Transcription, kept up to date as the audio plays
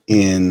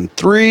In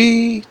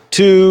 3,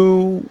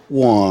 2,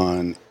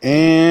 1,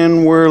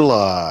 and we're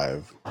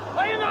live.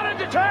 Are you not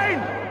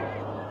entertained?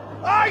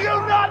 Are you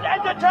not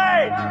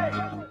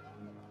entertained?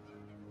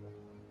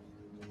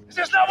 Is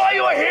this not why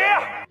you are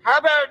here? How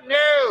about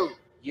no,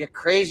 you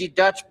crazy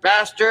Dutch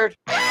bastard?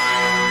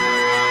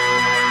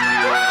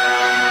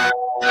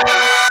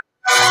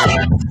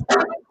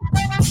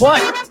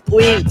 What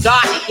we've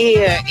got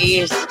here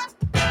is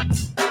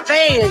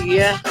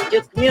failure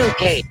to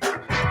communicate.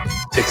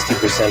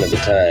 60% of the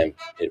time,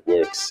 it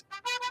works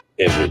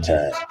every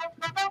time.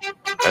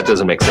 That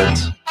doesn't make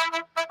sense.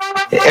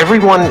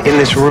 Everyone in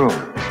this room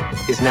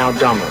is now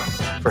dumber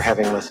for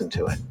having listened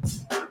to it.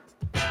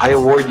 I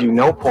award you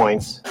no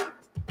points,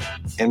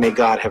 and may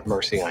God have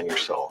mercy on your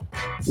soul.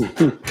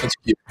 That's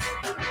cute.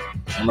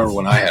 I remember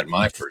when I had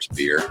my first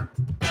beer.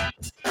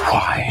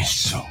 Why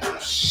so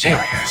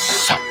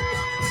serious?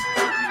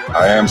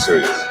 I am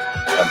serious,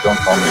 and don't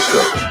call me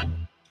so.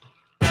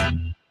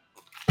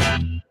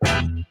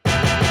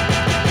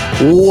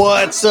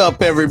 What's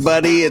up,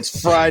 everybody?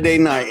 It's Friday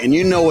night, and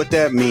you know what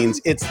that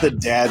means. It's the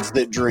Dads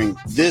That Drink.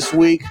 This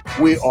week,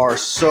 we are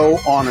so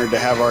honored to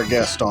have our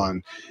guest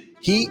on.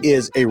 He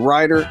is a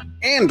writer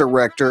and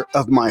director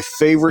of my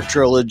favorite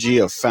trilogy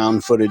of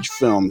found footage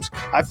films.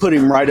 I put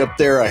him right up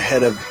there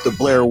ahead of the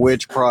Blair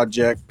Witch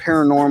Project,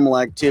 Paranormal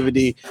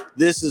Activity.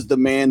 This is the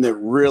man that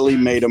really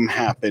made them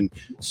happen.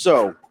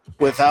 So,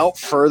 without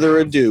further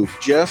ado,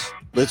 Jeff,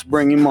 let's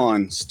bring him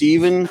on.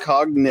 Stephen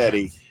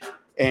Cognetti.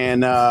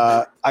 And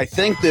I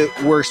think that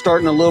we're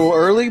starting a little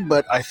early,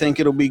 but I think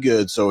it'll be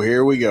good. So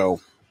here we go.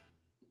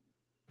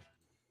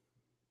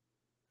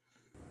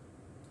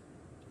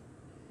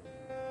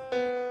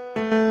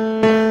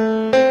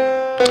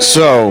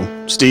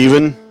 So,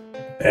 Stephen.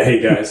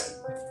 Hey, guys.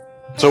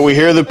 So we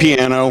hear the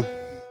piano,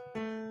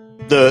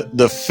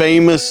 the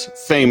famous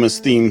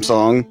theme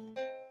song.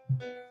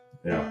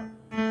 Yeah.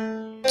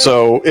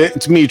 So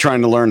it's me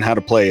trying to learn how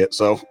to play it.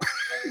 So.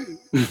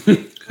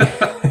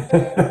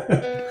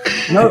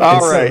 No, it's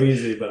all right. so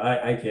easy, but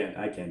I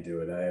can't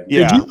do it.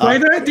 Did you play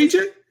that,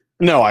 DJ?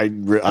 No, I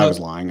was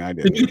lying. I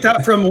did. Did you get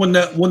that from when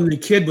the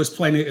kid was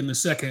playing it in the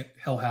second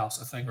Hell House?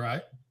 I think,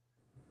 right?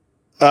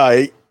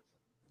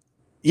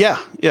 Yeah.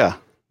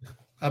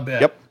 I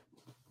bet.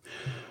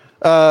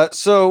 Yep.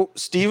 So,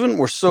 Stephen,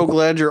 we're so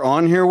glad you're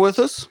on here with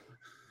us,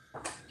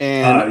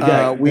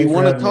 and we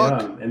want to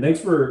talk. And thanks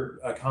for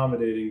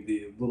accommodating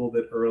the little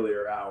bit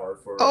earlier hour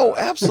for. Oh,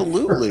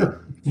 absolutely.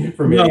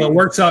 For me, no, it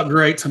works out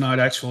great tonight,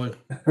 actually.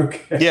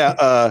 Okay.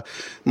 Yeah,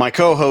 my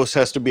co-host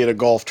has to be at a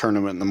golf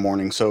tournament in the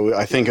morning, so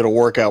I think it'll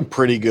work out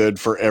pretty good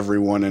for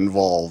everyone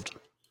involved.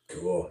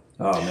 Cool.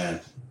 Oh man.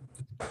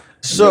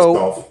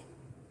 So,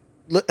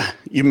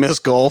 you miss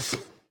golf?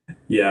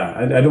 Yeah,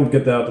 I don't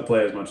get out to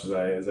play as much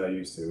as I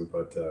used to,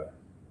 but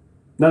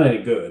not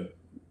any good,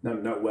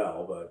 not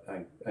well, but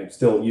I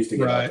still used to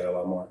get out there a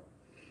lot more.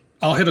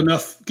 I'll hit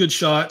enough good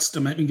shots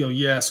to make me go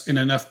yes, and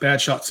enough bad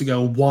shots to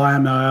go, why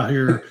am I out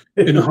here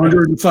in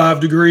 105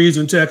 degrees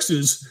in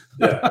Texas?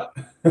 Yeah.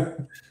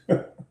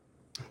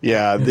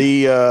 Yeah,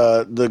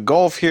 the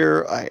golf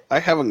here, I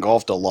haven't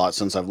golfed a lot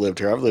since I've lived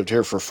here. I've lived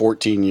here for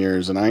 14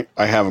 years, and I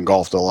haven't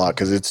golfed a lot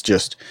because it's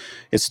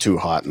too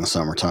hot in the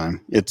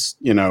summertime. It's,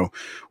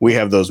 we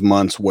have those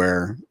months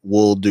where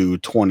we'll do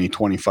 20,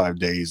 25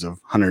 days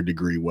of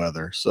 100-degree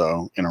weather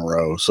in a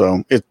row.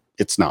 So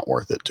it's not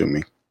worth it to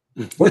me.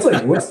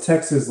 What's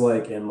Texas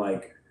like in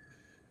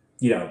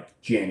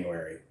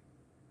January?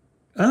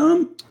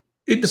 It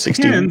depends.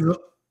 60,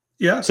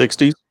 yeah.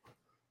 60s.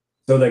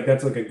 So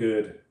that's a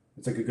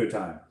good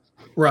time.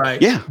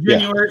 Right. Yeah.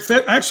 January,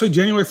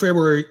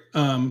 February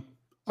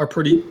are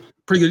pretty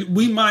good.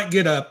 We might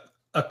get a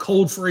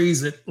cold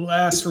freeze that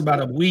lasts for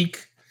about a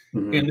week,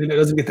 and then it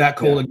doesn't get that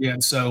cold again.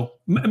 So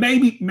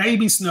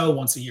maybe snow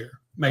once a year.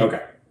 Maybe.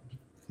 Okay.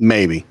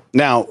 Maybe.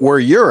 Now, where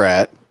you're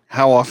at,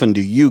 how often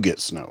do you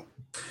get snow?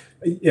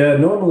 Yeah,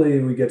 normally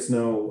we get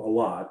snow a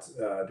lot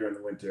during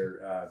the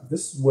winter.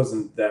 This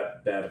wasn't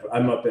that bad.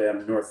 I'm up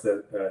in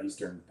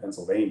northeastern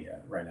Pennsylvania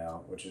right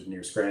now, which is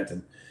near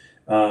Scranton,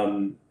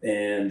 and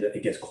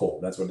it gets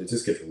cold. It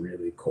just gets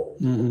really cold.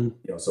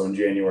 Mm-hmm. So in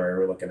January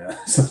we're looking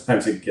at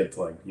sometimes it gets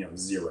to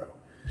 0,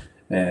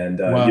 and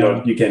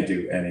wow. you can't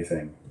do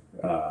anything,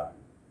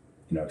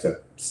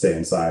 except stay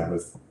inside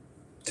with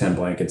 10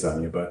 blankets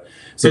on you. But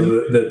so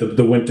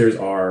the winters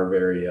are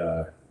very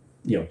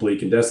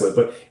bleak and desolate,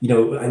 but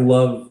I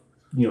love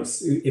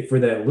if for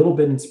that little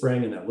bit in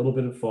spring and that little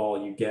bit of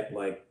fall you get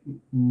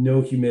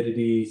no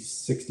humidity,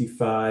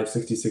 65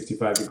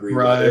 degree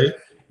weather,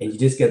 and you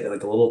just get a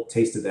little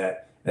taste of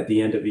that at the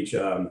end of each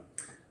of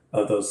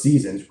those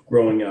seasons,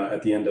 growing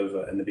at the end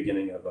of in the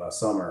beginning of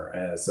summer.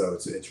 So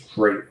it's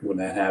great when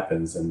that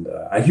happens, and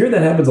I hear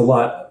that happens a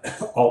lot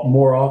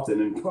more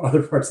often in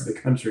other parts of the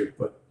country.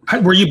 But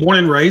were you born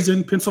and raised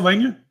in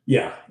Pennsylvania?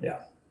 Yeah.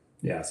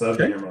 So I've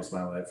been here most of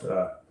my life.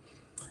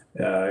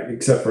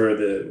 Except for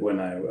when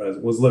I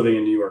was living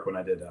in New York when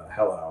I did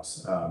Hell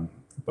House.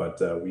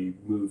 But we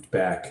moved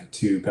back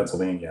to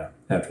Pennsylvania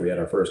after we had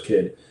our first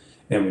kid,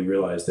 and we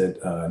realized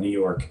that New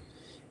York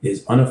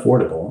is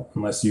unaffordable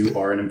unless you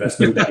are an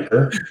investment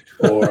banker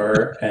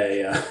or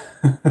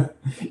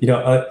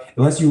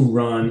unless you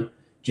run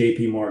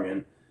J.P.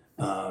 Morgan.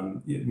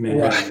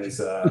 Manhattan is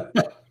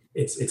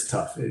it's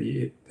tough.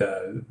 The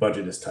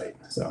budget is tight.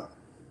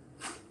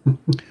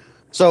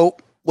 So,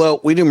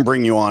 well, we didn't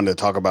bring you on to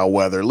talk about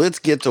weather. Let's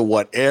get to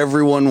what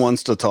everyone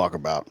wants to talk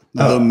about: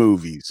 the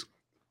movies.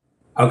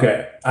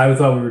 Okay, I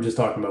thought we were just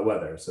talking about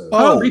weather.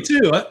 So, me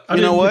too.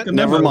 You know what?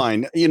 Never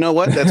mind. You know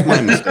what? That's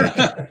my mistake.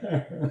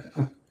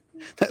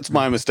 That's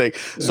my mistake.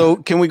 So,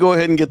 can we go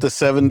ahead and get the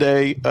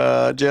 7-day,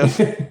 Jeff?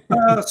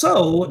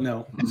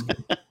 No,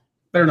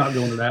 better not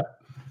go into that.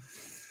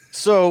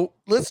 So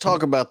let's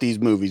talk about these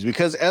movies,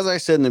 because as I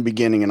said in the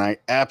beginning, and I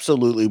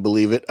absolutely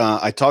believe it.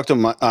 I told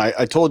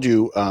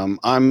you,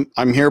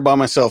 I'm here by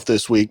myself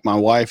this week. My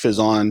wife is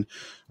on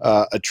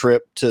a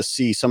trip to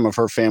see some of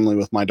her family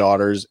with my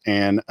daughters,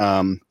 and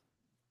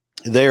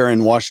they're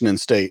in Washington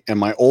State. And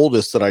my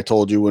oldest, that I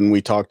told you when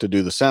we talked to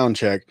do the sound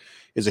check,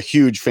 is a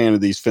huge fan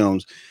of these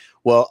films.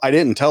 Well, I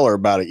didn't tell her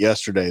about it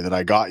yesterday that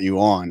I got you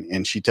on,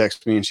 and she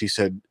texted me and she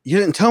said, "You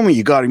didn't tell me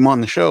you got him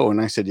on the show."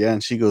 And I said, "Yeah."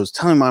 And she goes,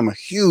 "Tell him I'm a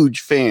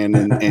huge fan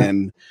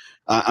and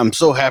I'm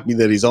so happy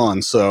that he's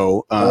on."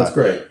 So that's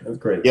great. That's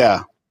great.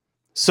 Yeah.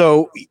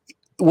 So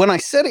when I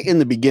said it in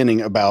the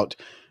beginning about,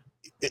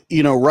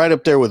 right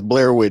up there with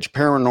Blair Witch,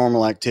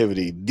 Paranormal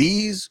Activity,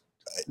 this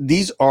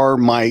is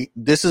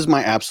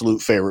my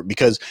absolute favorite,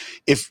 because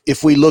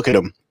if we look at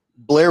them,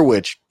 Blair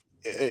Witch,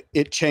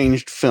 it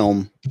changed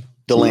film.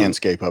 The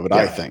landscape of it,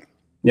 I think.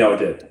 Yeah, it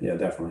did. Yeah,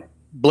 definitely.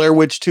 Blair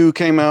Witch 2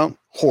 came out,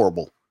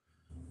 horrible.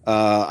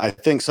 I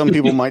think some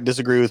people might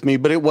disagree with me,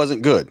 but it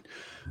wasn't good.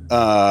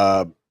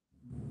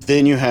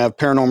 Then you have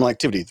Paranormal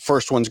Activity. The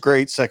first one's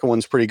great, second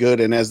one's pretty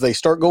good, and as they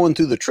start going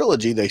through the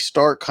trilogy, they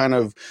start kind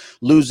of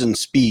losing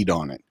speed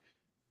on it.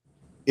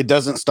 It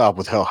doesn't stop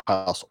with Hell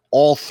House.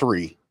 All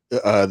three,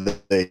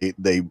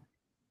 they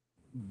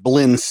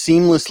blend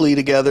seamlessly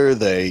together.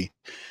 There's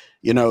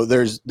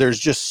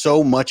just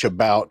so much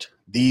about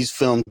these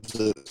films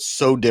are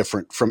so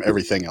different from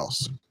everything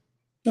else.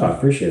 Oh, I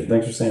appreciate it.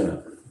 Thanks for saying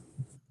that.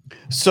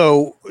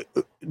 So,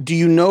 do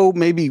you know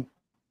maybe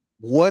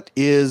what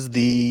makes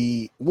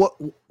the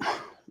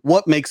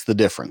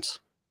difference?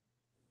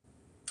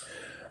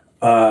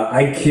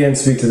 I can't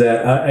speak to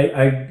that.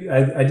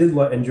 I did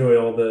enjoy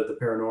all the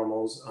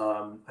paranormals.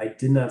 I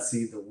did not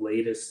see the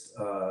latest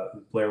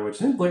Blair Witch.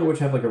 Didn't Blair Witch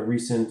have like a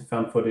recent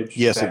found footage?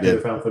 Yes, it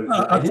did. Found footage.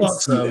 I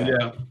thought so. That.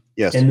 Yeah.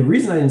 Yes. And the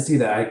reason I didn't see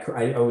that,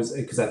 I was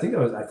because I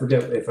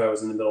forget if I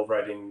was in the middle of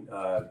writing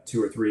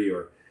 2 or 3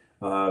 or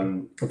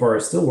I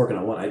was still working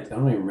on one. I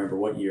don't even remember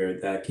what year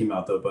that came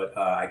out though, but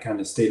I kind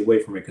of stayed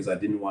away from it because I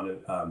didn't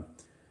want to.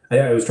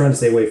 I was trying to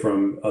stay away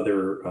from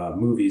other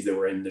movies that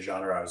were in the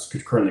genre I was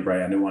currently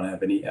writing. I didn't want to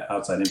have any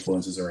outside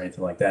influences or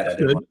anything like that. I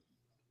didn't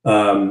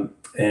want,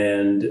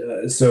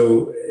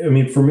 so I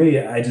mean, for me,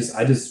 I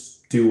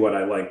just do what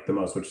I like the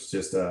most, which is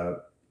just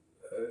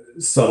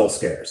subtle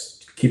scares.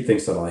 Keep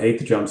things subtle. I hate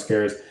the jump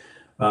scares.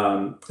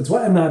 It's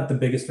why I'm not the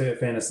biggest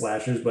fan of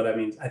slashers, but I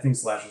mean, I think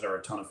slashers are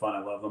a ton of fun. I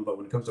love them. But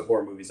when it comes to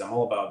horror movies, I'm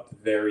all about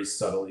very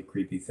subtly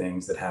creepy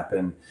things that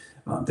happen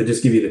that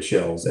just give you the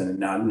chills and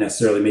not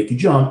necessarily make you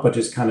jump, but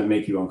just kind of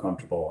make you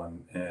uncomfortable.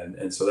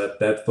 And so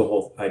that's the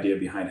whole idea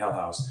behind Hell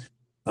House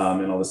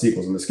and all the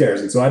sequels and the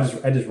scares. And so I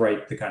just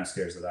write the kind of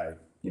scares that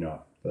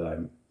I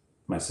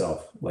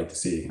myself like to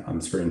see on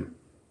the screen.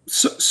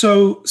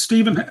 So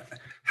Stephen,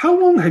 how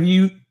long have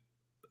you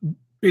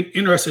been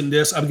interested in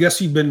this? I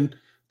guess you've been.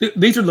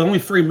 These are the only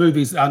 3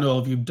 movies I know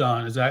of you've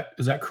done. Is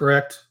that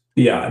correct?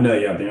 Yeah. No.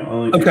 Yeah. The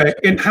only. Okay.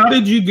 And how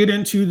did you get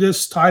into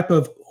this type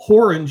of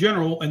horror in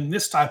general and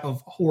this type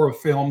of horror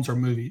films or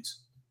movies?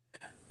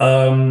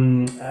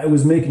 I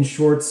was making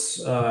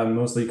shorts,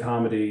 mostly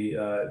comedy,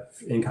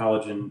 in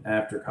college and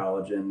after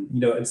college.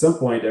 And, at some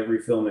point, every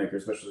filmmaker,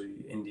 especially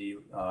indie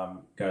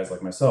guys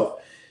like myself,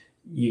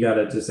 you got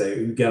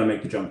to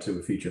make the jump to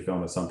a feature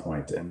film at some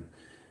point. And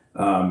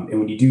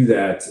when you do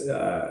that,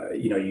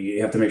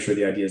 you have to make sure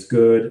the idea is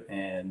good.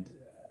 And,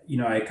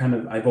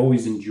 I've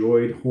always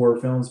enjoyed horror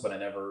films, but I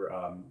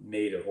never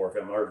made a horror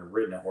film or ever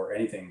written a horror,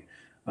 anything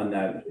on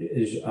that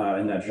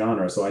in that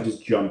genre. So I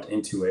just jumped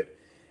into it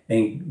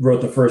and wrote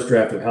the first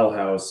draft of Hell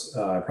House,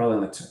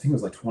 probably I think it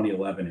was like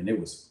 2011, and it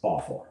was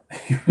awful.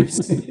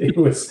 It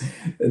was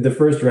the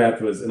first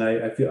draft was, and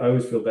I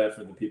always feel bad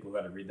for the people who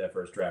had to read that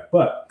first draft,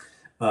 but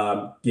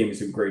gave me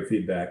some great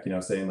feedback,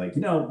 saying like,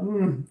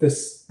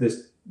 this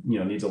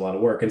needs a lot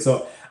of work. And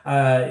so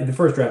the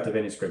first draft of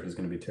any script is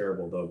going to be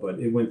terrible though, but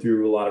it went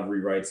through a lot of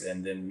rewrites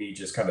and then me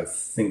just kind of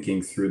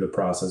thinking through the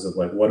process of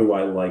like, what do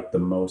I like the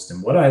most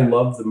and what I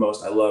love the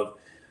most. I love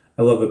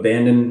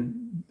abandoned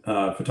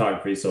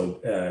photography. So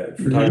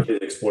photography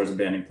that explores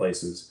abandoned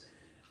places.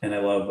 And I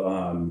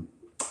love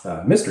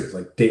mysteries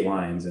like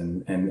Datelines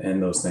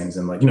and those things.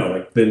 And like,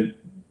 like the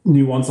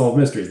new Unsolved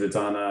Mysteries that's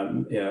on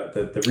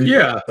the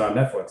reboot that's on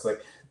Netflix,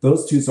 like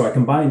those two. So I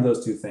combined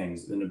those two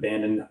things: an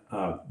abandoned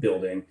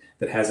building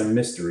that has a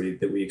mystery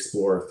that we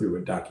explore through a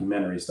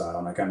documentary style,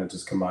 and I kind of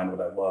just combined what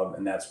I love,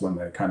 and that's when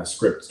the kind of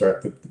script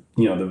started.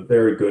 The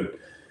very good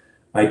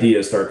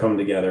ideas started coming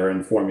together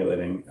and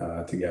formulating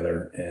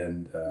together,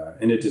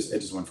 and it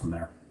just went from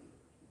there.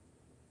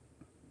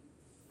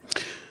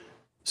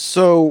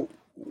 So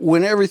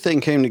when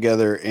everything came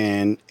together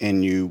and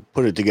you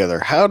put it together,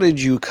 how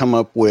did you come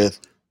up with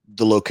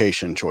the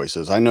location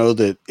choices? I know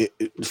that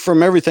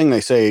from everything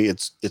they say,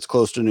 it's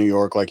close to New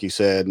York, like you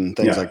said, and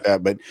things like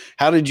that. But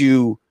how did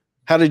you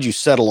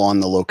settle on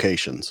the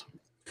locations?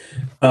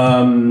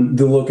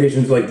 The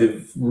locations, like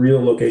the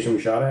real location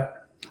we shot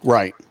at,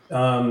 right?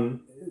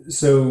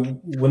 So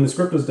when the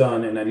script was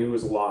done and I knew it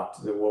was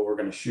locked that what we're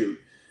going to shoot,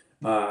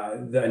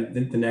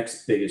 the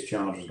next biggest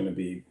challenge was going to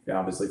be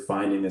obviously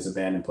finding this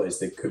abandoned place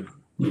that could,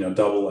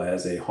 double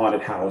as a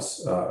haunted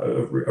house,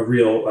 a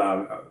real,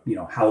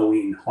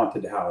 Halloween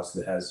haunted house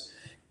that has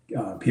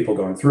people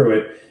going through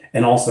it,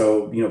 and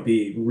also,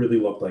 really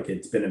looked like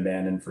it's been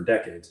abandoned for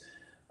decades.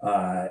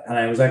 And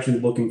I was actually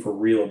looking for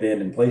real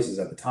abandoned places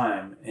at the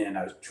time, and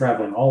I was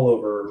traveling all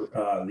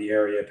over the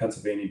area,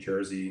 Pennsylvania,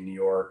 Jersey, New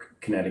York,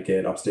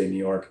 Connecticut, upstate New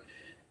York,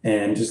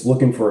 and just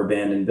looking for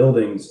abandoned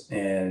buildings.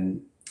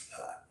 And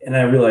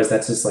I realized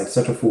that's just like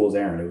such a fool's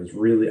errand. I was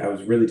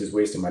really just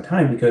wasting my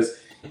time, because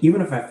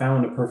even if I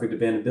found a perfect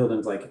abandoned building,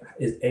 it's like,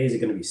 is it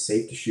going to be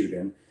safe to shoot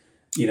in?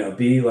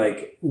 B,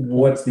 like,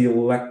 what's the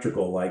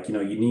electrical like?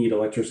 You need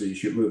electricity to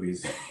shoot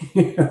movies.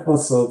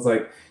 So it's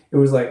like, it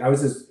was like I was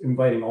just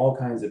inviting all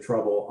kinds of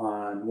trouble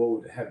on what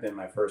would have been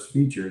my first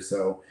feature.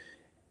 So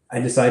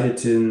I decided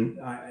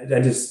I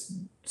just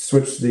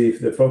switched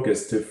the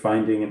focus to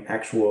finding an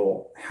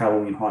actual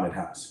Halloween haunted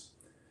house,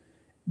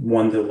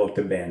 one that looked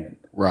abandoned.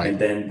 Right. And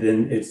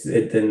then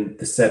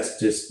the sets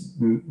just,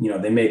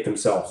 they make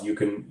themselves. You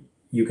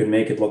can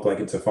make it look like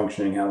it's a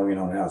functioning Halloween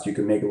haunted house. You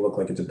can make it look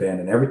like it's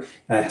abandoned.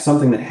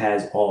 Something that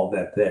has all of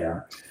that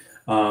there.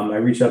 I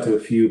reached out to a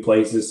few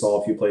places,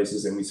 saw a few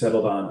places, and we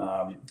settled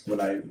on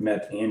when I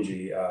met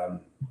Angie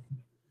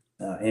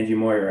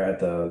Moyer at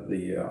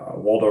the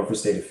Waldorf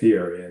Estate of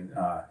Fear in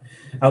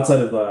outside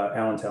of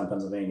Allentown,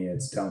 Pennsylvania.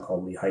 It's a town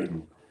called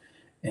Lehighton,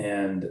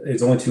 and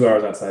it's only 2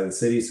 hours outside of the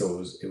city,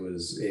 so it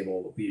was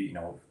able.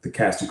 The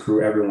cast and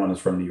crew, everyone is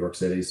from New York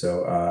City,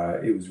 so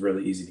it was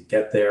really easy to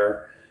get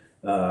there.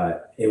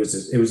 It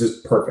was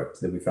just perfect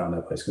that we found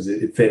that place because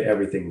it fit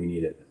everything we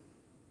needed.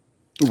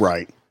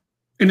 Right.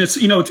 And it's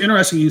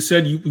interesting. You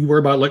said you worry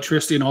about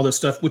electricity and all this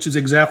stuff, which is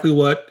exactly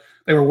what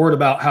they were worried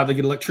about, how they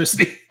get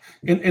electricity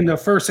in the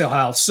first sale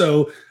house.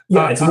 So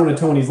it's one of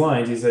Tony's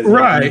lines. He says,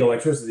 right. I need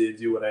electricity to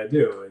do what I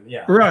do. And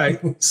yeah.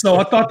 Right. So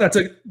I thought that's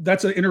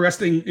an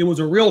interesting, it was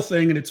a real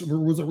thing, and it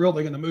was a real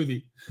thing in the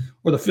movie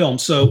or the film.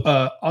 So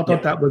I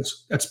thought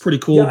that's pretty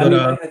cool. Yeah,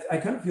 but I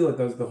kind of feel like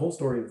the whole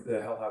story of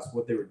the Hell House,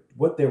 what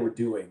they were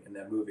doing in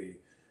that movie,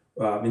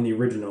 in the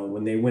original,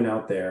 when they went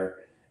out there,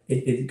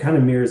 it kind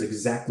of mirrors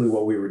exactly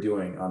what we were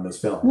doing on this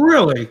film.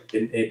 Really?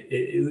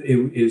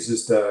 It was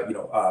just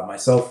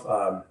myself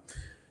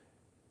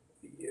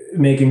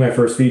making my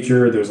first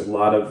feature. There's a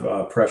lot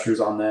of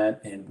pressures on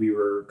that, and we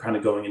were kind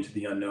of going into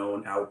the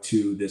unknown, out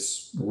to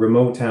this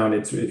remote town.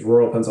 It's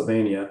rural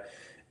Pennsylvania.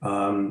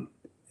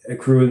 A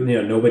crew,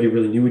 nobody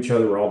really knew each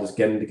other. We're all just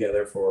getting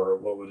together for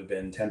what would have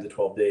been 10 to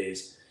 12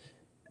 days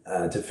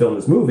to film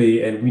this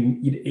movie, and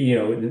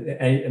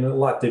and a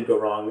lot did go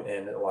wrong,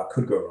 and a lot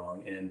could go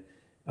wrong, and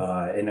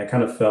I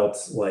kind of felt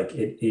like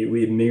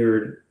we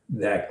mirrored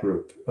that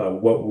group,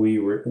 what we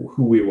were,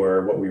 who we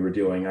were, what we were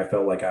doing. I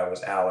felt like I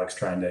was Alex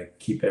trying to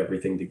keep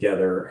everything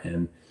together,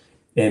 and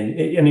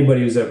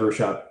anybody who's ever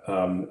shot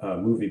a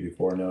movie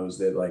before knows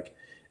that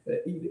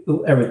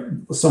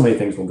so many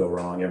things will go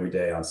wrong every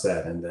day on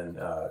set, and then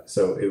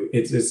so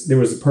there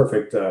was a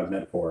perfect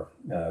metaphor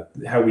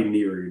how we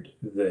mirrored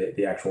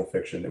the actual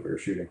fiction that we were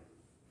shooting.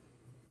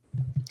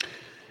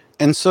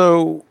 And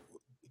so,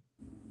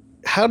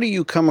 how do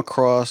you come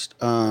across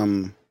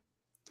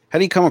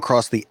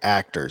the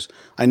actors?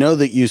 I know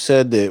that you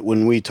said that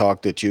when we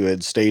talked that you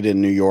had stayed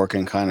in New York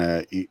and kind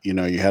of,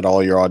 you had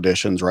all your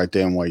auditions right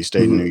then while you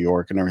stayed in New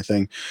York and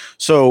everything.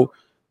 So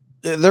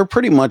they're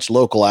pretty much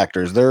local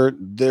actors. They're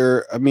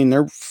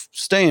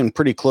staying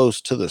pretty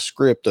close to the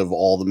script of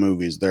all the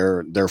movies.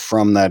 They're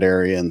from that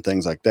area and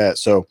things like that.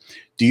 So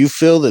do you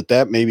feel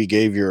that maybe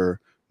gave your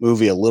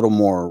movie a little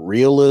more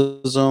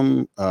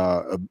realism?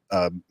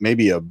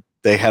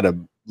 They had a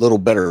little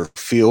better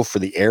feel for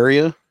the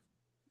area?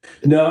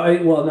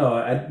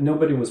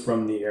 Nobody was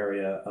from the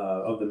area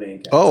of the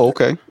main cast. Oh,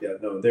 okay. Yeah,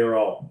 no, they're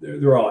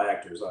all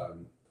actors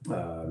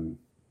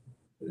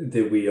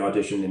that we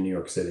auditioned in New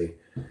York City.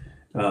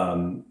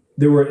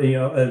 There were,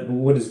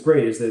 what is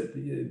great is that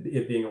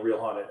it being a real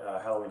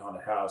Halloween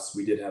haunted house,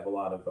 we did have a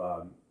lot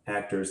of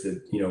actors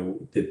that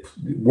that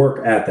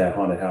work at that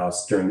haunted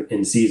house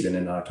in season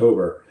in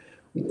October,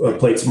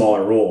 played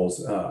smaller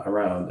roles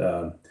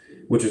around.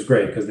 Which was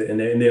great because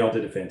they all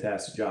did a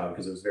fantastic job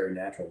because it was very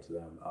natural to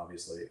them,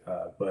 obviously.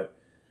 But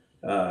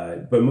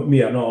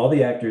all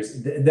the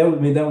actors.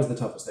 That was the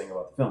toughest thing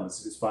about the film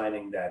is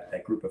finding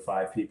that group of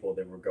 5 people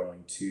that were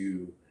going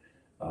to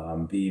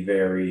be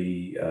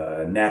very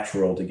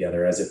natural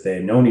together, as if they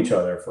had known each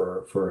other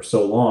for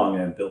so long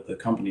and built the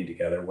company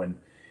together. When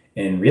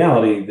In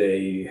reality,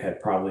 they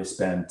had probably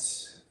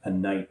spent a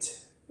night,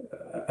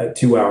 a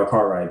 2-hour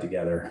car ride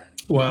together.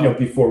 Wow.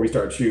 Before we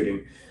start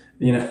shooting,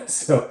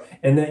 So,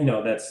 and then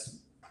that's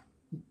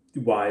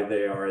why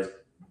they are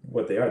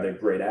what they are. They're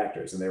great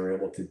actors, and they were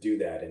able to do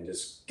that and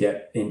just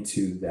get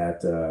into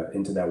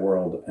that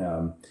world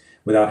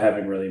without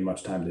having really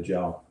much time to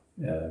gel.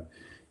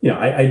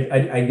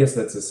 I guess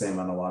that's the same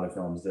on a lot of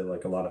films. That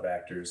like a lot of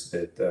actors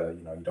that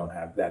you don't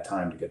have that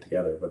time to get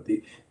together. But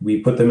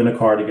we put them in a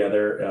car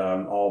together,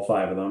 all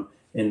 5 of them,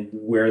 and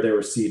where they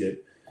were seated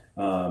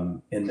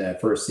in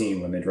that first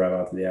scene when they drive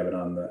out to the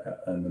Abaddon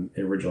on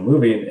the original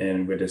movie,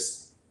 and we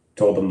just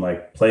told them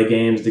like play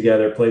games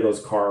together, play those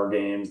car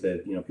games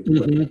that people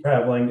play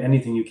traveling,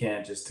 anything you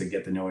can just to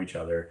get to know each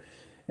other.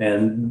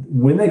 And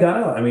when they got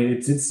out, I mean,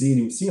 it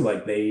seemed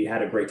like they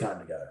had a great time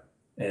together.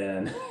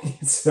 And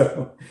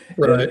so,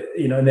 right.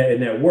 And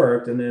that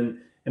worked. And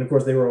of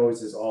course, they were always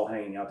just all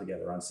hanging out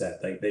together on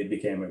set. Like they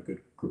became a good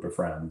group of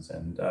friends,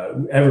 and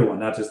everyone,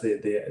 not just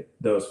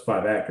those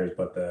 5 actors,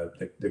 but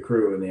the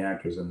crew and the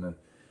actors, and then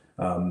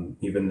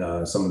even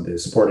some of the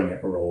supporting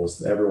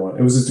roles. Everyone,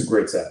 it was just a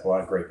great set. A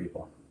lot of great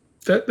people.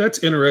 That's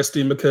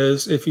interesting,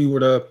 because if you were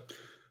to,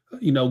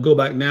 go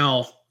back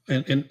now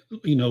and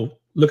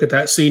look at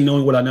that scene,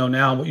 knowing what I know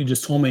now, what you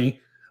just told me,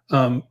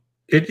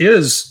 it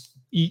is.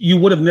 You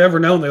would have never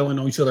known they only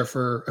know each other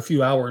for a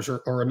few hours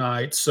or a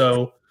night.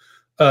 So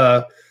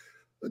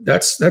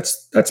that's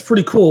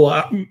pretty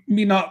cool.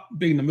 Me not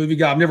being the movie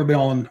guy, I've never been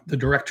on the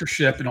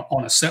directorship and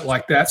on a set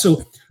like that.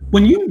 So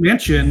when you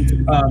mentioned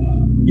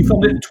you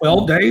filmed it in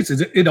 12 days,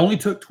 it only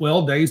took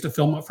 12 days to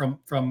film it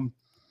from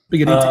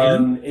beginning to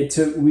end? It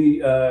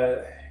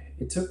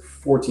took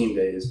 14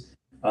 days,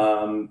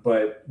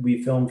 but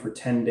we filmed for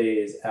 10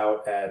 days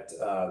out at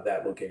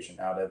that location,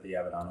 out at the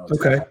Abaddon Hotel.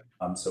 Okay.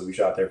 So we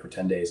shot there for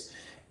 10 days,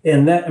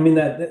 and that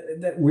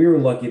we were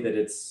lucky that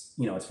it's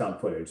found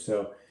footage.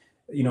 So,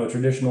 a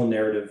traditional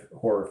narrative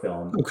horror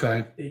film.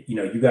 Okay.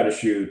 You got to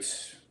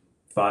shoot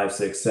 5,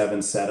 6, 7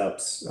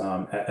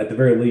 setups at the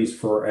very least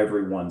for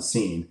every one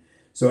scene.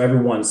 So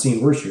every one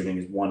scene we're shooting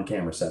is one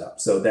camera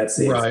setup. So that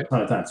saves a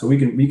ton of time. So we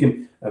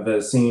can if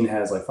a scene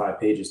has like 5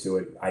 pages to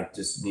it, I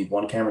just need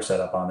one camera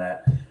setup on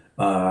that.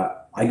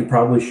 I could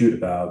probably shoot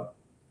about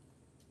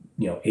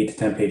 8 to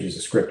 10 pages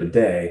of script a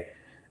day.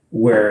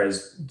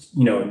 Whereas,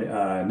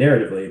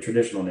 narratively, a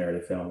traditional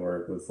narrative film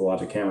where with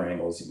lots of camera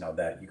angles,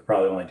 that you could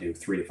probably only do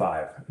 3 to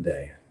 5 a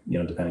day,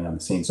 depending on the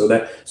scene.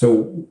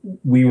 So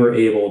we were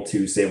able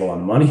to save a lot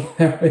of money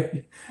that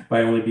way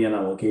by only being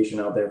on location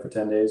out there for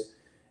 10 days.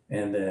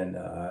 And then,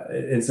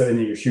 and then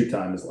your shoot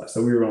time is less.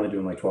 So we were only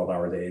doing like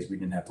 12-hour days. We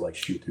didn't have to like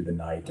shoot through the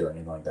night or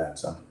anything like that.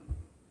 So,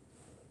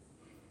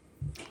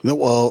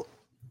 well,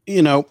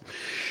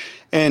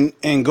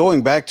 and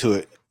going back to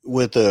it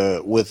with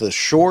a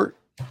short,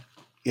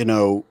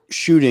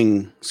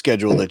 shooting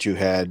schedule that you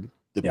had,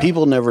 the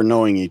people never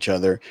knowing each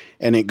other,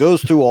 and it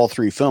goes through all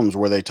 3 films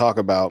where they talk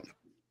about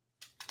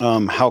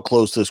how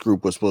close this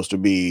group was supposed to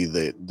be,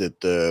 that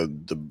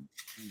the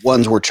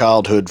ones were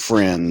childhood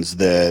friends,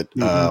 that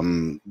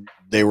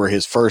they were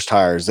his first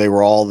hires, they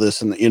were all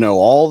this, and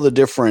all the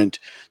different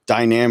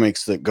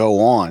dynamics that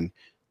go on.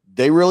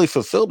 They really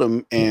fulfilled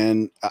them.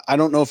 And I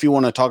don't know if you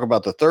want to talk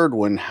about the third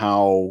one,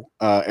 how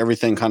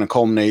everything kind of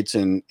culminates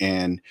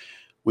and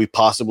we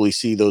possibly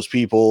see those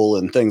people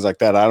and things like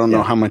that. I don't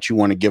know how much you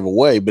want to give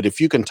away, but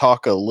if you can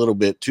talk a little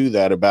bit to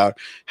that about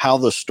how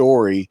the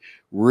story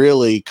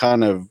really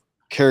kind of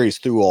carries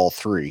through all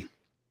 3.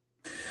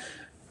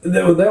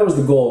 That was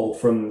the goal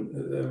from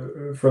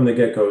the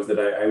get-go, is that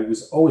I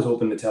was always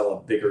hoping to tell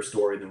a bigger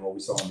story than what we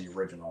saw in the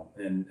original,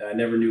 and I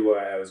never knew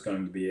I was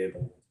going to be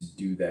able to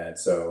do that.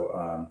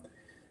 So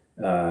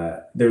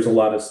there's a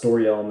lot of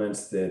story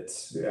elements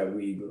that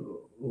we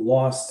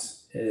lost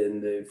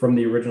from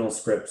the original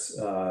scripts.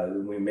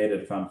 We made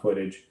it found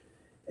footage,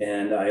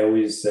 and I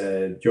always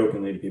said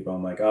jokingly to people,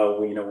 I'm like,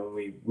 oh,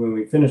 well, when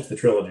we finish the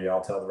trilogy,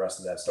 I'll tell the rest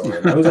of that story.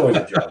 And that was always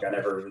a joke. I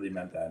never really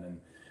meant that, and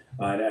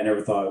I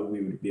never thought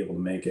we would be able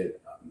to make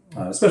it,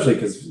 especially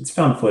because it's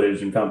found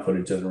footage, and found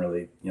footage doesn't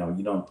really,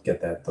 you don't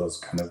get those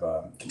kind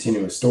of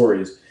continuous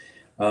stories.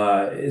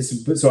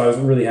 So I was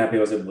really happy I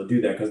was able to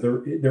do that, because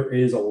there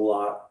is a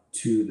lot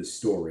to the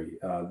story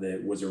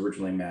that was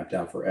originally mapped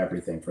out for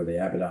everything, for the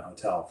Abaddon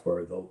Hotel,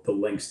 for the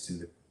links to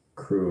the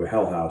crew of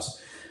Hell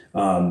House.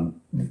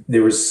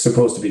 There was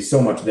supposed to be so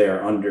much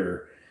there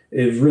under.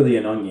 It was really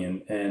an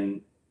onion,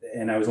 and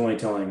I was only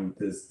telling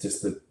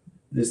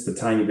this the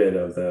tiny bit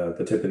of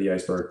the tip of the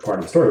iceberg part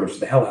of the story, which is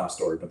the Hell House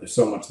story. But there's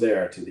so much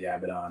there to the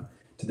Abaddon,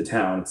 to the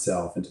town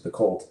itself, and to the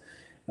cult,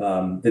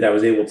 that I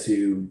was able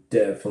to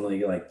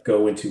definitely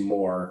go into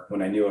more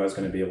when I knew I was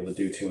going to be able to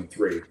do 2 and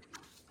 3.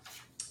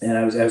 And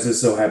I was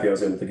just so happy I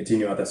was able to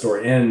continue out that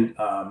story and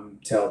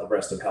tell the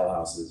rest of Hell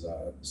House's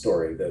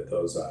story, that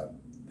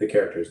the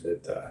characters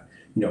that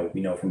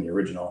we know from the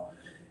original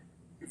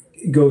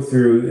go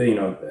through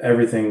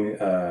everything,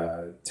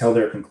 tell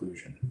their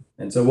conclusion.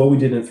 And so what we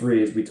did in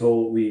 3 is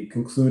we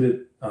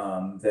concluded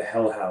the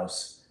Hell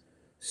House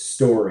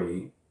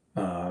story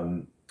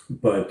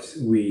but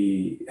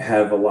we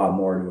have a lot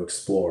more to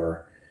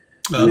explore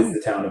with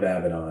the town of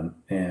Abaddon,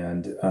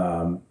 and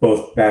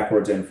both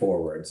backwards and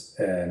forwards.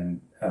 And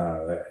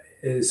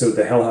so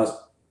the Hell House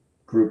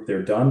group,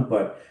 they're done,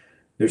 but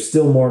there's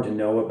still more to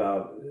know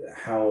about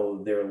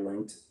how they're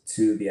linked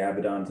to the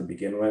Abaddon to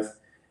begin with.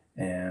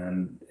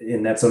 And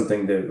that's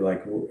something that,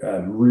 like,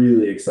 I'm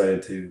really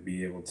excited to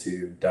be able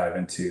to dive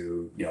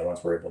into,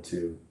 once we're able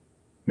to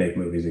make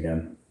movies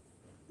again.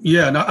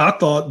 Yeah, and I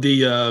thought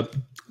the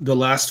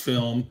last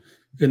film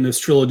in this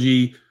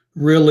trilogy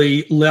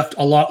really left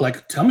a lot.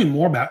 Like, tell me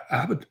more about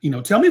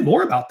tell me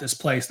more about this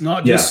place.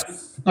 Not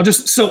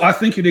just. So I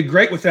think you did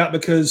great with that,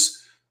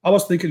 because I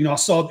was thinking, I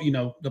saw,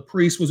 the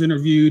priest was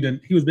interviewed, and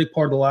he was a big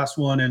part of the last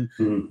one, and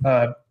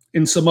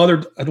in some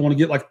other, I don't want to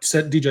get, like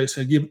DJ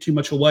said, give too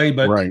much away,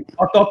 but I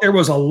thought there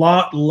was a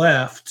lot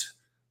left,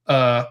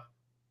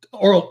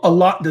 or a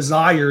lot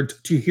desired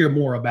to hear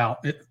more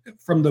about it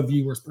from the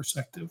viewer's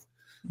perspective.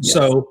 Yes.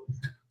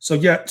 So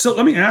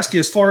let me ask you,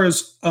 as far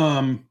as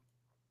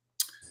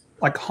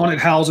like haunted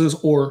houses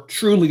or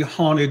truly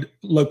haunted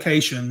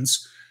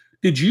locations,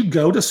 did you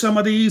go to some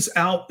of these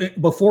out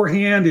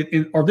beforehand?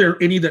 And are there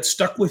any that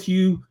stuck with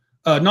you?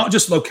 Not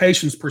just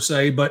locations per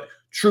se, but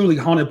truly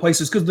haunted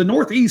places? Because the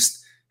Northeast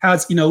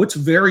has, it's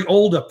very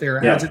old up there.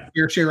 It has its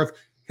fair share of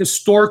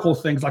historical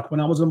things. Like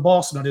when I was in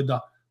Boston, I did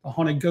the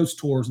haunted ghost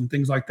tours and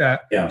things like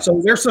that. Yeah. So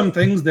there's some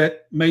things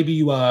that maybe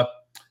you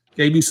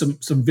gave you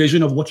some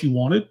vision of what you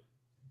wanted.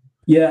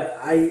 Yeah,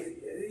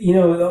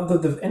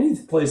 any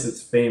place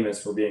that's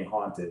famous for being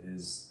haunted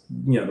is,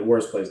 the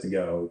worst place to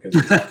go,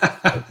 because,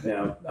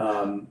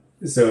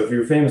 so if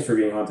you're famous for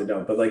being haunted,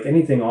 don't. But like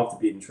anything off the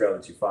beaten trail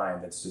that you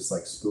find that's just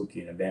like spooky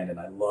and abandoned,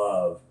 I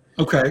love.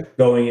 Okay.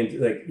 Going into,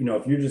 like,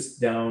 if you're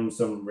just down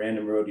some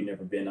random road you've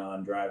never been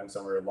on, driving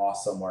somewhere,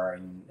 lost somewhere,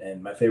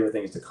 and my favorite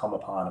thing is to come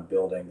upon a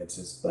building that's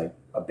just like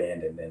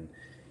abandoned and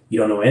you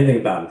don't know anything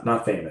about it. It's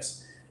not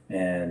famous,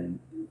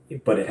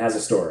 but it has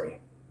a story.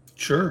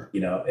 Sure.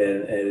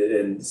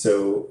 And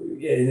so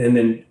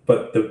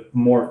but the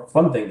more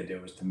fun thing to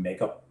do is to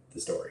make up the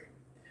story.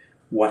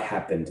 What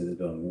happened to this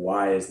building?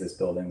 Why is this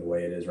building the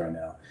way it is right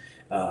now?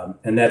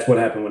 And that's what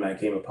happened when I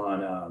came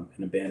upon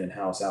an abandoned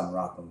house out in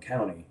Rockland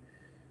County.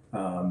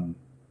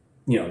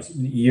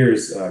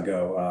 Years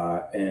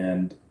ago,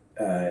 and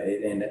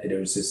it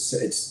was just,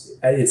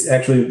 it's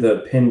actually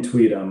the pinned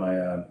tweet on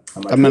my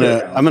I'm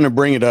gonna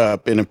bring it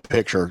up in a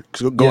picture.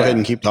 So go ahead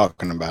and keep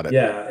talking about it.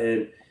 Yeah,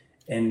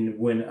 and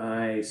when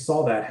I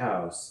saw that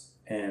house,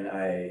 and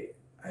it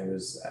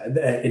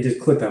just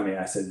clicked on me.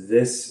 I said,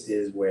 this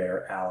is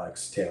where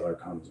Alex Taylor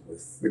comes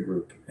with the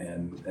group,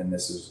 and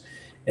this is,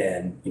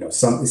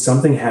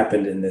 something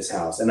happened in this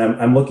house, and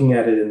I'm looking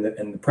at it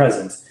in the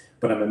present,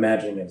 but I'm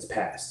imagining it as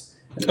past.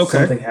 And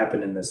something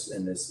happened in this, so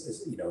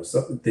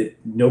that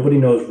nobody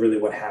knows really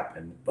what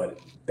happened, but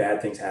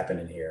bad things happen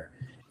in here.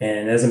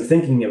 And as I'm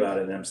thinking about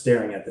it, and I'm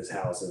staring at this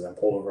house as I'm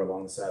pulled over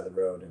along the side of the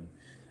road, and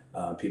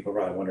people are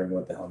probably wondering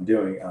what the hell I'm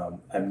doing.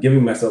 I'm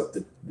giving myself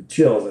the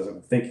chills as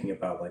I'm thinking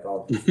about like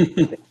all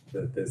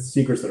the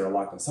secrets that are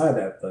locked inside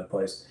that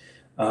place.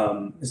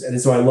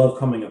 And so I love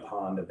coming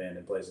upon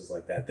abandoned places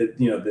like that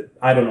that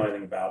I don't know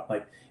anything about.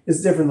 Like,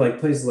 it's different,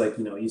 like places like,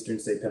 Eastern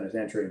State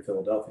Penitentiary in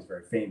Philadelphia is a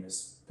very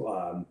famous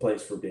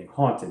place for being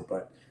haunted,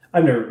 but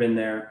I've never been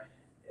there.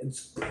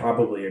 It's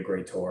probably a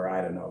great tour.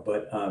 I don't know,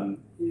 but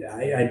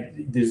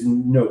there's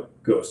no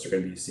ghosts are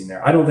going to be seen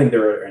there. I don't think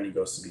there are any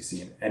ghosts to be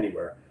seen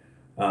anywhere.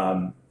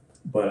 Another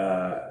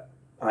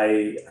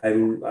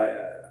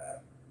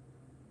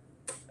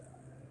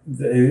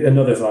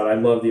thought. I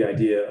love the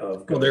idea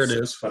of ghosts, there it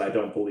is. But I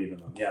don't believe in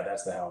them. Yeah,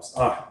 that's the house.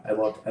 I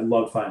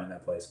loved finding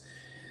that place,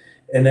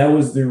 and that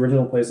was the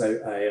original place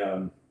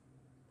I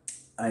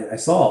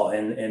saw,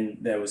 and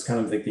that was kind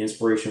of like the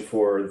inspiration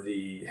for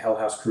the Hell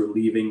House crew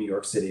leaving New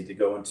York City to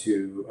go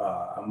into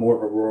a more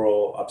of a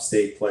rural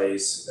upstate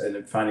place, and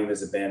then finding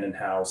this abandoned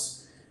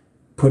house,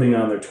 putting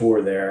on their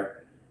tour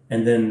there,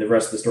 and then the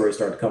rest of the story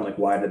started to come. Like,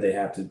 why did they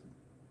have to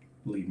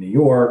leave New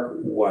York?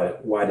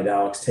 Why did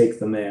Alex take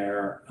them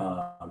there?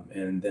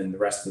 And then the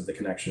rest of the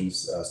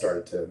connections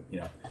started to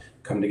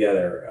come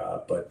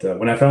together. But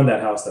when I found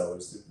that house, that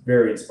was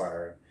very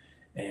inspiring.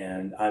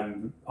 And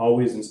I'm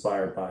always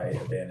inspired by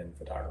abandoned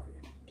photography.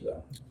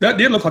 So that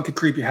did look like a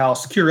creepy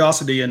house.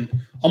 Curiosity, and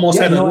almost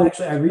had a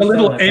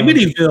little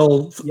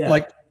Amityville.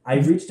 Yeah, I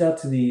reached out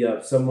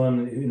to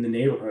someone in the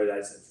neighborhood. I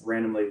just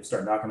randomly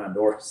started knocking on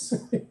doors,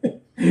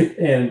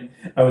 and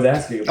I was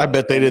asking. I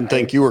bet they didn't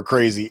think you were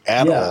crazy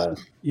at all.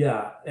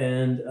 Yeah,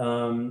 and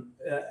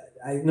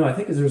I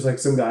think there was like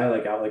some guy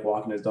like out like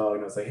walking his dog,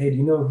 and I was like, "Hey, do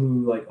you know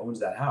who like owns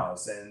that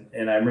house?"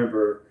 And I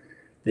remember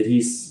that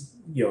he's.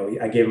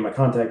 I gave him my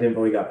contact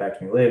info. He got back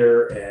to me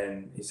later,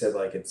 and he said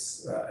like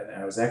it's.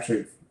 And I was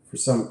actually, for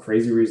some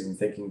crazy reason,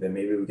 thinking that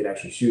maybe we could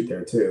actually shoot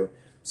there too.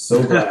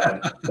 So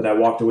glad that I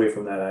walked away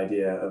from that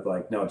idea of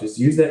like, no, just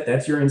use that.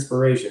 That's your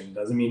inspiration.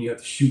 Doesn't mean you have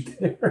to shoot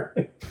there.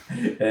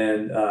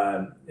 And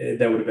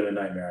that would have been a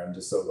nightmare. I'm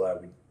just so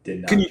glad we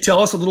did not. Can you tell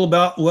us a little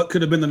about what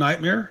could have been the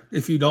nightmare,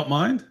 if you don't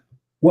mind?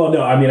 Well,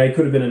 no, I mean, I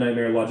could have been a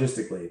nightmare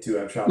logistically to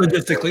have shot.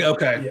 Logistically,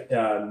 okay.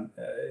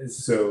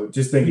 So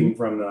just thinking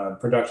from the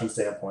production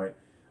standpoint,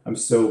 I'm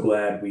so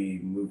glad we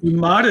moved. We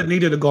might have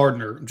needed a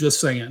gardener.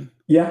 Just saying.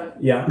 Yeah.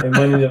 It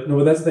might need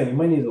no, that's the thing. It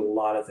might need a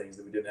lot of things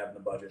that we didn't have in the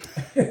budget.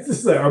 It's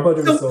just like our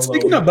budget was so low.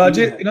 Speaking of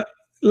budget,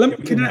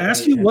 can I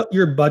ask you what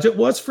your budget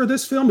was for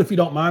this film, if you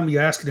don't mind me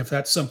asking, if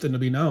that's something to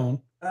be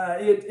known?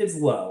 It's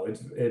low.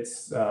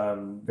 It's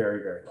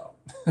very, very low.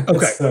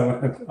 Okay.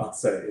 So I'll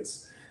say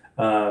it's.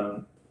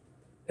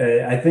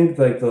 I think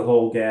like the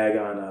whole gag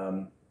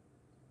on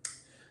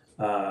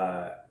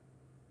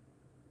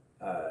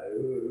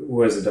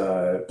was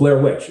it Blair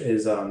Witch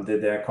is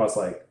did that cost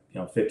like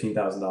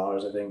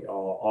 $15,000, I think,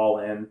 all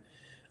in.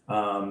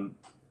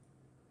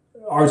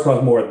 Ours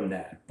cost more than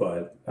that,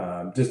 but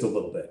just a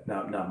little bit,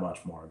 not much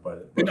more.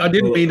 But I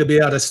didn't mean to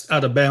be out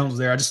of bounds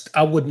there.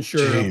 I wasn't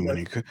sure.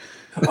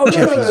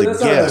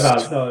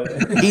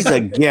 He's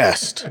a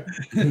guest.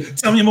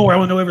 Tell me more. I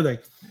want to know everything.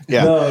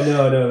 Yeah.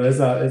 No, that's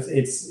not.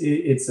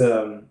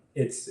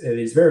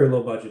 It's very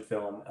low budget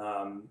film,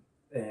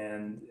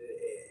 and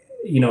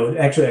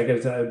actually, I got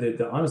to tell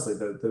you, honestly,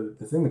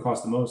 the thing that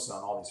costs the most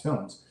on all these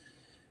films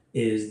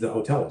is the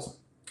hotels,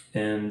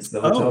 and the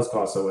hotels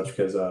cost so much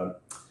because we're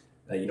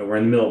in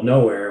the middle of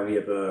nowhere and we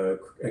have a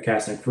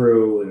cast and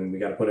crew and we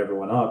got to put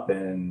everyone up,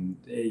 and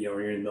when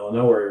you're in the middle of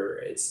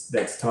nowhere,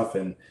 that's tough,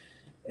 and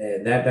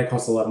that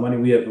costs a lot of money.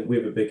 We have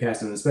a big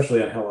cast, and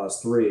especially on Hell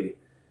House 3.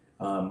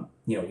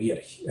 We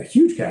had a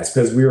huge cast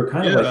because we were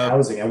kind of like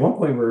housing. At one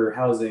point, we were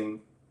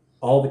housing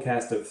all the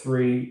cast of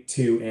 3,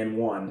 2, and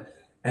 1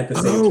 at the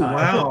same time.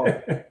 Wow!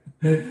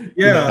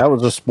 That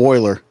was a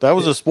spoiler.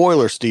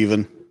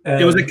 Stephen.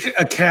 It was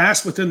a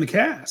cast within the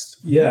cast.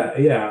 Yeah.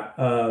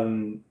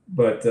 Sorry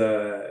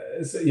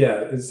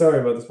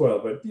about the spoiler,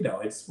 but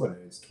it's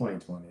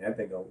 2020. I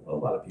think a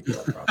lot of people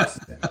have problems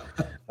with that.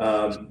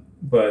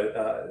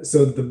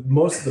 So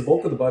the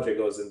bulk of the budget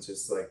goes into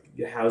just like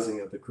housing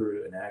of the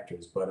crew and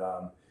actors. But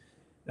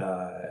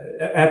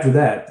after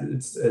that,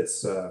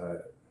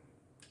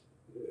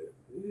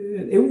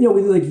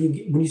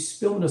 when you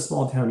film in a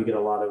small town, you get a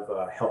lot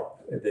of help.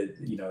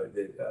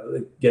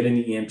 Getting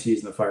the EMTs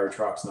and the fire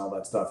trucks and all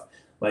that stuff.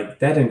 Like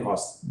that didn't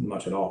cost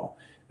much at all.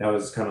 That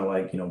was kind of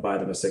like buy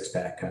them a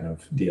 6-pack kind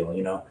of deal,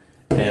 and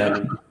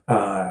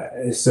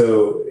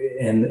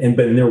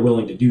but they're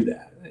willing to do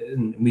that.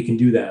 And we can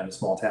do that in a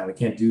small town. We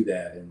can't do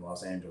that in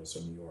Los Angeles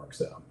or New York.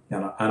 So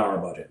on our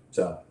budget.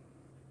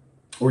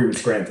 Or even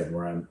Scranton,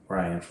 where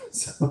I am.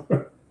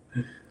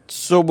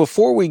 So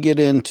before we get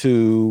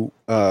into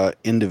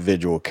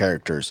individual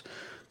characters,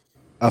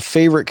 a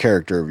favorite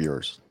character of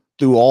yours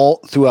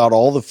throughout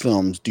all the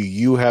films, do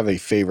you have a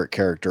favorite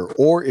character,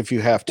 or if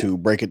you have to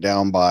break it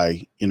down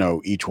by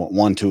each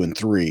 1, 2, and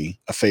 3,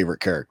 a favorite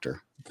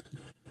character?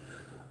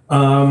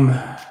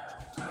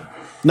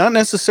 Not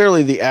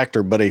necessarily the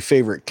actor, but a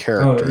favorite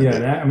character. Oh yeah,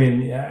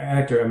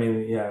 actor.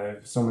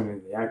 So many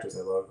of the actors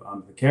I love.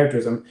 The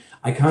characters,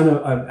 I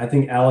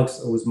think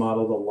Alex was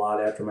modeled a lot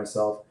after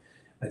myself.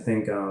 I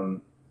think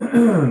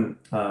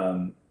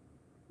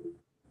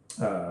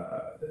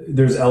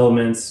there's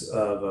elements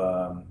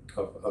of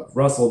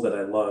Russell that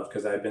I love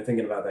because I've been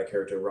thinking about that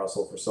character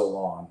Russell for so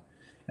long,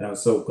 and I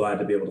was so glad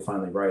to be able to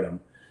finally write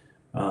him.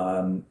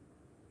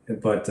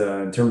 But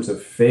in terms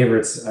of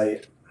favorites,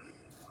 I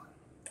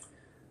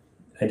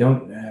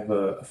don't have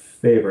a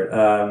favorite.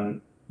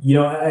 I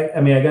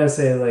gotta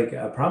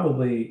say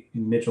probably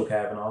Mitchell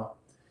Cavanaugh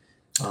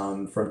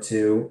from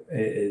 2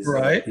 is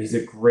right. He's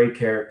a great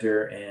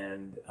character,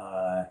 and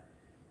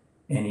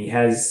he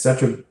has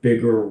such a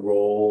bigger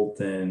role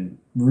than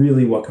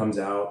really what comes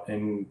out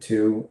in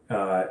 2.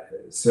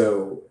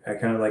 So I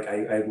kind of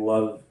I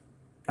love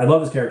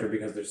his character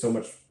because there's so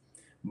much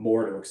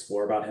more to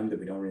explore about him that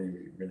we don't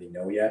really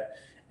know yet,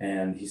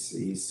 and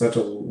he's such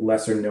a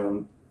lesser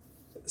known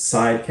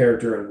side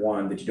character in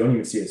 1 that you don't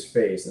even see his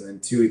face, and then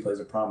 2 he plays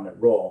a prominent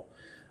role,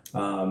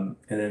 and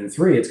then in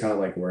 3 it's kind of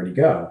like, where'd he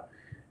go?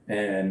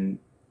 And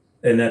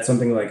that's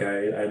something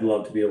I'd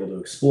love to be able to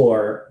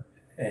explore,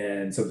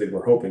 and something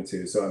we're hoping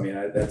to. So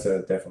that's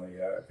definitely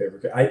a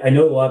favorite. I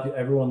know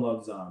everyone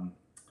loves from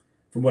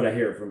what I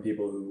hear from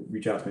people who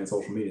reach out to me on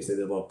social media, say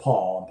they love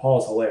Paul, and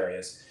Paul's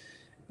hilarious.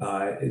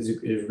 Is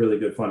a really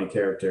good, funny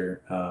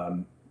character,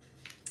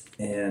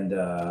 and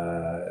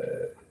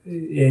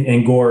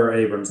Gore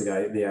Abrams,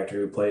 the actor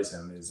who plays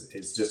him,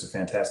 is just a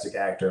fantastic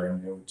actor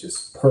and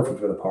just perfect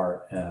for the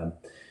part.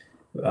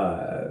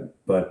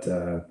 But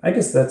I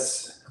guess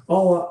that's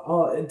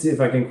all.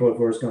 If I can quote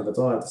Forrest Gump, that's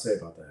all I have to say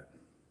about that.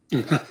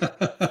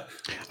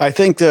 I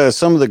think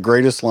some of the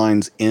greatest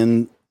lines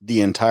in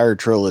the entire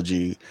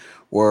trilogy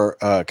were,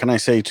 can I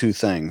say 2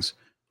 things?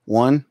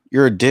 1,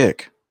 you're a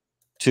dick.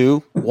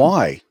 2,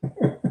 why?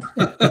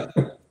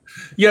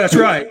 Yeah, that's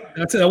right.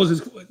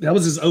 That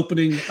was his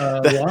opening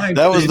line.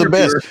 That was the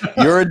best.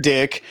 You're a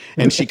dick,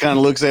 and she kind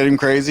of looks at him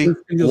crazy.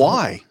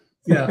 Why?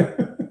 Yeah,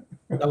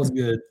 that was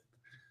good.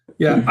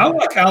 Yeah, I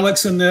like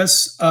Alex in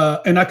this,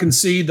 and I can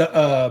see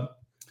the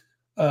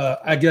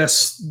I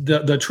guess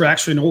the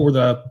attraction or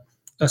the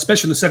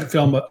especially the second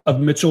film of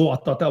Mitchell. I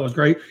thought that was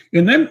great.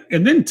 And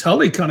then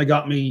Tully kind of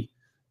got me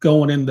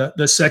going in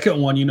the second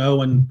one,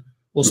 and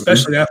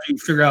especially after you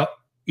figure out,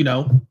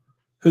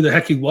 who the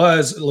heck he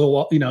was a little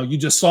while, you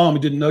just saw him,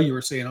 you didn't know you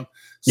were seeing him.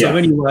 So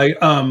anyway,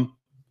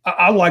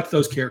 I liked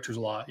those characters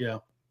a lot. Yeah.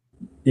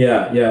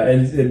 Yeah.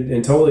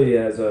 And Tully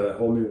has a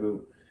whole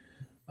new,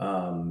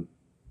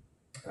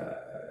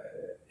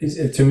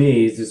 to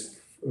me, it's just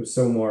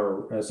so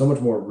much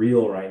more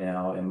real right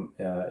now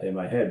in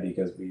my head,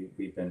 because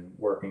we've been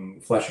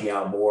fleshing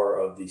out more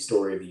of the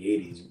story of the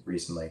 80s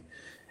recently,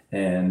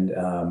 and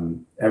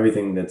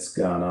everything that's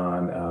gone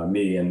on.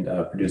 Me and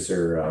Hell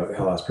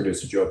House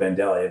producer Joe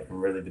Bandelli have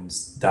really been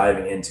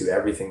diving into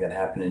everything that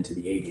happened into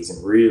the 80s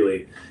and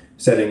really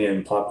setting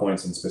in plot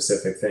points and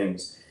specific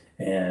things,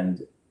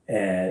 and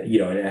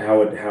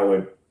how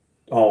it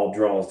all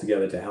draws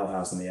together to Hell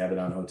House and the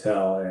Abaddon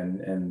Hotel,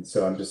 and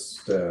so I'm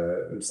just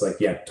it's like,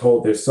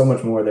 there's so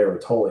much more there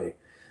with Tully.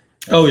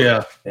 Oh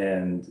yeah,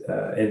 and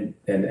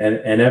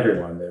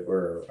everyone that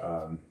we're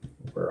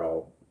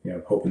all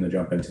hoping to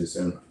jump into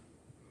soon.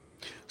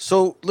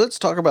 So let's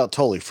talk about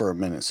Tully for a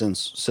minute,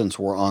 since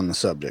we're on the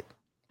subject.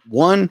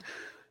 One,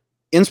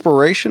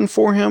 inspiration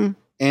for him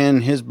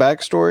and his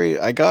backstory.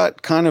 I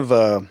got kind of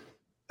a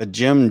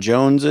Jim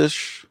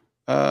Jones-ish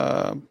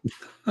kind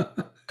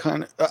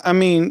of.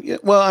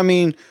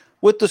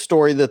 With the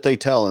story that they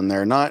tell in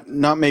there, not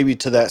maybe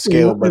to that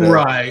scale, but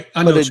right.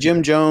 But a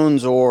Jim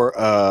Jones, or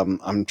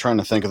I'm trying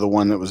to think of the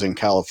one that was in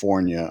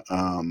California,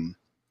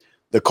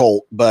 the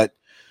Cult. But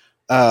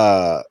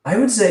I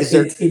would say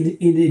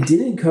it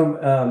didn't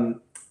come.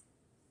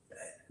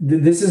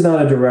 This is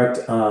not a direct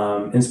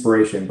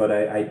inspiration, but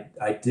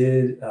I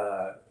did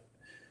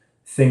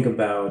think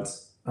about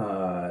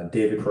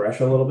David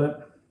Koresh a little bit.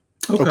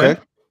 Okay.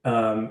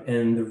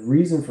 And the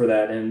reason for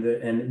that,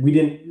 and we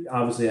didn't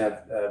obviously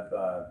have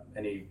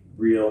any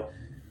real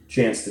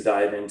chance to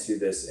dive into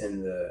this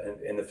in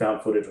the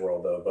found footage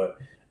world, though. But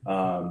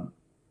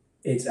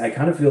I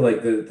kind of feel like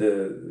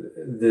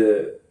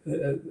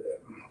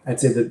I'd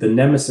say that the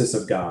nemesis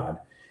of God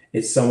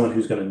is someone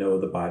who's going to know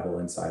the Bible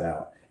inside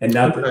out. And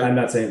I'm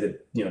not saying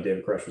that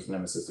David Koresh was the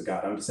nemesis of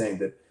God. I'm just saying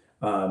that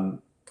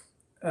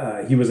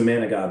he was a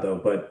man of God, though,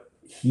 but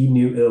he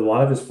knew a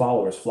lot of his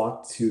followers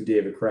flocked to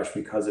David Koresh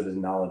because of his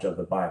knowledge of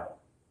the Bible.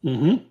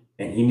 Mm-hmm.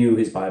 And he knew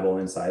his Bible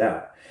inside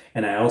out.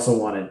 And I also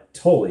wanted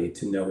Tully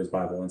to know his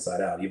Bible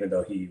inside out, even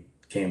though he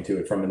came to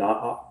it from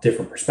a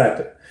different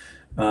perspective.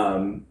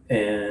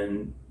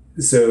 And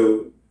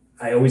so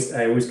I always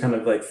kind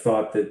of like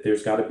thought that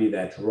there's got to be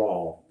that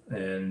draw,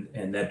 and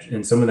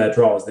some of that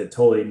draw is that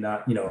Tully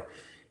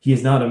he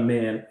is not a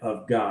man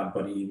of God,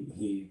 but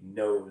he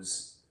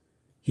knows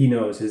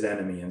his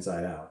enemy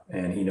inside out,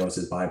 and he knows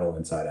his Bible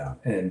inside out.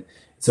 And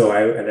so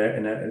I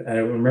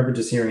remember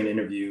just hearing an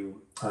interview.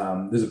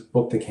 There's a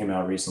book that came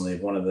out recently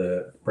of one of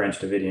the Branch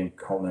Davidian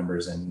cult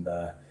members, and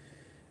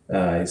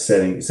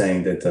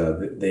saying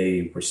that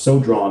they were so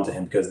drawn to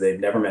him because they've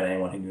never met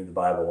anyone who knew the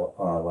Bible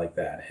like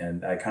that.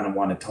 And I kind of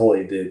wanted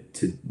Tully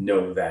to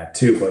know that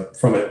too, but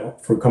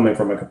from coming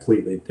from a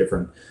completely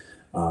different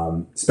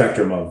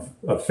spectrum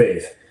of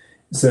faith.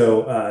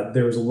 So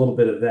there was a little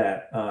bit of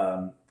that.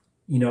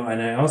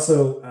 And I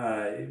also,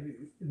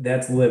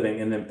 that's living.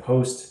 And then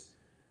post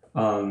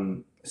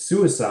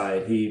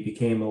suicide, he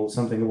became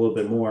something a little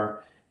bit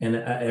more. And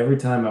every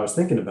time I was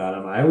thinking about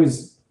him, I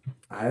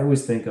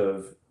always think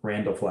of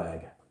Randall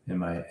Flagg in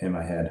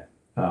my head.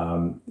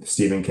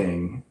 Stephen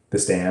King, The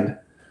Stand,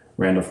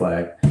 Randall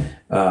Flagg.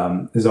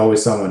 There's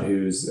always someone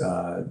who's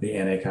the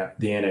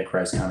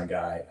Antichrist kind of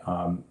guy.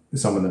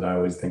 Someone that I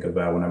always think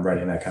about when I'm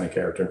writing that kind of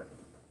character.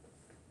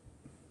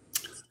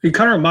 He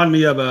kind of reminded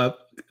me of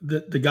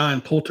the guy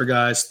in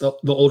Poltergeist, the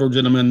older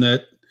gentleman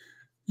that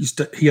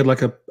he had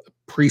like a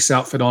priest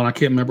outfit on. I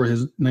can't remember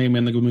his name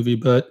in the movie,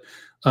 but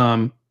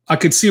I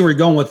could see where you're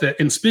going with it.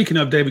 And speaking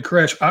of David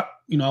Koresh,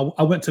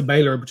 I went to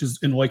Baylor, which is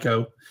in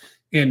Waco,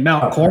 and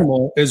Mount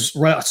Carmel is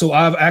right. So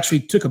I've actually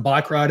took a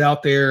bike ride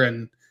out there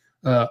and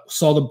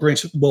saw the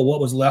branch, what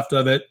was left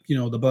of it,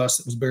 the bus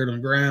that was buried on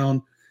the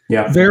ground.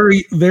 Yeah.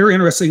 Very, very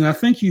interesting. And I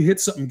think you hit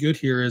something good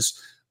here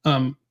is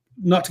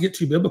not to get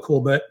too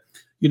biblical, but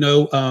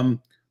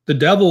the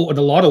devil in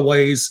a lot of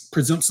ways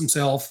presents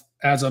himself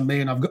as a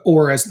man of,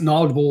 or as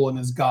knowledgeable and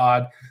as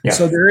God. Yeah.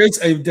 So there is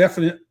a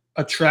definite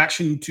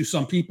attraction to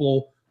some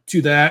people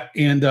to that.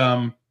 And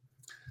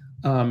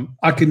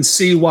I can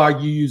see why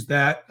you use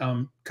that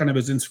kind of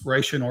as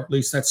inspiration, or at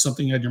least that's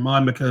something you had in your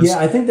mind, because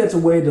I think that's a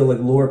way to like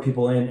lure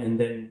people in and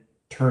then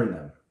turn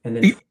them. And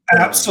then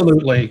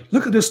absolutely.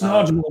 Look at this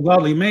knowledgeable,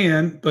 godly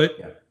man,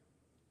 but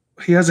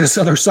he has this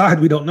other side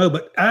we don't know.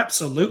 But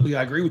absolutely,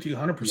 I agree with you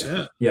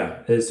 100%.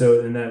 Yeah. So,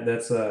 and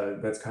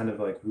that's kind of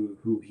like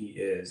who he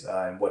is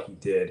and what he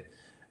did,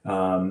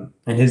 and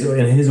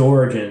his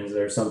origins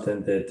are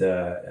something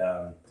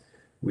that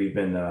we've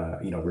been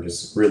we're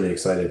just really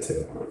excited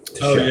to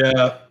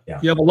share. Yeah.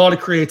 You have a lot of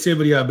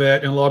creativity, I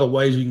bet, and a lot of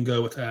ways you can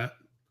go with that.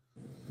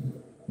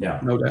 Yeah,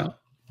 no doubt.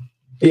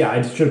 Yeah,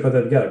 I just should have put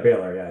that together.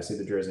 Baylor. Yeah, I see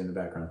the jersey in the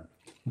background.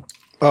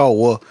 Oh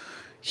well.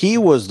 he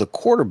was the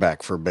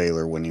quarterback for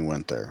Baylor when he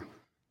went there.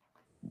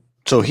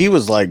 So he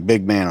was like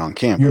big man on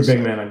campus. You're a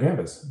big man on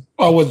campus.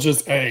 I was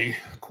just a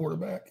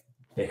quarterback.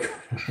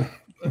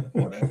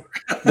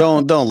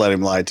 Don't let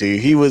him lie to you.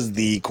 He was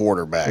the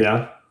quarterback.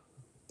 Yeah.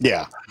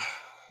 Yeah.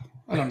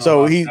 I don't know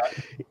So about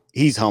that.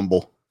 he's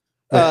humble.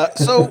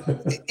 So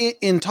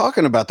in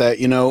talking about that,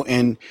 you know,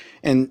 and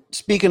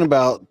speaking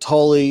about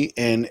Tully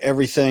and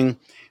everything,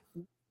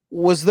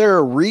 was there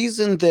a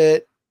reason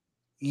that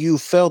you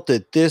felt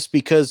that this,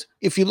 because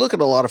if you look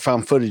at a lot of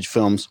found footage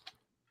films,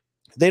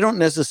 they don't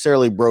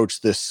necessarily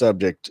broach this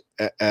subject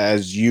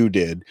as you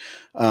did.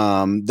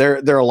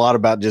 They're a lot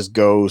about just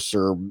ghosts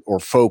or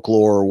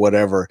folklore or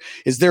whatever.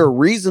 Is there a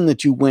reason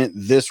that you went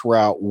this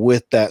route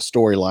with that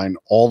storyline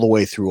all the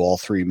way through all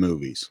three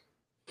movies?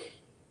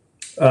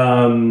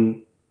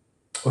 Well,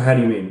 how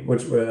do you mean?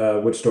 Which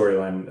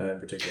storyline in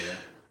particular?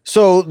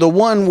 So the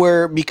one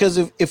where, because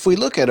if we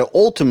look at it,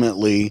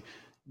 ultimately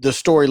the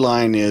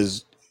storyline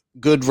is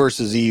good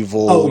versus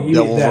evil,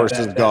 devil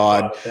versus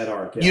God. That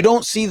arc, yeah. You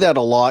don't see that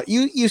a lot.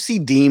 You see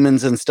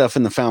demons and stuff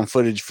in the found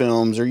footage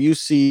films, or you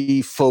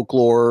see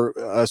folklore,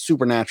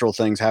 supernatural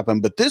things happen.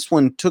 But this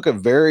one took a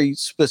very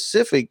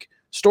specific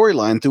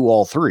storyline through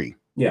all three.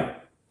 Yeah.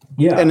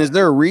 Yeah. And is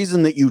there a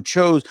reason that you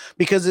chose?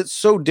 Because it's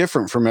so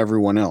different from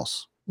everyone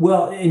else.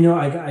 Well, you know,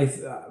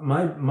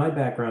 my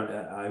background,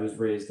 I was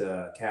raised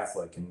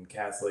Catholic, and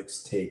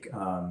Catholics take,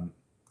 you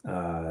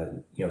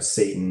know,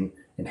 Satan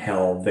and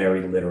hell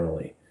very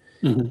literally.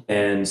 Mm-hmm.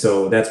 And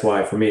so that's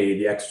why, for me,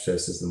 The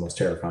Exorcist is the most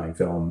terrifying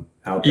film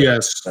out there.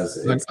 Yes,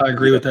 I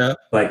agree with that.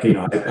 Like, you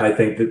know, I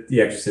think that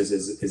The Exorcist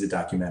is a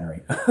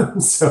documentary.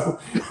 So,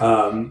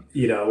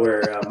 you know,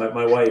 where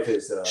my wife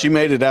is... she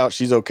made it out.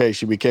 She's okay.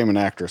 She became an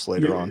actress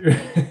later on.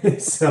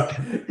 So,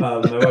 my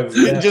wife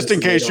is just in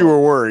case you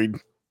were worried.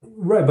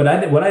 Right,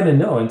 but what I didn't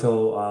know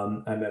until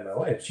I met my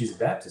wife, she's a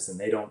Baptist, and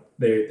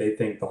they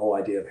think the whole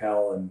idea of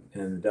hell and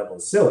the devil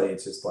is silly.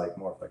 It's just like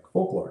more like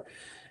folklore.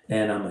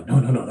 And I'm like,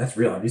 no, that's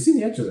real. Have you seen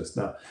The Exorcist?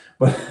 No.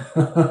 But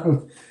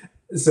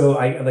so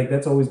I like,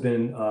 that's always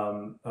been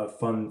a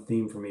fun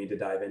theme for me to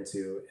dive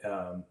into,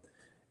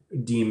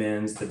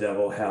 demons, the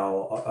devil,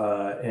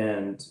 hell.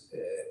 And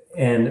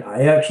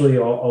I actually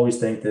always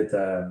think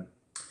that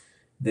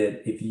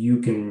that if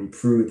you can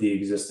prove the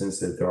existence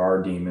that there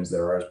are demons,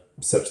 there are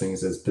such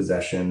things as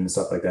possession and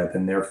stuff like that,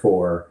 then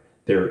therefore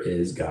there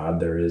is God,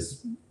 there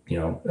is, you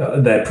know,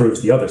 that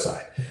proves the other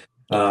side.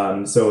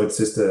 So it's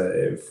just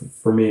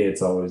for me,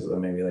 it's always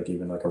maybe like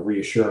even like a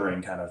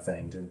reassuring kind of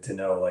thing to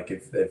know, like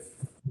if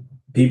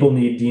people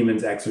need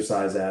demons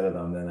exorcised out of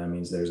them, then that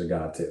means there's a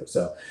God too.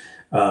 So,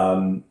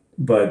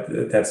 but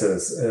that's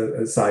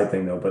a side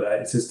thing though. But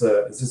it's just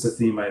a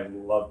theme I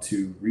love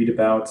to read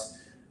about.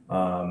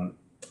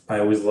 I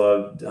always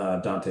loved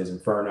Dante's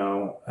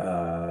Inferno,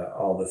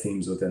 all the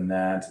themes within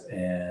that,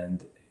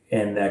 and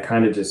that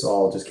kind of just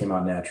came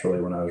out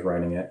naturally when I was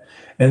writing it.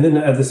 And then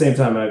at the same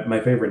time, my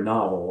favorite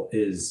novel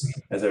is,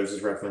 as I was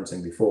just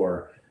referencing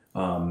before,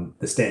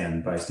 The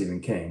Stand by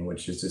Stephen King,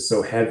 which is just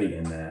so heavy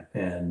in that.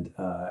 And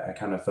I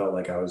kind of felt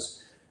like I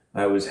was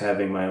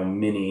having my own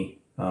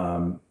mini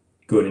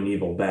good and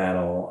evil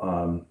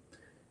battle.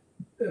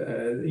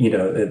 You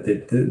know,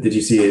 did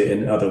you see it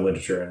in other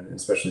literature, and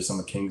especially some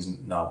of King's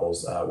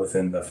novels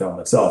within the film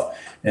itself?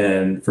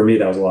 And for me,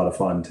 that was a lot of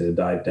fun to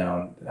dive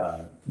down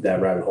that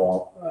rabbit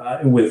hole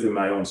with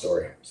my own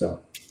story.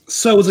 So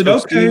is it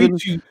okay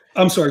to...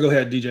 I'm sorry, go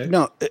ahead, DJ.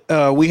 No,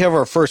 we have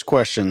our first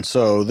question.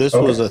 So this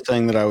was a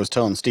thing that I was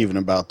telling Stephen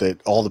about, that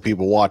all the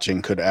people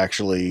watching could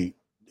actually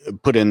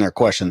put in their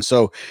questions.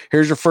 So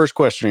here's your first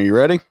question. Are you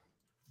ready?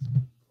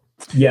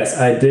 Yes,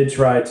 I did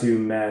try to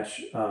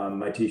match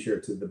my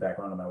T-shirt to the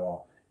background on my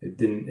wall. It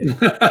didn't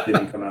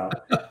come out.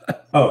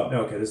 Oh,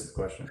 okay. This is the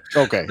question.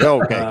 Okay.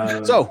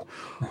 So,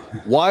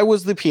 why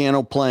was the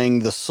piano playing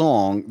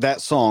that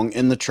song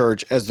in the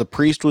church as the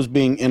priest was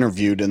being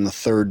interviewed in the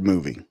third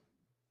movie?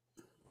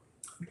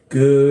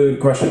 Good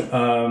question.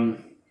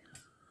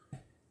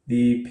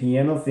 The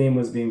piano theme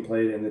was being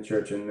played in the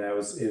church, and it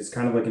was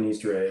kind of like an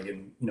Easter egg.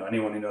 And you know,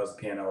 anyone who knows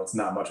the piano, it's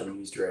not much of an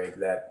Easter egg.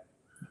 That,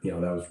 you know,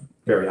 that was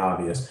very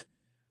obvious.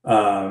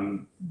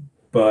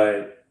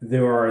 But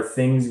there are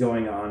things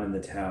going on in the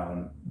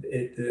town.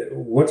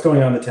 What's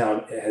going on in the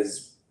town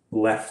has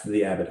left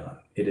the Abaddon.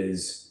 It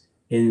is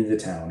in the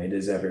town. It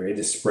is everywhere. It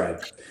is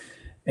spread.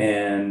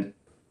 And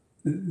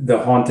the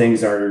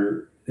hauntings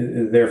are,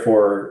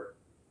 therefore,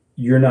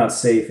 you're not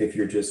safe if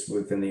you're just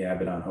within the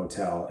Abaddon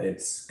Hotel.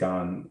 It's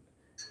gone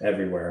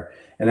everywhere.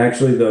 And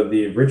actually,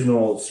 the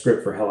original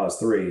script for Hell House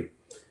 3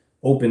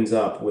 opens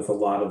up with a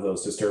lot of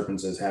those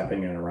disturbances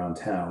happening around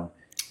town.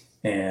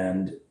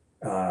 And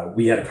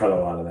we had to cut a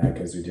lot of that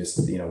because we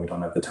just, you know, we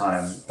don't have the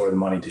time or the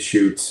money to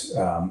shoot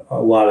a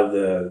lot of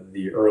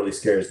the early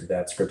scares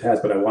that script has.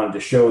 But I wanted to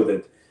show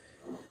that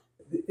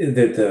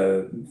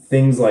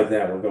things like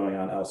that were going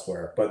on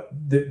elsewhere. But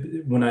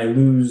when I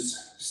lose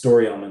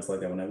story elements like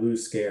that, when I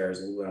lose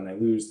scares, when I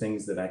lose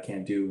things that I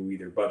can't do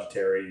either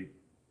budgetary,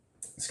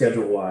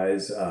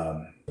 schedule-wise,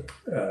 I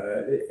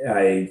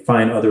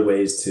find other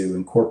ways to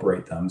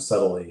incorporate them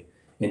subtly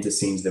into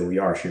scenes that we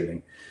are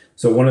shooting.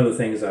 So one of the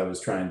things I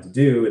was trying to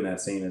do in that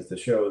scene is to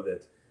show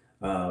that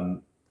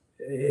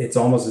it's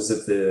almost as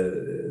if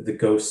the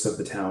ghosts of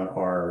the town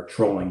are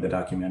trolling the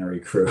documentary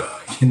crew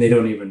and they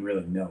don't even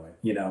really know it,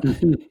 you know?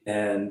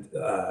 And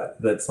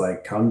that's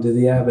like, come to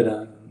the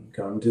Abaddon.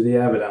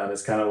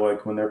 It's kind of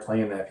like when they're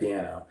playing that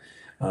piano.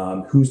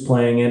 Who's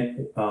playing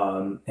it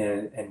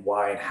and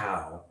why and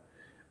how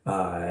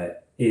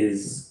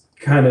is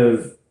kind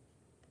of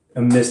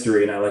a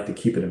mystery, and I like to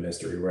keep it a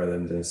mystery rather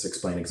than just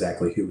explain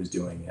exactly who was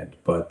doing it.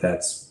 But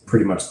that's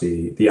pretty much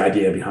the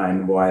idea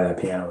behind why that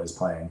piano is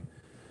playing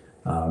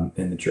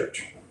in the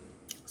church.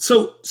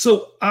 So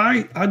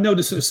I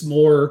noticed this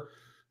more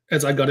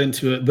as I got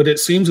into it, but it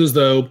seems as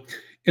though,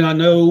 and I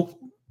know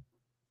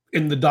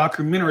in the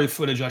documentary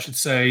footage, I should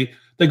say,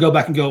 they go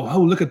back and go,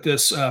 oh, look at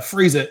this,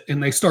 freeze it,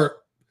 and they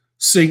start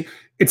seeing.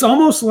 It's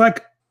almost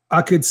like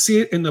I could see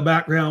it in the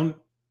background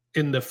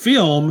in the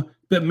film,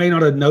 but may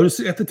not have noticed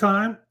it at the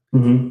time.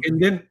 Mm-hmm.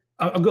 And then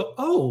I'll go,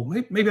 oh,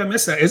 maybe I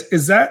missed that.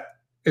 Is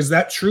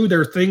that true?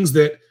 There are things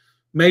that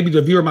maybe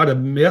the viewer might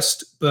have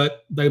missed,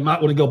 but they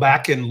might want to go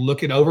back and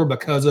look it over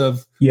because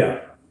of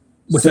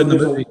within the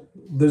movie.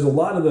 There's a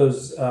lot of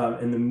those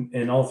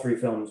in all three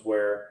films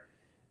where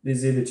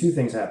there's either two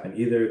things happen.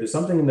 Either there's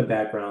something in the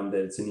background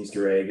that's an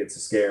Easter egg, it's a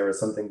scare, or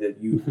something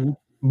that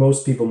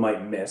most people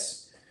might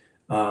miss.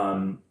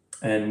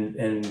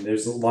 And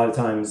there's a lot of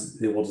times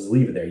they will just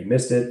leave it there. You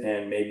missed it,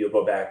 and maybe you'll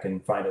go back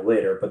and find it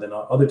later. But then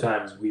other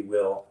times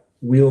we'll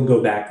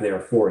go back there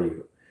for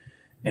you,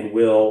 and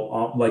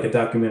we'll, like a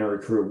documentary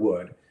crew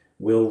would,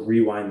 we'll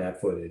rewind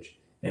that footage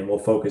and we'll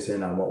focus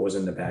in on what was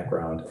in the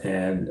background.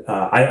 And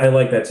I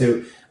like that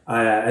too.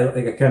 I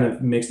think it kind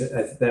of makes it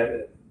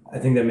I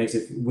think that makes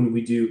it, when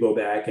we do go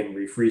back and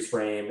refreeze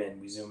frame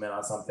and we zoom in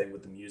on something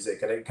with the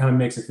music, it kind of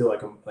makes it feel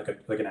like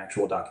an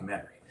actual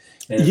documentary.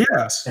 And,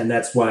 yes. And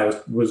that's why I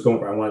was going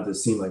for. I wanted to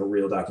seem like a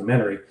real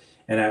documentary.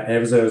 And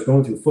as I was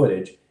going through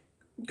footage,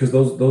 because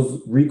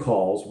those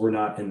recalls were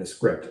not in the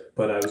script,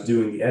 but I was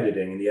doing the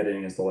editing, and the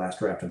editing is the last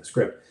draft of the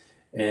script.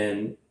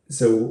 And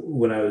so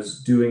when I was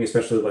doing,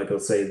 especially like,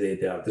 let's say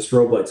the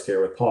strobe light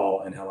scare with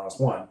Paul in Hell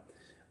House 1,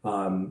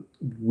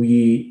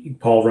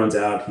 Paul runs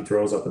out, he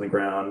throws up in the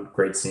ground.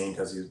 Great scene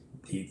because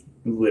he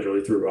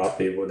literally threw up,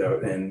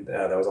 and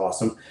that was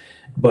awesome.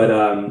 But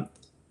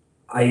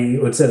I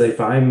would say that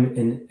if I'm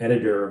an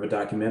editor of a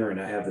documentary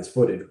and I have this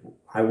footage,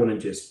 I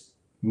wouldn't just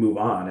move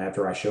on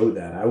after I showed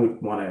that. I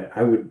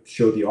would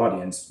show the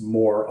audience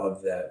more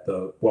of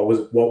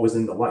what was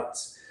in the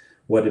lights,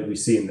 what did we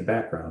see in the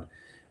background.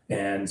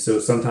 And so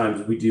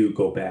sometimes we do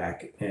go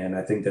back, and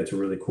I think that's a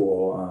really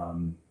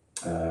cool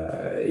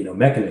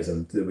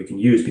mechanism that we can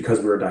use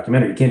because we're a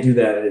documentary. You can't do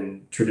that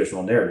in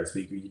traditional narratives,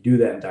 but you do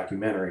that in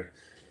documentary.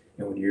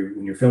 And when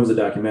your film is a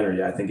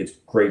documentary, I think it's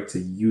great to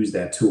use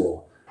that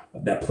tool,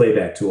 that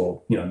playback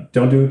tool.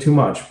 Don't do it too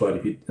much, but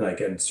if you like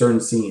in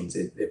certain scenes,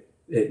 it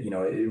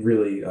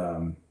really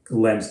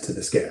lends to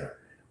the scare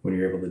when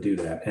you're able to do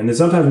that. And then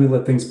sometimes we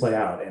let things play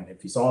out, and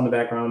if you saw in the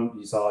background,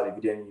 you saw it. If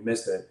you didn't, you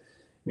missed it.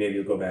 Maybe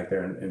you'll go back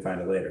there and find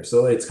it later.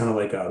 So it's kind of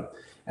like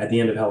at the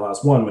end of Hell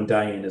House 1, when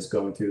Diane is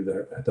going through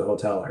the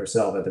hotel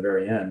herself at the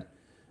very end,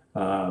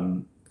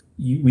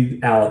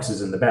 Alex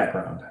is in the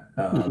background,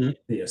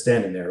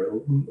 standing there. A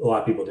lot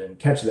of people didn't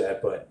catch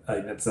that, but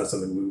that's not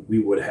something we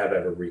would have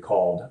ever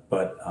recalled.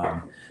 But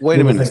wait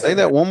a minute, say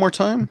that one more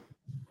time.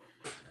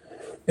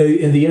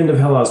 In the end of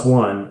Hell House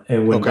 1,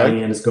 and when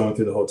Diane is going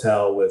through the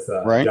hotel with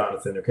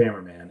Jonathan, their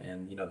cameraman,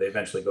 and they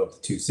eventually go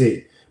up to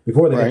 2C.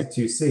 Before they get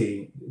to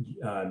 2C,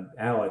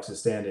 Alex is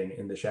standing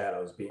in the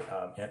shadows.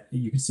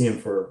 You can see him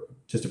for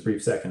just a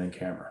brief second in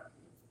camera,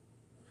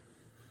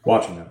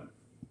 watching them.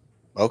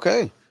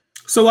 Okay.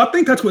 So I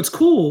think that's what's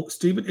cool,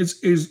 Stephen,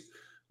 is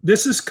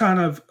this is kind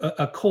of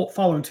a cult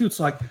following too. It's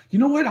like, you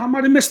know what? I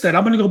might have missed that.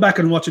 I'm going to go back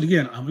and watch it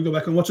again. I'm going to go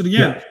back and watch it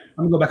again. Yeah.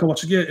 I'm going to go back and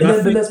watch it again.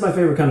 And that's my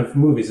favorite kind of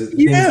movies. Is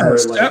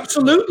yes, things where,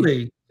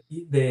 absolutely.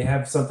 They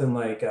have something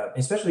like,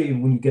 especially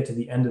when you get to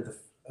the end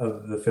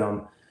of the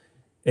film,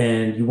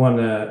 and you want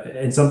to,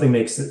 and something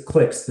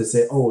clicks to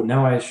say, oh,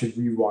 now I should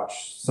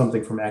rewatch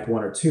something from Act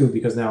 1 or 2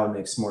 because now it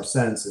makes more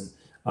sense. And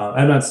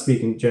I'm not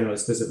speaking generally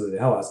specifically to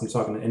Hell House. I'm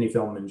talking to any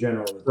film in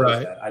general.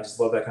 That I just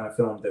love that kind of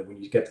film that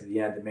when you get to the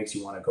end, it makes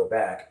you want to go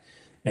back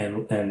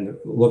and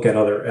look at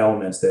other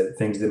elements,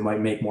 things that might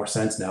make more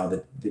sense now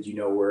that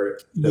where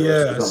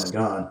the film had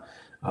gone.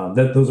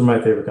 Those are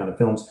my favorite kind of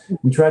films.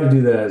 We try to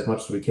do that as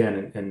much as we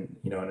can in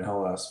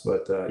Hell House.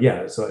 But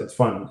so it's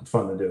fun. It's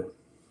fun to do.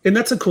 And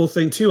that's a cool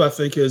thing too, I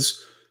think,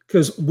 is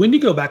because when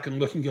you go back and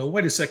look and go,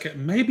 wait a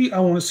second, maybe I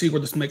want to see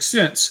where this makes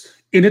sense.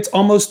 And it's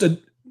almost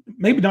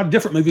maybe not a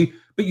different movie,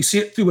 but you see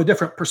it through a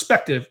different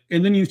perspective.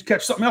 And then you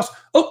catch something else.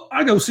 Oh,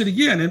 I go see it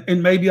again.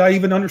 And maybe I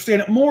even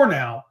understand it more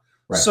now.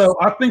 Right. So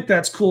I think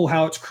that's cool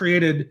how it's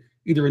created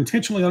either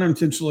intentionally or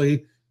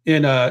unintentionally.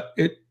 And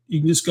you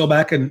can just go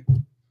back and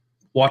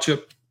watch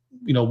it,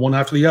 one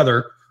after the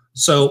other.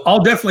 So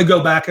I'll definitely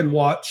go back and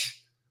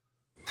watch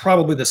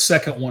probably the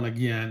second one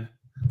again.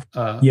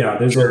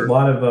 There's a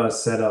lot of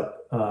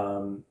setup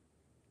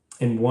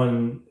in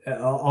one,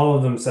 all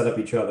of them set up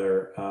each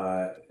other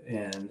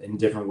and in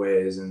different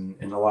ways,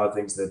 and a lot of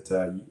things that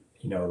a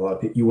lot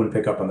of people you wouldn't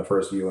pick up on the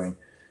first viewing,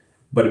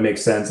 but it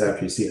makes sense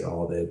after you see it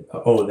all.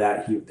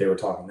 That they were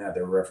talking that,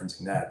 they were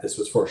referencing that. This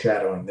was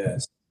foreshadowing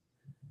this,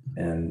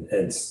 and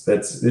it's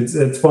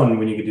fun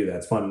when you can do that.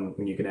 It's fun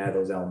when you can add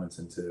those elements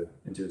into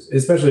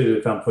especially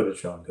the found footage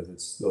film,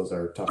 because those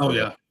are tough.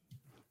 To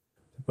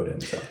put in.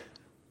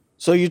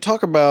 So you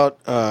talk about,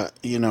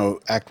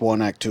 Act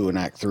 1, Act 2, and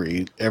Act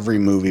 3. Every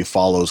movie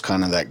follows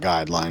kind of that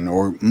guideline,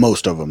 or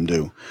most of them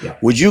do. Yeah.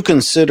 Would you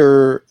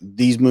consider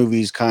these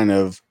movies kind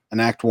of an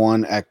Act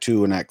 1, Act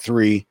 2, and Act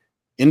 3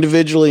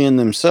 individually in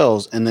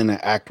themselves, and then an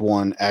Act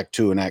 1, Act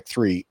 2, and Act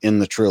 3 in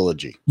the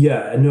trilogy?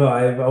 Yeah, no,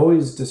 I've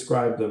always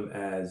described them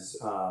as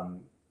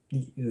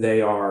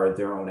they are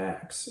their own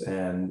acts,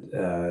 and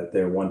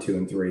they're 1, 2,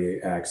 and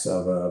 3 acts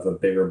of a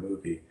bigger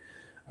movie.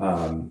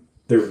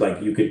 They're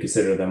like, you could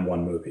consider them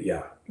one movie.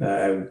 Yeah,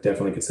 I would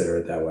definitely consider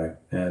it that way.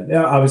 And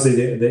yeah,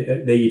 obviously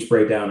they each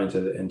break down into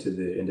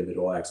the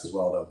individual acts as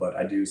well, though. But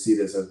I do see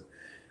this as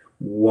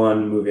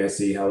one movie. I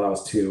see Hell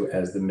House 2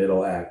 as the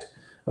middle act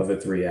of a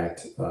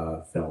 3-act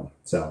film.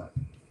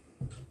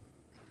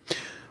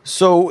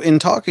 So in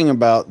talking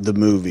about the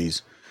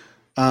movies,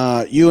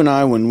 you and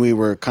I, when we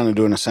were kind of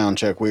doing a sound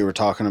check, we were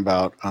talking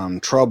about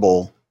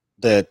Trouble.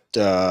 That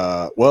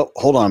well,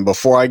 hold on.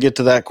 Before I get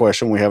to that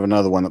question, we have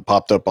another one that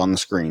popped up on the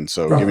screen.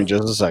 So give me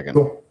just a second.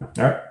 Cool. All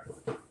right.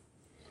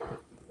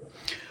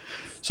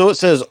 So it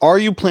says, are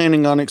you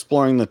planning on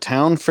exploring the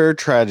town fair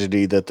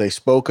tragedy that they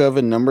spoke of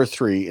in number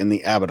 3 in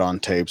the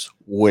Abaddon tapes,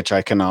 which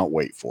I cannot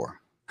wait for?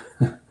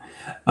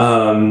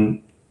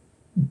 Thank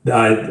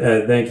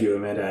you,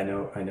 Amanda.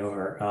 I know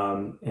her.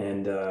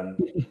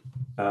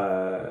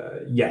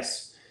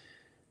 Yes,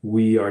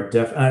 we are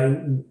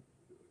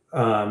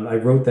I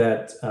wrote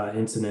that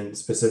incident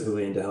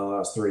specifically into Hell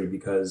House 3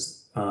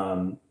 because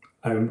I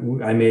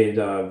made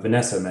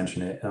Vanessa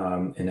mention it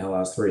in Hell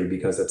House 3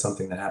 because that's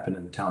something that happened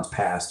in the town's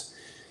past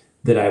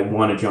that I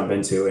want to jump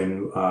into.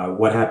 And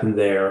what happened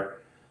there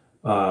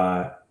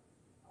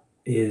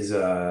is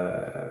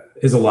a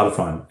lot of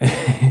fun.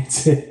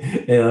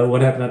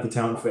 What happened at the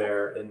town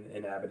fair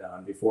in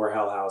Abaddon before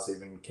Hell House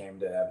even came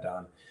to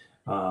Abaddon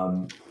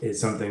is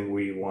something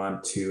we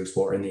want to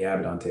explore in the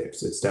Abaddon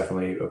tapes. It's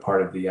definitely a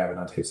part of the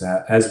Abaddon tapes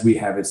as we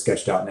have it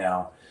sketched out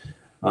now.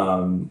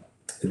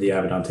 The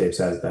Abaddon tapes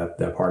has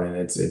that part in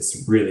it.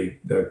 It's really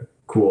the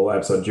cool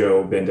episode.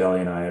 Joe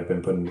Bandelli and I have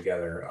been putting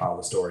together all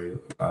the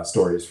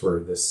stories for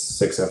this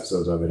 6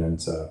 episodes of it,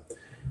 and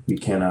we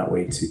cannot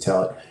wait to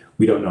tell it.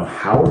 We don't know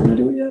how we're going to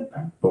do it yet,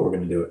 but we're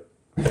going to do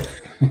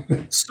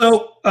it.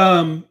 So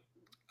I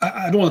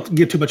don't want to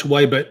give too much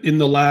away, but in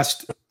the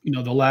last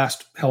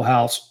Hell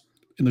House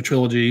in the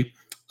trilogy,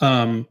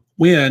 when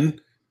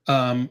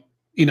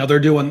they're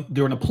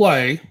doing a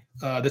play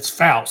that's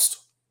Faust,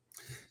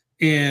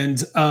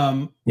 and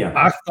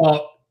I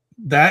thought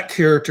that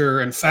character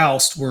and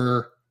Faust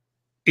were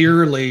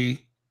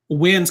eerily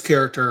Wynn's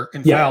character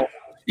and Faust,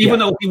 even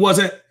though he was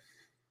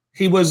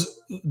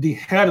the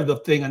head of the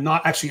thing and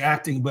not actually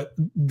acting, but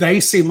they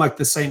seem like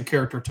the same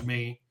character to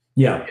me.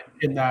 Yeah,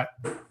 in that,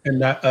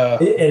 and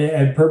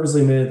I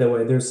purposely made it that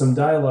way. There's some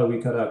dialogue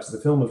we cut out because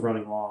the film was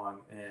running long,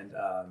 and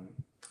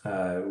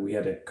we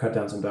had to cut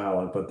down some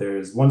dialogue. But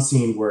there's one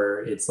scene where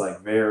it's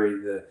like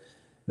the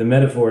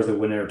metaphors that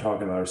Wynn are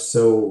talking about are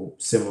so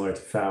similar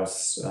to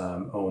Faust's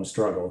own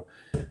struggle,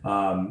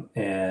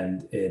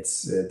 and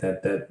it's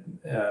that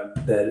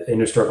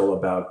inner struggle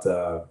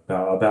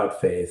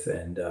about faith,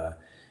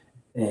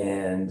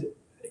 and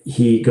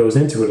he goes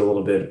into it a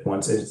little bit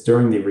once. It's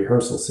during the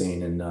rehearsal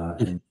scene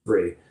in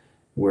 3,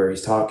 where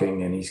he's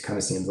talking and he kind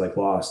of seems like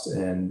lost,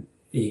 and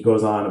he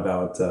goes on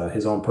about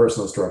his own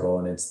personal struggle.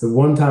 And it's the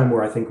one time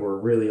where I think we're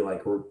really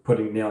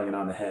nailing it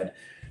on the head,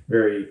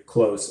 very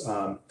close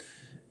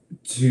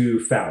to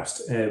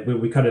Faust.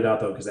 And we cut it out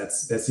though, because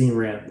that scene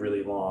ran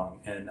really long,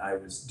 and I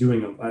was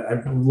doing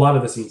a lot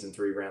of the scenes in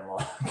 3 ran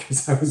long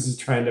because I was just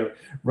trying to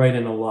write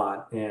in a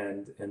lot,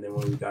 and then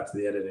when we got to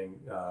the editing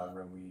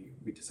room,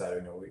 we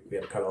decided we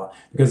had to cut a lot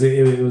because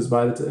it was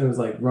it was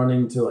like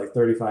running to like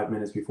 35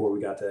 minutes before we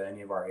got to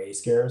any of our A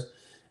scares,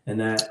 and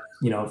that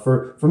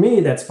for me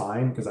that's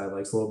fine because I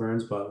like slow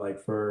burns, but like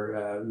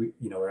for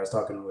where I was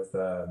talking with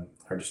our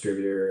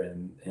distributor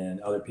and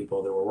other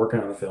people that were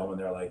working on the film, and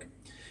they're like,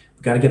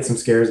 got to get some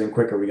scares in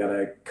quicker. We got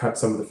to cut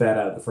some of the fat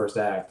out of the first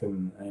act.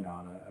 And, and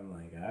I'm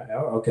like,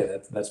 oh, okay,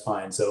 that's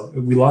fine. So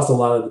we lost a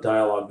lot of the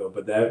dialogue though,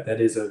 but that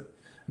is a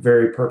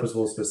very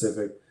purposeful,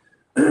 specific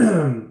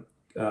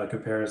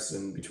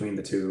comparison between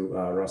the two,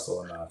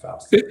 Russell and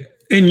Faust.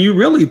 And you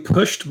really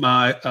pushed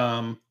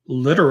my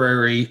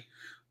literary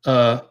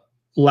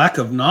lack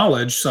of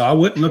knowledge. So I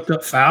went and looked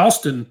up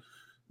Faust, and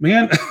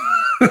man,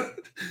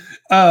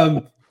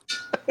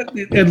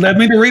 it led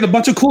me to read a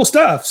bunch of cool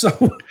stuff.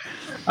 So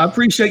I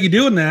appreciate you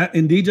doing that.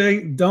 And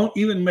DJ, don't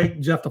even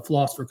make Jeff the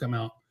Philosopher come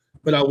out,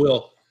 but I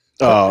will.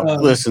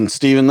 Listen,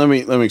 Steven, let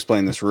me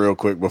explain this real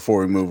quick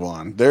before we move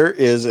on. There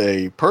is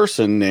a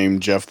person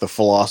named Jeff the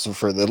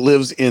Philosopher that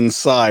lives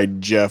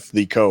inside Jeff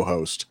the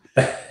co-host.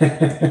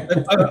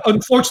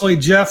 Unfortunately,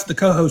 Jeff, the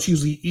co-host,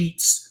 usually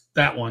eats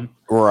that one.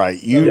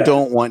 Right. You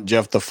don't want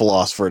Jeff the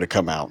philosopher to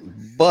come out,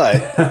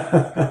 but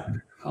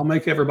I'll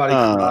make everybody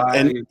cry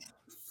and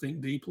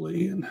think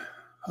deeply. And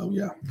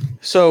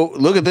So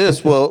look at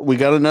this. Well, we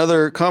got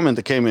another comment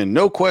that came in.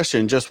 No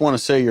question. Just want to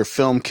say your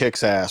film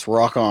kicks ass.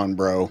 Rock on,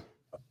 bro.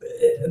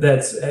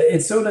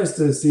 It's so nice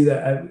to see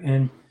that.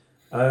 And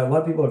a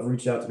lot of people have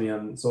reached out to me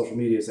on social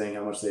media saying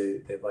how much they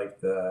like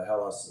the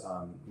Hell House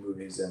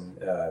movies. And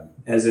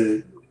as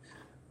a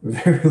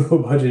very low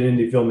budget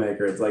indie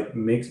filmmaker, it's like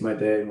makes my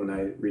day when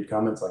I read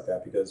comments like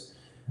that, because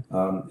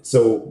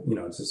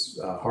it's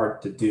just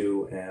hard to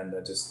do. And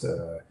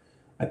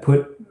I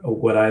put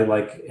what I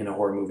like in a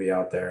horror movie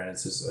out there, and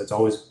it's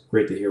always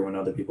great to hear when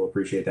other people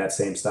appreciate that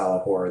same style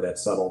of horror, that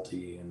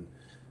subtlety, and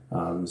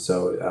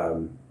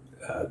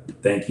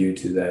thank you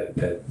to that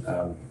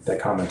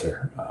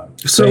commenter.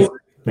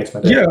 Makes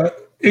my day. Yeah,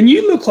 and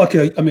you look like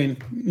you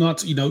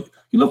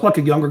look like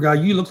a younger guy.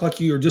 You look like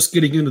you're just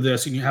getting into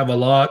this, and you have a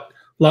lot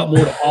more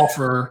to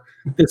offer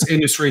this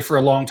industry for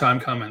a long time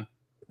coming.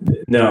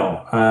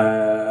 No,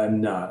 I'm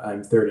not.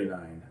 I'm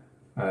 39.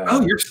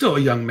 You're still a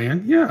young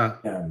man. Yeah.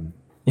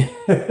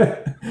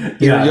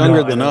 You're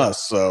younger than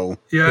us, so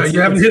you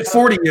haven't hit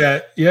 40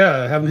 yet.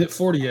 Yeah, haven't hit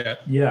 40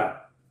 yet. Yeah.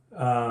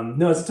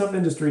 No, it's a tough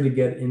industry to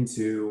get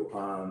into.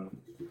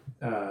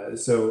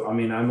 So I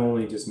mean, I'm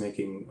only just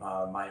making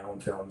my own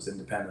films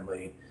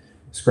independently,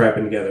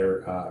 scrapping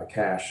together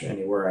cash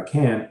anywhere I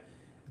can,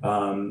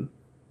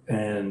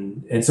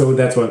 and so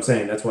that's what I'm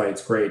saying. That's why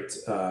it's great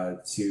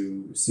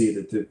to see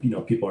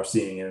that people are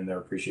seeing it and they're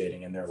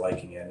appreciating and they're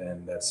liking it,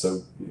 and that's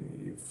so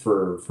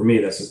for me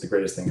that's just the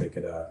greatest thing that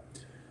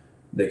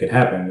could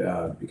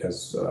happen,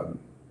 because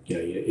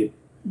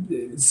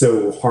it's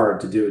so hard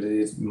to do it.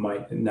 It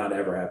might not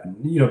ever happen.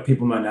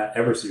 People might not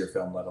ever see your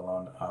film, let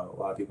alone a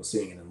lot of people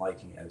seeing it and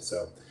liking it.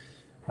 So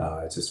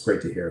it's just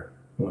great to hear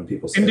when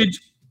people say. And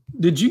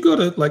did you go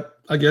to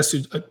did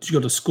you go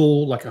to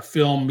school, like a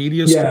film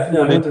media school? Yeah,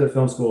 no, I went to the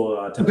film school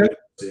Temple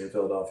University in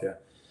Philadelphia.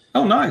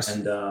 Oh, nice.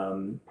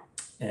 And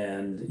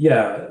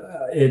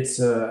it's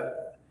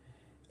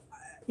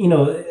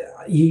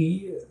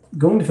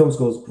going to film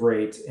school is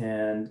great,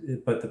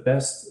 but the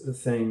best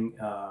thing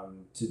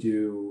to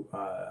do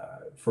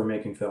for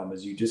making film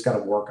is you just got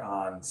to work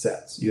on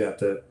sets.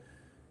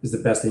 Is the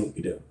best thing you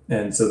can do.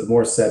 And so the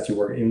more sets you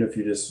work, even if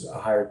you're just a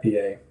hired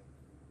PA,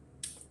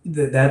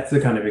 that's the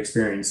kind of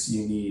experience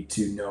you need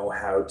to know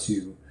how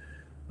to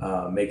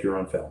make your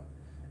own film.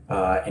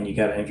 And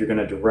if you're going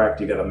to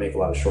direct, you got to make a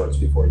lot of shorts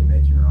before you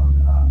make your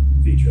own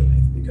feature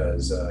length,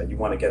 because you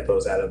want to get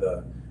those out of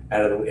the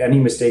any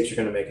mistakes you're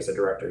going to make as a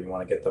director, you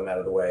want to get them out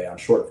of the way on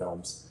short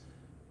films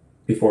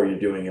before you're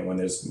doing it when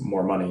there's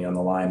more money on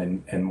the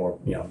line and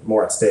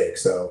more at stake.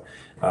 So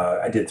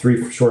I did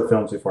 3 short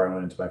films before I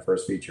went into my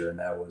first feature, and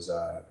that was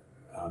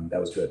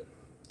good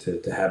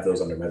to have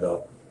those under my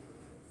belt.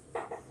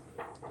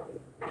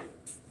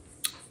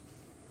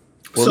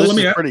 Well, this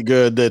is pretty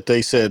good that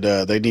they said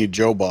they need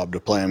Joe Bob to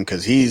play him,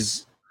 because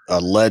he's a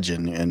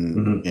legend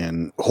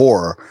in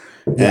horror.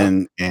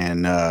 Yeah.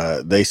 And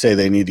they say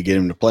they need to get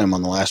him to play him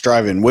on The Last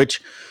Drive-In,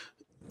 which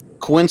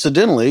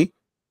coincidentally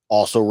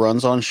also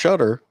runs on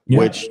Shudder,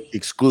 which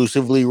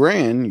exclusively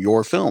ran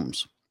your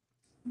films.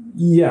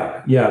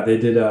 Yeah, they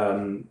did 2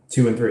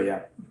 and 3.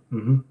 Yeah.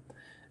 Mm-hmm.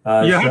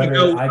 I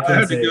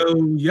had to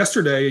go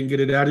yesterday and get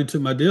it added to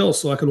my deal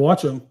so I could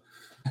watch them.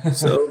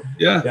 So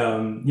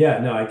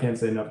no, I can't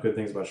say enough good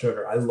things about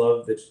Shudder. I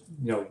love that.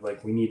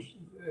 We need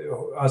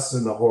us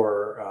in the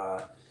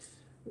horror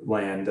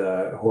land,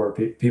 horror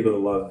people that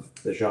love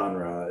the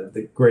genre.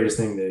 The greatest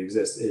thing that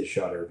exists is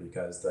Shudder,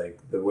 because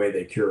the way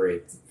they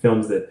curate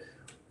films that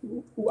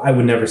I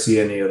would never see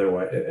any other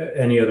way.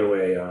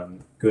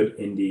 Good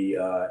indie,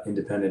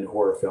 independent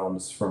horror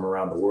films from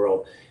around the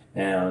world,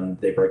 and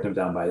they break them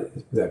down by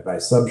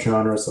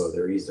subgenre, so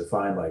they're easy to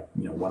find.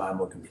 What I'm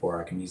looking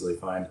for, I can easily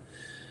find.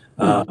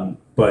 So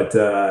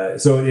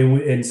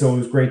it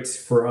was great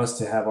for us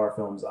to have our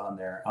films on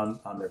their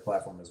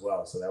platform as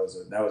well. So that was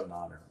an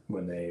honor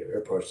when they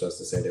approached us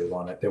to say they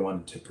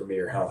wanted to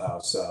premiere Hell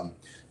House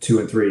 2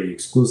 and 3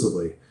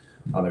 exclusively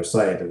on their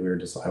site. That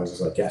I was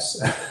just like,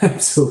 yes,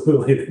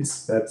 absolutely.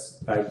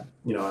 I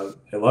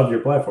love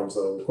your platform,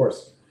 so of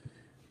course.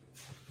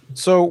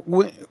 So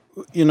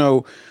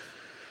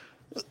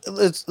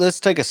let's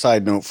take a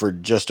side note for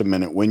just a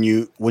minute. When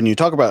you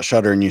talk about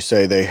Shudder and you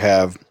say they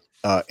have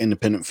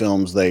independent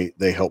films, they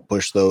help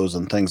push those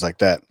and things like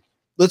that.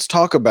 Let's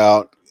talk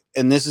about,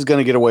 and this is going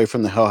to get away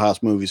from the Hell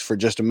House movies for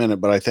just a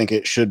minute, but I think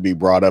it should be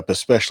brought up,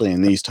 especially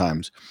in these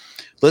times.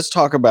 Let's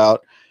talk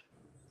about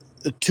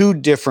the 2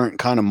 different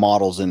kind of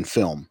models in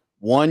film.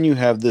 One, you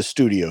have the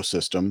studio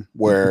system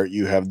where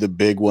you have the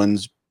big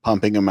ones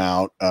pumping them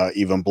out.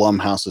 Even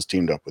Blumhouse has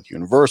teamed up with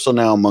Universal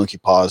now. Monkey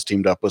Paw has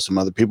teamed up with some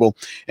other people.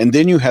 And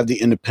then you have the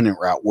independent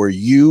route where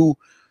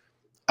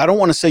I don't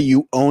want to say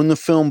you own the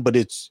film, but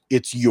it's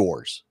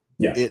yours.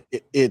 Yeah.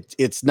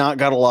 It's not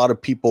got a lot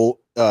of people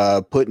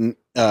putting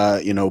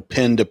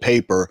pen to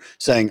paper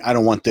saying, I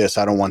don't want this,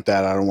 I don't want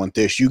that, I don't want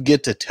this. You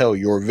get to tell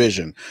your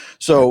vision.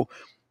 So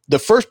the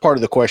first part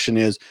of the question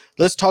is,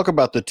 let's talk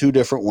about the two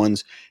different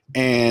ones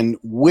and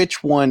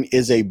which one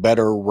is a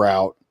better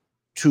route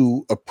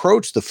to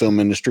approach the film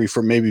industry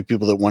for maybe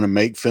people that want to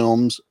make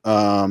films.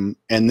 And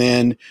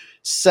then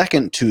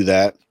second to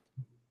that,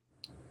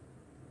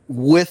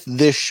 with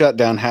this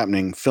shutdown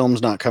happening,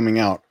 films not coming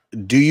out,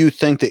 do you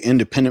think that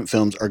independent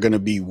films are going to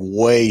be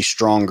way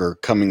stronger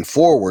coming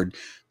forward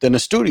than a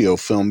studio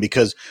film?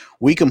 Because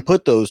we can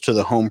put those to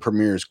the home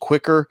premieres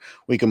quicker.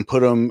 We can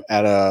put them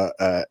at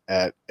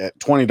at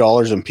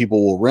 $20 and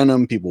people will rent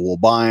them. People will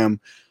buy them.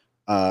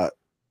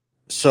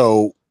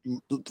 So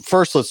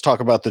first, let's talk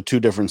about the two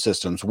different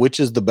systems. Which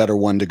is the better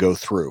one to go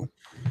through?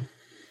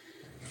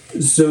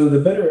 So the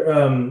better,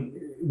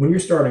 when you're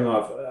starting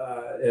off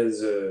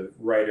as a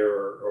writer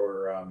or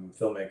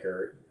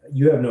filmmaker,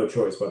 you have no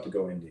choice but to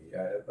go indie.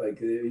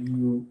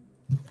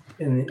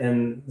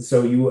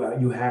 So you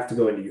have to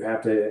go indie. You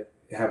have to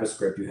have a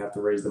script. You have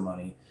to raise the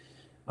money.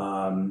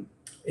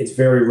 It's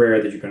very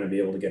rare that you're going to be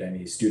able to get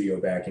any studio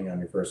backing on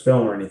your first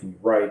film or anything you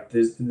write.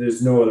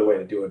 There's no other way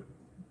to do it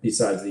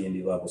besides the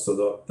indie level.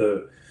 So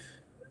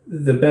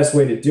the best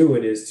way to do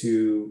it is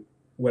to,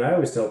 what I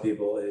always tell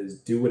people is,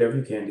 do whatever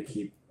you can to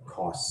keep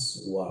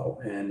costs low.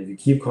 And if you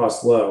keep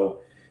costs low,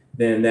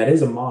 then that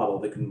is a model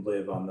that can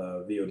live on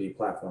the VOD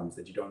platforms,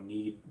 that you don't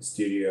need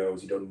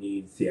studios, you don't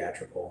need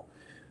theatrical.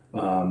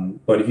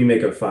 But if you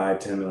make a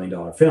 $5-10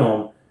 million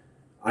film,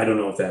 I don't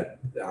know if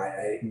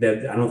I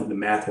don't think the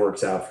math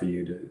works out for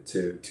you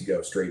to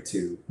go straight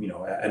to,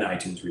 an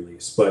iTunes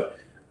release. But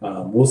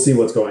we'll see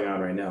what's going on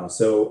right now.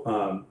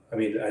 So I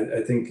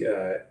think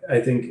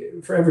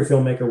for every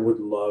filmmaker would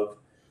love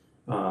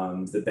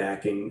the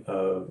backing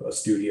of a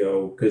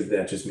studio, because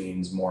that just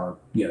means more,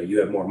 you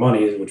have more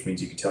money, which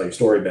means you can tell your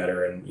story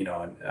better. And,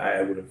 and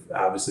I would have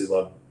obviously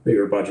loved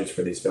bigger budgets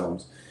for these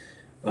films.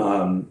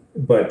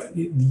 But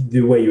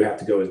the way you have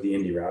to go is the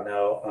indie route.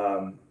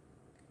 Now,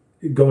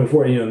 going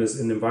forward, in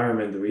the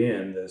environment that we're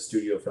in, the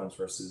studio films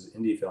versus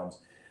indie films,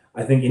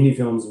 I think indie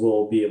films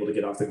will be able to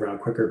get off the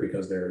ground quicker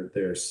because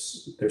they're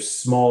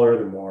smaller,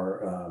 they're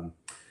more,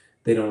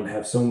 they don't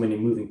have so many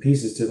moving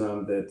pieces to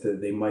them that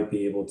they might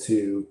be able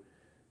to,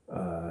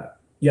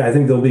 I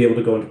think they'll be able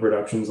to go into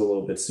productions a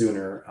little bit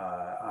sooner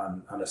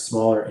on a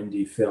smaller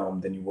indie film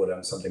than you would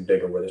on something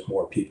bigger where there's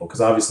more people.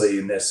 Because obviously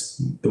in this,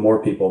 the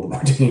more people, the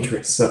more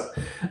dangerous. So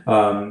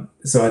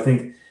I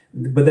think,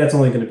 but that's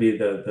only going to be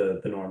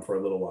the norm for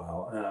a little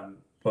while.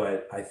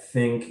 But I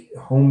think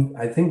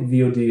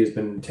VOD has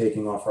been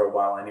taking off for a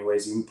while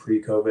anyways, even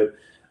pre-COVID.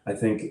 I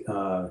think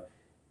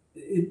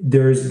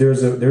there's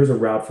a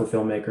route for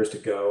filmmakers to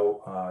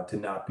go to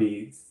not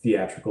be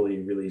theatrically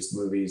released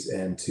movies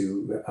and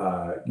to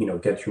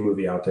get your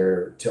movie out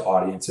there to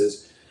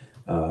audiences.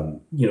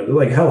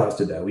 Like Hell House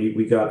did that.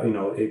 We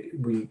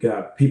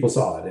got people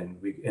saw it,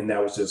 and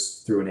that was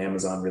just through an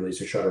Amazon release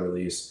or Shudder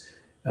release.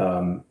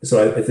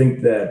 So I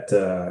think that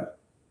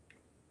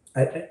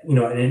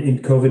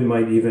and COVID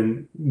might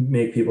even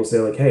make people say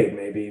like, hey,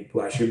 maybe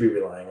I should be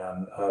relying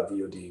on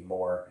VOD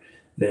more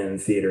than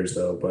theaters,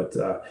 though.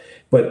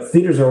 But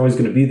theaters are always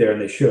going to be there, and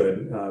they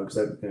should, because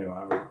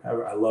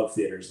I love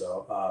theaters,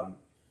 though.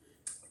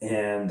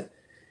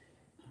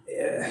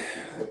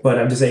 But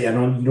I'm just saying,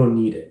 you don't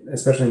need it,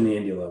 especially in the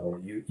indie level.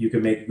 You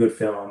can make a good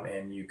film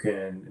and you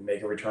can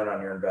make a return on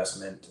your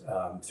investment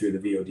through the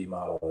VOD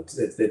model.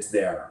 It's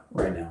there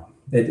right now.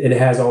 It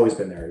has always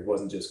been there. It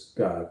wasn't just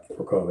for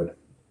COVID.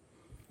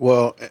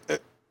 Well,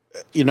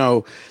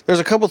 there's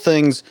a couple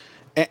things,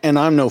 and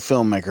I'm no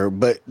filmmaker,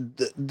 but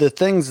the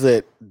things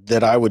that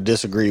I would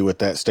disagree with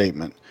that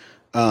statement,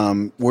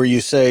 where you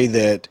say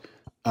that,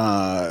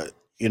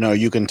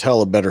 you can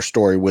tell a better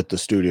story with the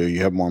studio,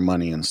 you have more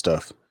money and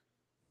stuff.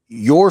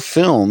 Your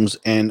films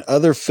and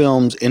other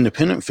films,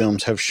 independent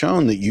films, have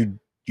shown that you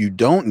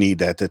don't need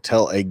that to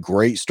tell a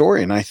great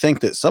story. And I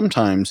think that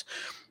sometimes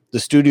the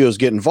studios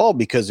get involved,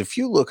 because if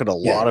you look at a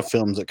lot of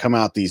films that come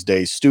out these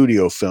days,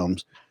 studio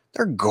films,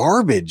 they're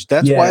garbage.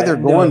 That's why they're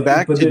going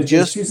back to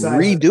just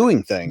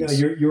redoing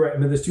things. No, you're right. I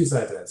mean, there's two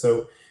sides to that.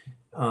 So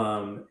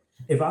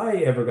if I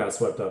ever got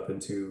swept up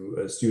into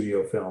a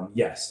studio film,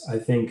 yes, I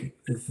think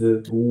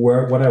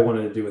what I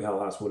wanted to do with Hell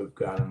House would have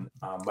gotten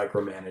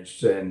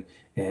micromanaged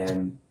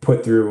and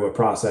put through a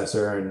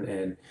processor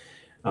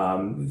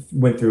and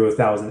went through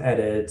 1,000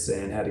 edits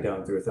and had to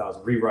go through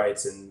 1,000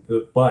 rewrites.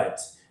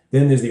 But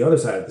then there's the other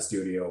side of the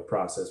studio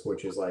process,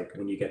 which is like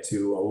when you get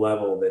to a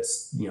level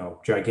that's,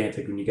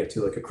 gigantic, when you get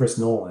to like a Chris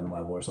Nolan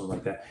level or something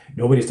like that.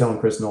 Nobody's telling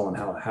Chris Nolan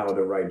how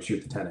to write and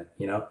shoot the Tenet,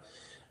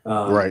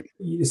 right.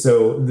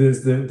 So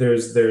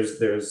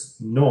there's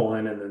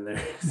Nolan, and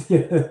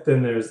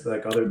then there's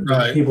like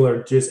other people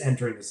are just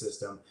entering the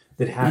system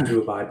that have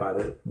to abide by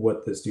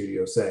what the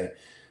studios say.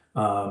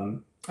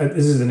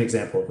 This is an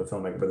example of a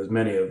filmmaker, but there's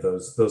many of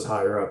those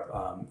higher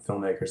up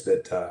filmmakers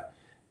that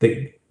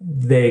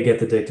they get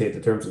to dictate the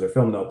terms of their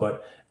film, though.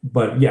 But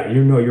but yeah,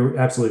 you're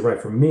absolutely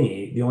right. For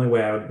me, the only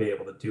way I would be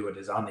able to do it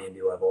is on the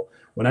indie level.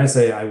 When I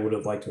say I would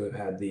have liked to have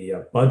had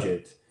the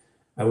budget,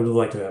 I would have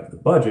liked to have the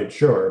budget,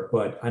 sure,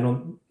 but I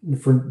don't.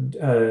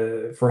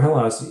 For Hell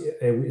House,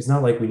 it's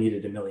not like we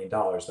needed $1 million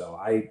though.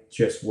 I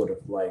just would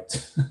have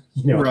liked,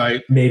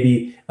 Right.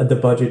 maybe the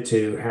budget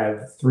to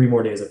have 3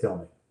 more days of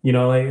filming.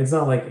 Like it's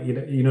not like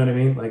you know what I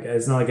mean. Like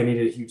it's not like I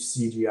needed a huge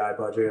CGI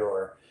budget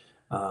or.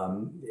 Right.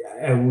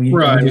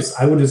 The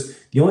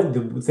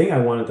thing I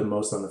wanted the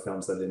most on the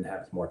films that didn't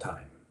have more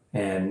time,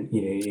 and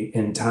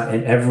and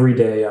every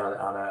day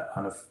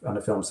on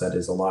a film set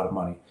is a lot of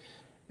money,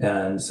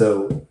 and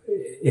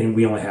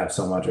we only have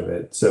so much of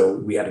it, so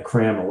we had to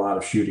cram a lot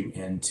of shooting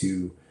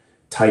into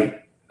a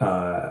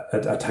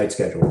tight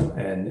schedule,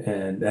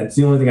 and that's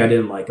the only thing I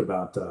didn't like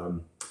about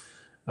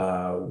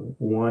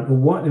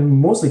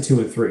one, mostly 2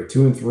 and 3.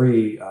 2 and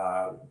 3,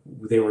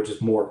 they were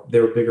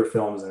bigger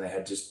films, and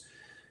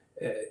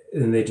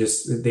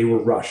they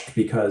were rushed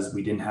because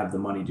we didn't have the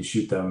money to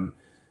shoot them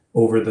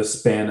over the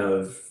span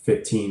of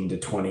 15 to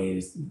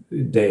 20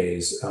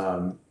 days,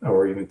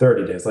 or even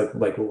 30 days,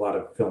 like a lot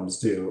of films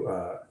do.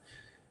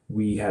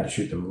 We had to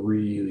shoot them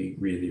really,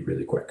 really,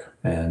 really quick,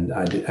 and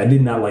I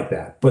did not like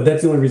that. But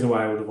that's the only reason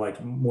why I would have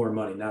liked more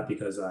money, not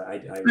because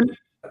I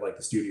like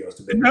the studios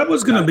to be. And that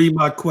was going to be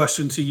my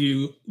question to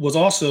you.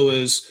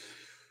 Is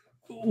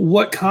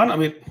what kind? I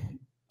mean,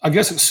 I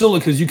guess it's silly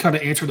because you kind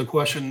of answered the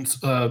questions.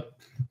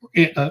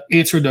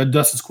 Answered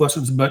Dustin's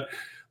questions, but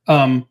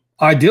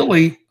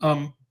ideally,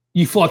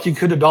 you feel like you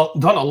could have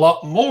done a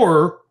lot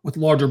more with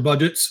larger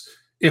budgets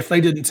if they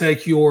didn't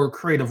take your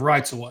creative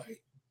rights away.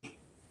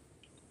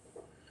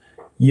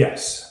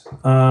 Yes.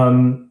 I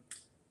mean,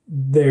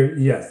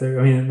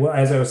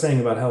 as I was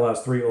saying about Hell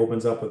House 3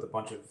 opens up with a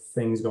bunch of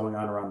things going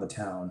on around the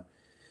town.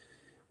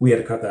 We had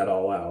to cut that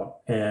all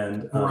out,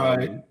 and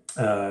right.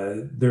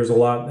 There's a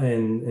lot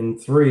in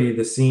 3.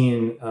 The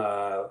scene,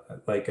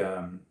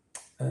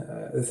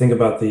 think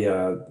about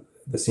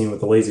the scene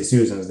with the Lazy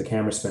Susan as the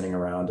camera's spinning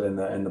around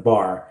in the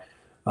bar.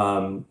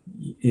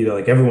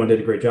 Like everyone did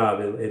a great job.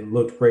 It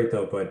looked great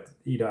though, but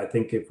I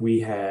think if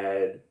we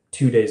had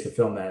 2 days to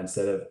film that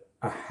instead of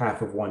a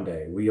half of 1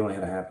 day, we only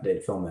had a half a day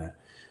to film that.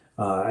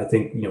 I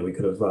think we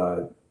could have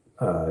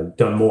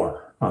done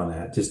more on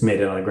that, just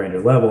made it on a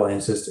grander level,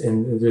 and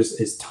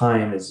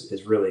time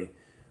is really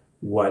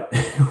what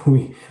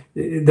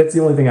that's the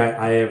only thing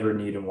I ever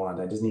need and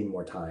want. I just need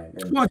more time.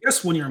 Well, I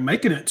guess when you're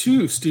making it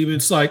too, Steve,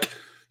 it's like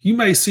you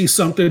may see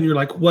something and you're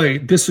like,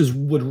 wait,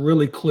 would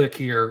really click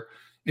here.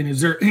 And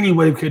is there any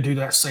way we could do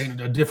that, say, in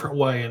a different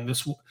way? And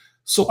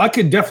so I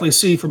could definitely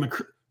see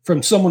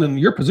from someone in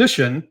your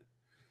position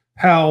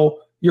how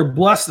you're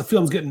blessed the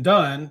film's getting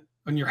done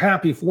and you're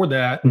happy for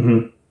that.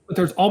 Mm-hmm. But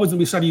there's always going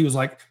to be somebody who's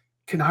like,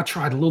 can I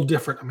try it a little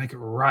different and make it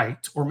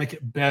right or make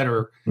it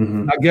better?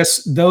 Mm-hmm. I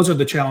guess those are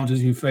the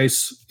challenges you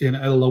face in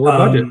a lower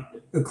budget.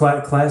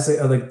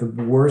 Classic, like the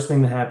worst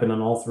thing that happened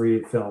on all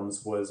 3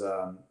 films was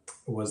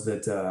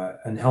that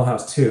in Hell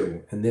House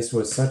 2, and this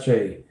was such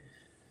a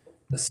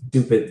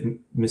stupid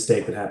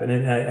mistake that happened.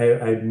 And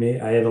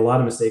I had a lot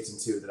of mistakes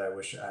in 2 that I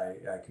wish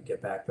I could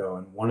get back though.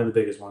 And one of the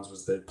biggest ones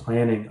was the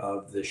planning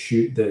of the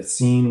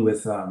scene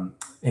with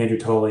Andrew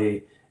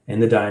Tully in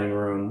the dining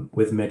room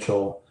with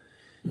Mitchell.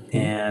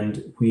 And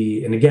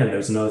again,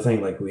 there's another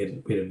thing, like we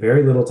had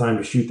very little time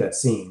to shoot that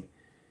scene,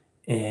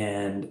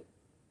 and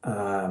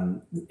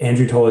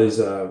Andrew Tully's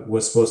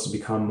was supposed to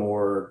become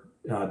more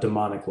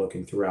demonic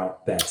looking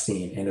throughout that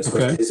scene, and his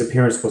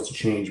appearance was supposed to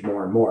change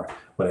more and more.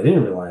 What I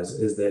didn't realize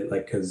is that,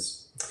 like,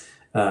 because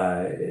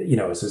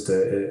it's just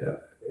it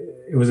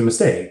was a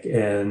mistake,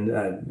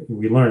 and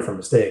we learn from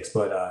mistakes,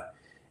 but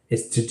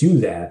it's to do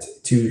that,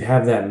 to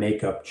have that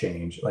makeup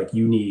change, like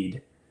you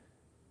need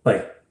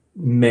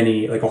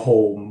a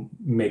whole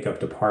makeup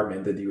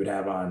department that you would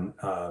have on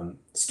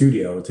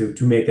studio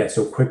to make that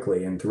so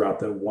quickly and throughout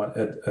the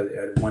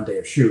 1 day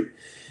of shoot.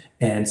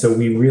 And so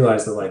we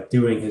realized that, like,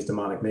 doing his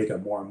demonic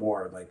makeup more and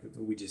more, like,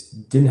 we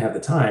just didn't have the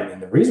time.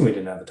 And the reason we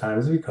didn't have the time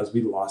is because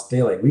we lost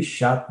daylight. We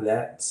shot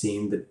that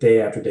scene the day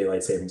after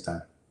daylight savings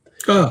time.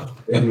 Oh.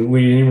 And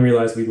we didn't even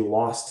realize we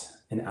lost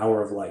an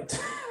hour of light.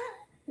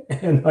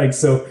 And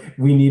so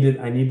I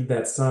needed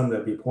that sun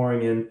to be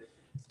pouring in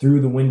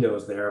through the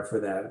windows there for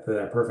that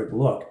perfect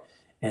look,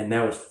 and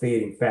that was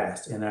fading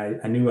fast. And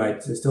I knew I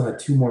still had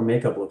 2 more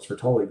makeup looks for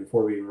Tully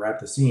before we even wrapped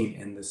the scene,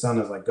 and the sun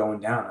was like going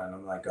down, and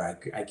I'm like,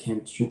 I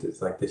can't shoot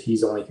this, like, that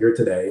he's only here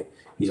today,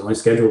 he's only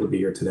scheduled to be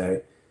here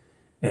today,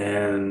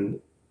 and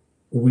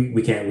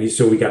we can't.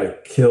 So we got to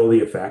kill the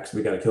effects,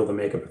 we got to kill the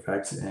makeup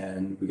effects,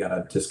 and we got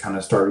to just kind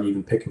of start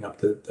even picking up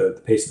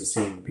the pace of the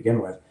scene to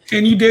begin with.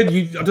 And you did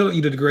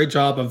a great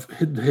job of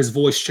his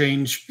voice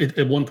change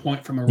at one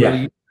point from a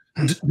really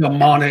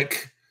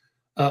demonic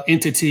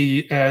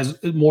entity as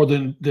more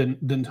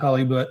than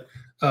Tully, but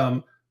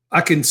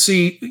I can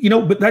see,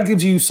 but that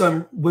gives you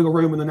some wiggle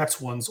room in the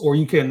next ones, or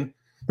you can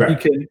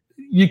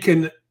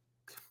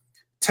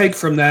take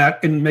from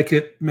that and make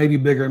it maybe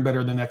bigger and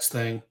better the next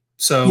thing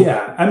So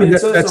yeah, I mean,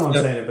 that's all I'm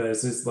the- saying. But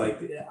it's just like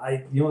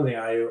the only thing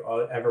I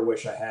ever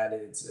wish I had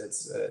it's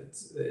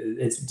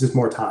just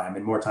more time,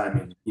 and more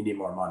time you need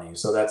more money.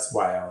 So that's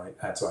why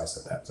I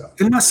said that. So,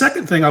 and my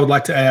second thing I would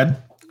like to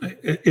add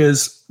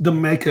is the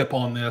makeup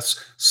on this.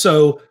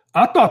 So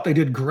I thought they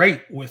did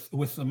great with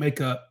the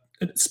makeup,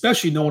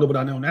 especially knowing what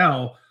I know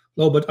now.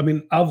 But I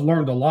mean, I've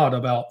learned a lot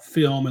about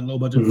film and low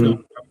budget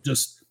film.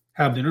 Just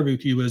have the interview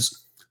with you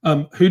is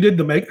who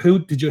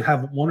did you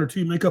have one or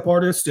two makeup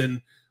artists? And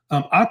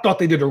I thought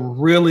they did a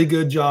really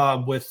good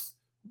job with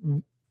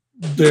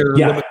their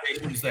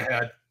limitations they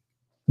had.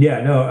 Yeah,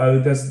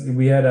 no,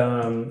 we had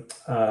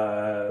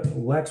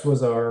Lex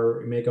was our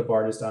makeup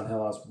artist on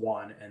Hell House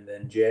 1, and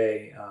then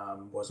Jay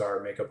was our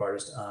makeup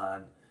artist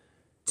on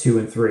 2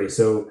 and 3.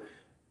 So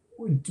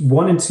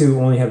 1 and 2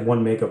 only had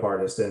one makeup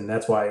artist, and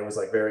that's why it was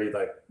like very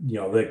like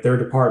their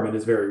department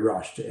is very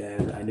rushed.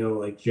 And I know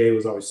like Jay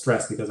was always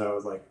stressed because I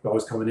was like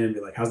always coming in and be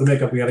like, how's the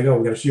makeup? We gotta go,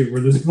 we gotta shoot, we're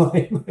losing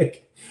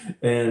light.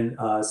 And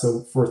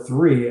so for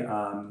 3,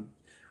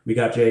 we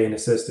got Jay an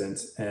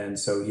assistant, and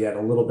so he had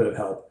a little bit of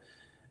help.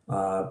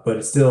 But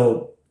it's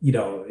still,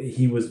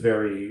 he was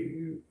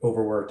very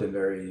overworked and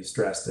very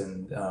stressed,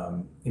 and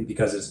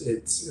because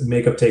it's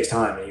makeup takes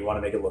time, and you want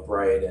to make it look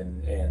right,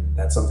 and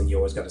that's something you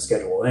always got to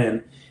schedule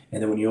in.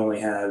 And then when you only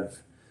have,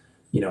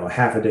 a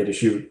half a day to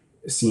shoot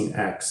scene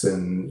X,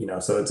 and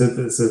so it's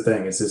the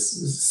thing. It's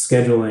just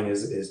scheduling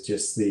is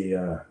just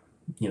the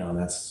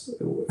that's.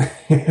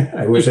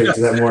 I wish I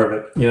could have more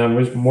of it. I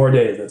wish more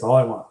days. That's all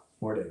I want.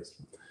 More days.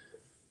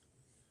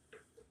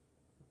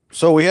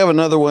 So we have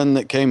another one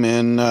that came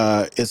in.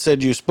 It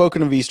said, you've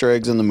spoken of Easter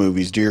eggs in the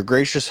movies. Do your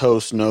gracious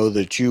hosts know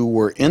that you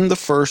were in the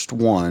first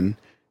one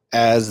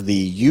as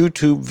the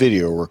YouTube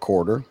video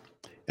recorder,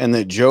 and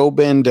that Joe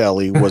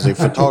Bandelli was a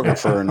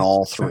photographer in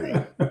all 3?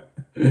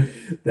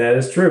 That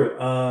is true.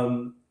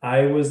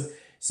 I was.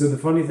 So the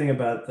funny thing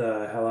about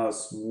the Hell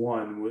House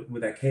 1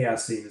 with that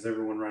chaos scene is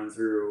everyone running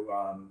through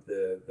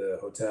the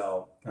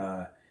hotel.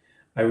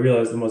 I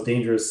realized the most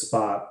dangerous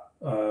spot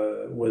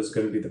was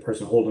going to be the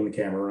person holding the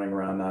camera running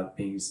around, not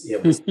being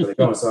able to see where they're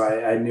going. So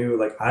I knew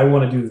like I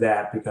want to do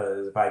that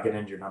because if I get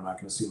injured, I'm not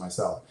going to sue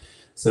myself.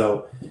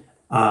 So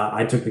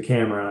I took the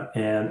camera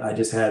and I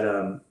just had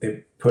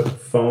they put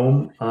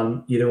foam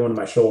on either one of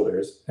my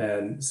shoulders,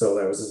 and so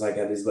that was just like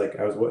I had these like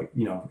I was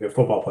a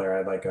football player. I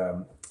had like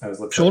I was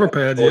looking shoulder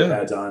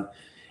pads on,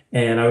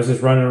 and I was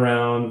just running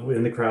around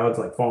in the crowds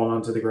like falling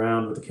onto the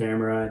ground with the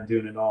camera and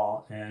doing it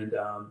all. And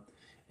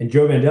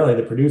Joe Bandelli,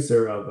 the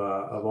producer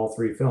of all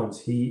 3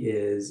 films, he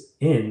is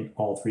in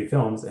all 3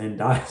 films and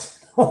dies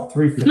in all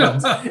 3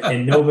 films,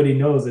 and nobody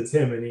knows it's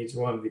him in each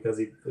one because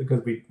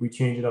we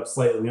change it up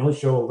slightly. We only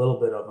show a little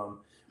bit of him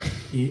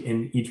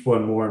in each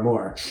one more and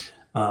more,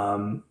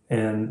 and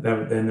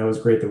that was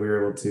great that we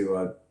were able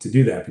to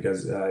do that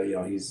because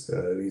he's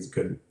a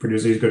good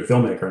producer, he's a good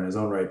filmmaker in his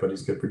own right, but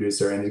he's a good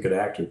producer and he's a good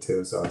actor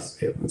too. So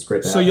it's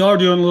great. So y'all are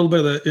doing a little bit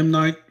of the M.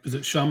 Night, is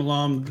it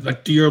Shyamalan,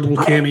 like do your little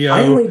cameo?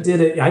 I only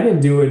did it. I didn't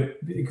do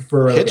it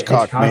for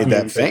Hitchcock made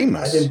that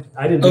famous.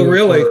 I didn't. Oh,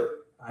 really?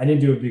 I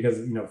didn't do it because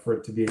for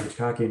it to be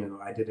Hitchcockian, and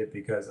I did it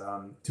because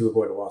to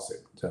avoid a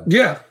lawsuit. So.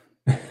 Yeah.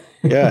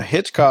 Yeah,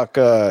 Hitchcock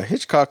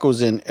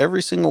was in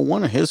every single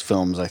one of his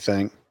films, I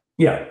think.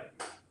 Yeah.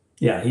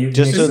 Yeah, he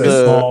just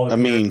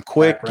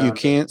quick. You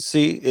can't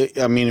see it.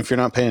 I mean, if you're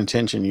not paying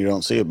attention, you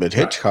don't see it. But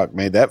Hitchcock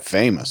made that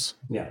famous.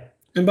 Yeah.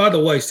 And by the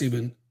way,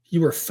 Stephen,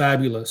 you were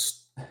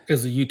fabulous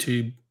as a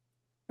YouTube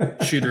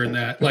shooter in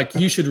that. Like,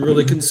 you should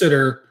really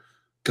consider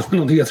going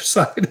on the other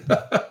side.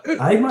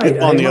 I might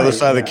on the other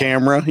side of the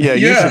camera. Yeah,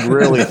 you should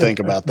really think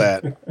about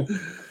that.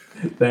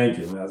 Thank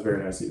you. That was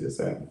very nice of you to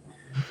say.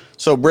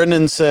 So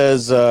Brendan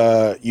says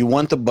you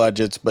want the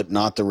budgets, but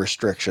not the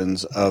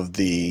restrictions of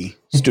the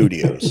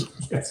studios.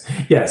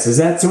 Yes. Is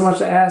that too much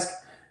to ask?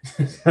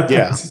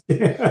 Yeah.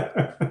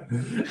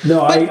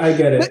 No, I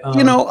get it.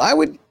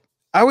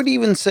 I would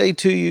even say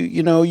to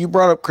you, you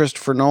brought up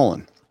Christopher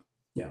Nolan.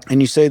 Yeah.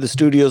 And you say the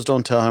studios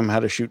don't tell him how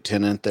to shoot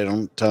Tenet. They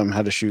don't tell him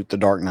how to shoot The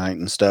Dark Knight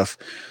and stuff.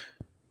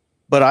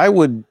 But I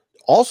would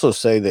also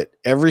say that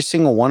every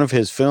single one of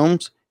his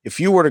films, if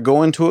you were to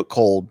go into it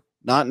cold,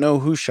 not know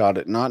who shot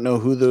it, not know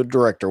who the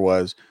director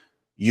was,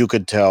 you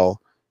could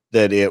tell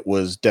that it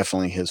was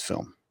definitely his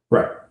film.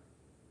 Right.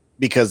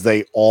 Because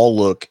they all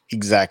look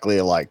exactly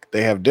alike.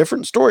 They have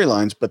different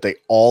storylines, but they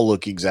all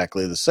look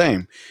exactly the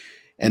same.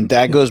 And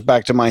that goes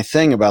back to my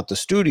thing about the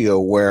studio,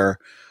 where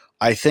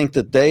I think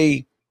that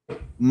they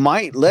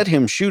might let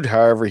him shoot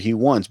however he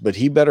wants, but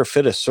he better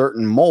fit a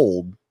certain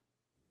mold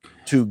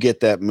to get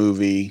that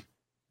movie.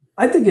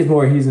 I think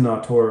he's an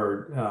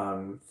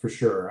auteur for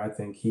sure. I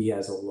think he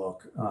has a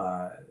look,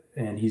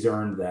 and he's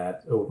earned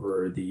that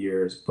over the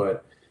years.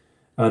 But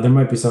there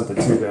might be something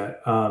to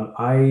that.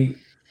 I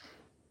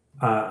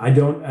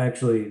don't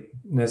actually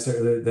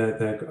necessarily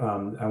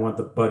that I want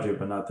the budget,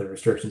 but not the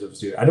restrictions of the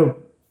studio. I don't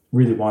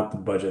really want the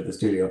budget of the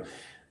studio.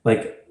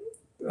 Like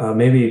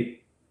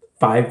maybe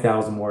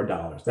 $5,000 more.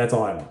 That's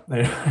all I want.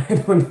 I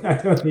don't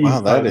need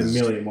 $5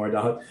 million more.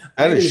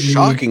 That is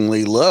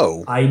shockingly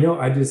low. I know.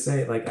 I just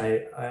say like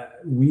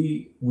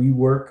we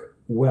work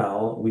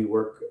well, we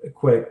work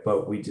quick,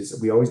 but we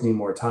always need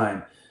more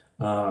time.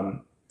 So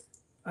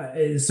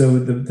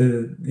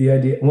the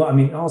idea, well, I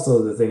mean,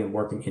 also the thing in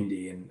working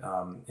indie and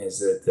is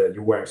that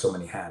you're wearing so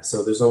many hats.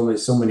 So there's only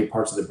so many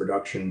parts of the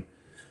production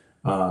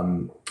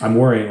I'm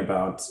worrying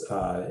about.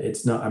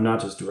 I'm not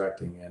just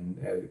directing,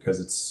 and because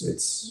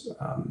it's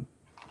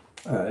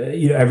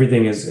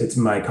everything it's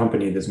my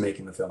company that's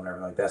making the film and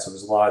everything like that. So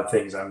there's a lot of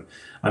things I'm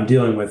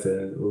dealing with,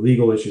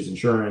 legal issues,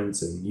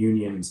 insurance, and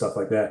union and stuff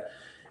like that.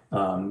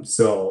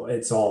 So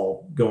it's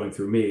all going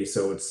through me.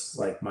 So it's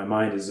like my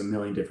mind is a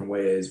million different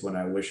ways when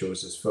I wish it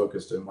was just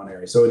focused in one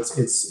area. So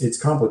it's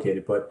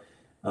complicated, but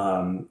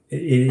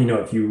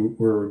if you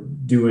were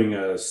doing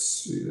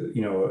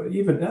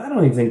even, I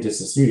don't even think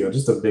just a studio,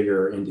 just a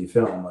bigger indie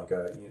film, like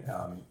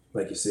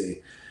like you see,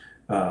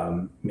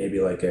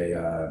 maybe like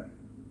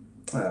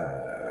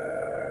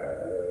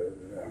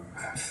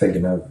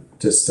thinking of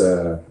just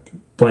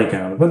blank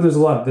on it, but there's a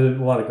lot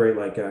of great,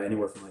 like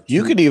anywhere from like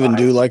you could even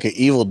do like an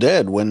Evil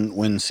Dead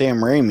when Sam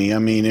Raimi, I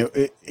mean,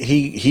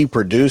 he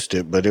produced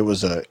it, but it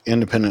was an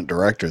independent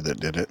director that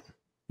did it.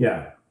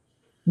 Yeah,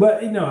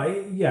 but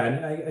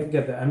I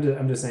get that.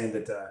 I'm just saying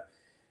that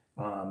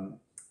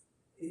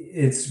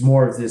it's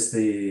more of this.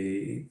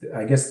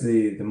 I guess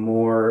the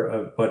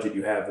more budget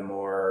you have, the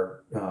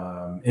more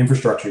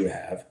infrastructure you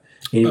have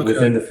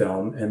within the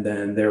film, and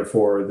then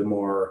therefore the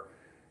more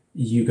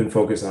you can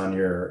focus on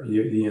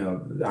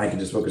I can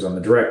just focus on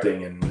the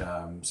directing,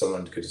 and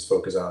someone could just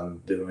focus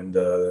on doing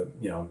the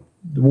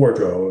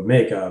wardrobe,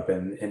 makeup,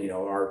 and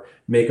our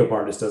makeup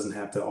artist doesn't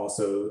have to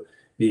also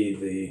be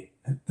the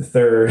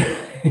third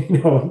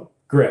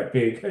grip,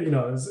 big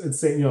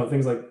it's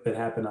things like that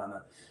happen on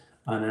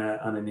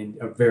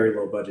a very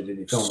low budget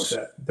indie film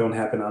that don't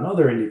happen on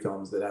other indie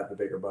films that have a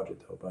bigger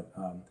budget though. But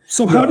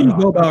so how do you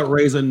go about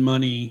raising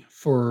money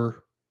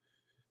for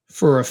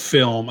a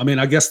film? I mean,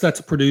 I guess that's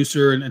a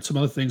producer and some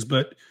other things,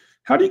 but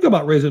how do you go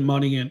about raising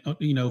money? And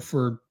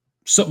for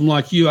something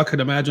like you, I could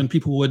imagine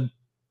people would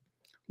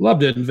love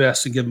to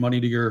invest and give money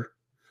to your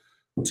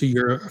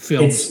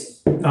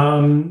films.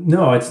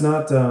 No, it's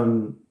not.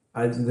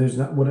 There's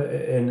not what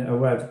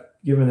I've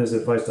given this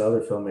advice to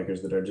other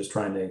filmmakers that are just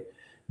trying to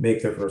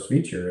make their first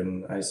feature,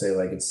 and I say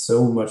like it's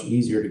so much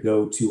easier to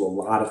go to a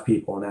lot of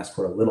people and ask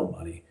for a little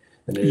money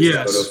than it is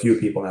to go to a few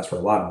people and ask for a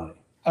lot of money.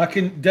 I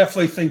can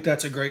definitely think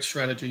that's a great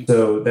strategy.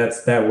 So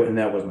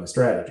that was my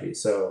strategy.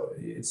 So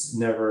it's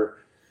never,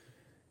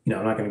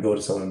 I'm not going to go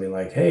to someone and be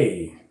like,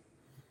 "Hey,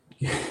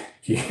 can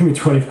you give me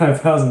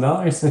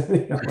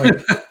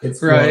 $25,000?"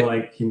 It's right. More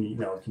like, can you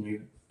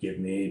give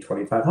me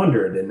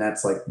 $2,500? And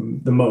that's like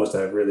the most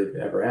I've really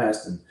ever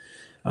asked, and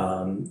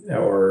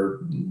or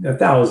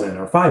 1,000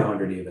 or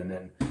 500 even,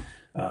 and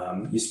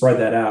you spread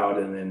that out,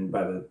 and then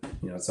by the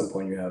at some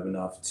point you have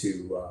enough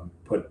to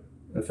put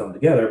a film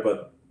together,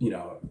 but you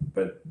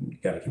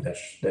got to keep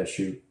that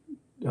shoot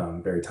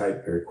very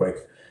tight, very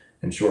quick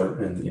and short,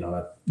 and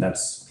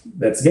that's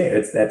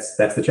gay.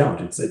 That's the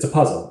challenge. It's a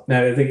puzzle.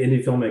 Now I think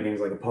indie filmmaking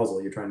is like a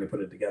puzzle. You're trying to put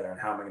it together, and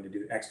how am I going to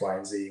do X, Y,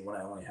 and Z when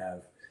I only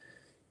have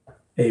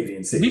A, B,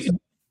 and C?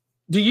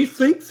 Do you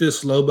think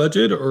this low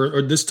budget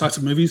or this types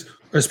of movies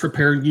is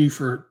preparing you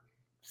for?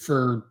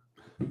 I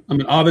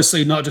mean,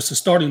 obviously not just a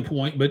starting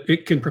point, but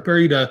it can prepare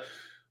you to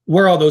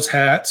wear all those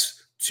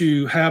hats,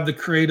 to have the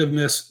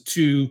creativeness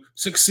to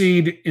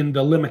succeed in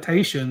the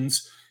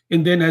limitations,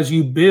 and then as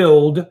you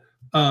build,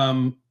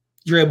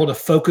 you're able to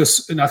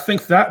focus, and I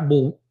think that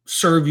will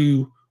serve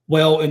you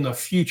well in the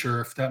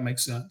future, if that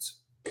makes sense.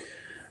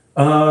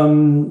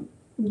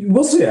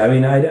 We'll see. I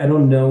mean, I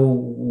don't know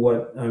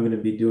what I'm going to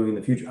be doing in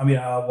the future. I mean,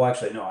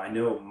 actually, no, I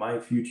know my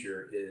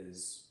future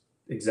is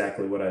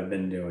exactly what I've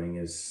been doing,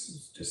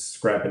 is just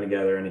scrapping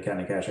together any kind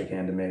of cash I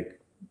can to make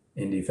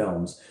indie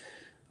films.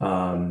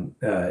 And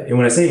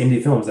when I say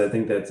indie films, I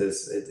think that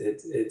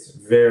it's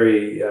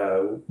very,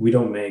 we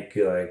don't make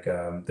like,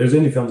 there's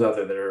indie films out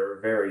there that are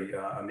very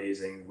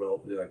amazing,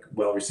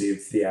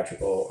 well-received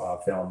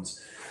theatrical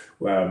films.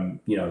 What I'm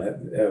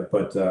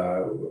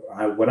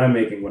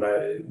making,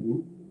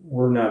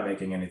 we're not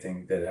making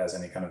anything that has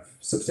any kind of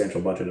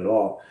substantial budget at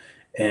all.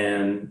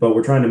 But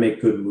we're trying to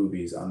make good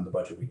movies on the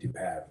budget we do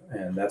have.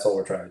 And that's all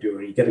we're trying to do.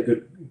 And you get a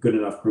good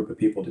enough group of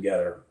people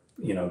together,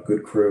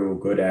 good crew,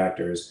 good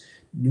actors,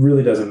 it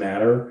really doesn't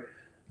matter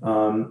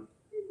the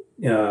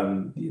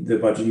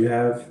budget you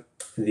have,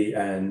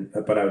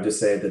 but I would just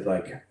say that,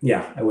 like,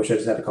 yeah, I wish I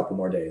just had a couple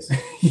more days.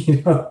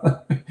 Just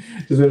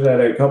wish I had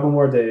a couple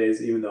more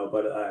days, even though,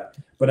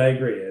 but I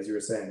agree, as you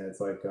were saying, it's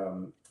like,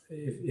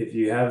 if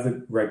you have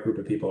the right group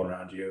of people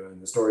around you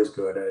and the story's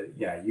good,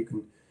 you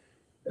can,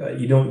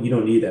 you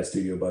don't need that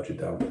studio budget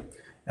though.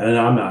 And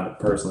I'm not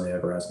personally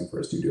ever asking for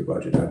a studio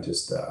budget.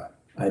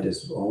 I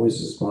just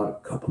always want a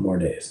couple more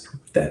days.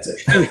 That's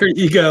it. There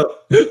you go.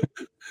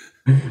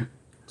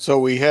 So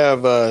we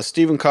have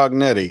Stephen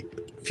Cognetti,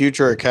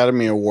 future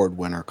Academy Award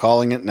winner.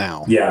 Calling it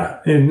now. Yeah,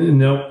 and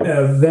no,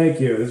 thank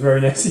you. It's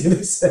very nice of you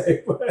to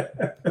say.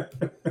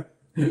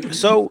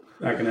 So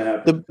not gonna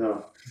happen.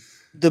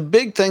 The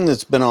big thing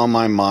that's been on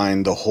my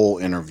mind the whole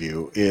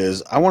interview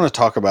is I want to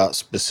talk about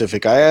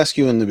specific. I asked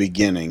you in the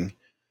beginning,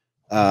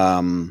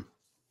 of,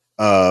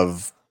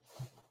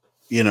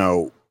 you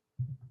know,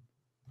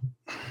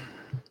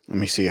 let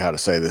me see how to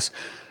say this.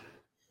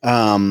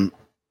 I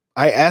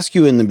asked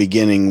you in the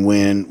beginning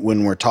when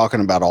we're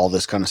talking about all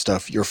this kind of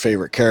stuff, your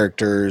favorite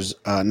characters,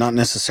 not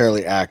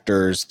necessarily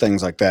actors,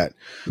 things like that.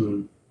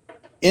 Mm-hmm.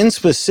 In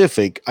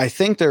specific, I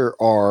think there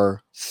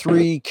are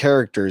 3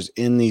 characters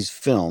in these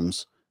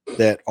films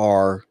that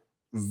are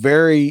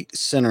very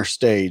center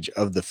stage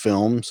of the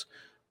films,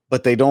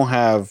 but they don't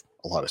have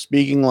a lot of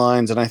speaking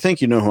lines. And I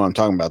think you know who I'm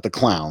talking about, the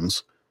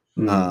clowns.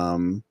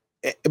 Mm-hmm.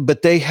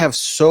 But they have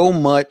so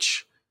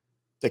much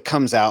that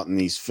comes out in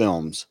these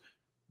films.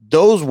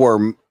 Those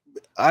were,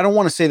 I don't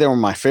want to say they were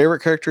my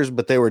favorite characters,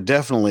 but they were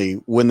definitely,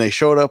 when they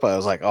showed up, I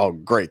was like, oh,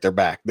 great, they're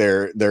back.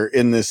 They're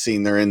in this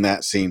scene. They're in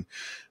that scene.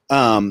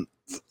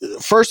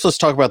 First, let's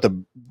talk about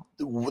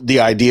the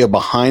idea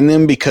behind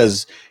them,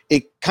 because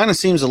it kind of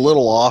seems a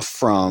little off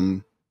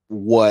from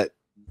what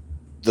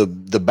the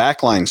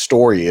backline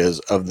story is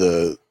of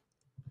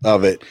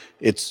it.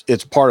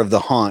 It's part of the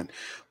haunt,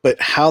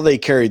 but how they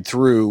carried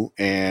through,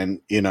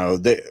 and you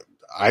know,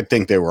 I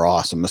think they were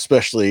awesome,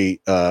 especially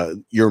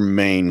your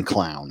main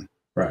clown.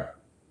 Right.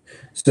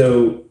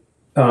 So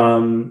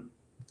think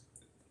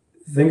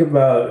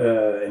about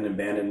an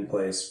abandoned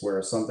place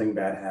where something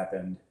bad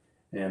happened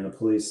and the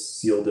police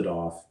sealed it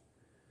off.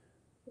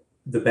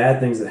 The bad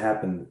things that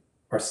happen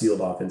are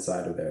sealed off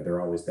inside of there.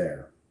 They're always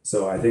there.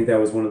 So I think that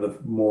was one of the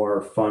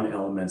more fun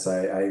elements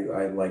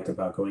I liked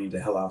about going into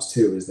Hell House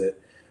 2, is that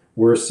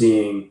we're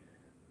seeing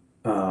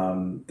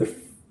we're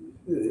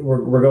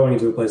going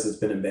into a place that's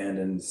been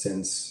abandoned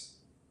since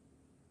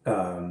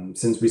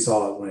we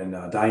saw it when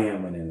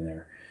Diane went in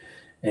there,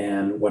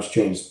 and what's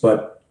changed.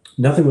 But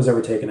nothing was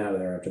ever taken out of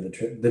there after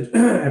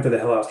after the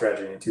Hell House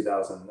tragedy in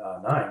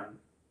 2009.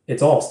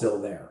 It's all still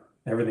there.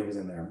 Everything is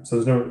in there. So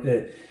there's no,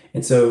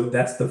 and so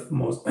that's the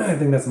most. I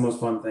think that's the most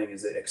fun thing,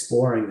 is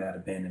exploring that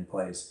abandoned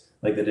place,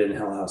 like they did in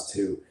Hell House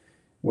 2,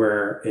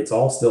 where it's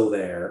all still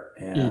there,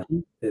 and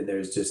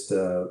there's just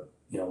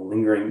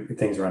lingering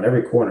things around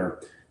every corner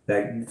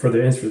that for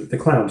the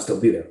clown to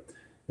still be there.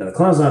 Now the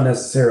clown's not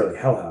necessarily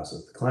Hell House.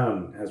 The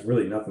clown has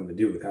really nothing to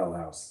do with Hell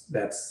House.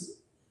 That's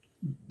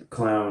the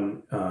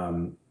clown.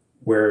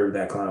 Where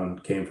that clown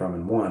came from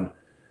and won,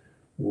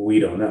 we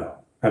don't know.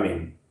 I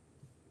mean,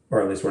 or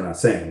at least we're not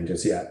saying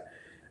just yet.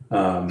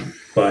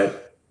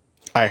 But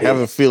I have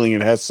a feeling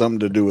it has something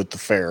to do with the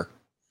fair.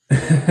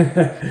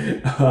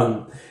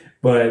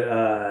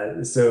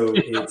 So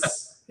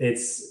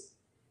it's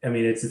I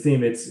mean, it's a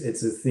theme.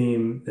 It's a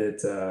theme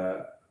that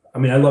I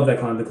mean, I love that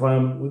clown. The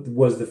clown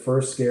was the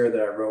first scare that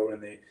I wrote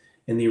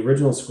in the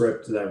original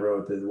script that I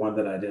wrote. The one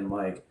that I didn't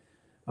like.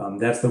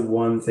 That's the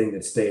one thing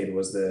that stayed,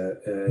 was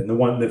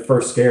the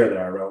first scare that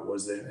I wrote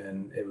was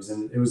it was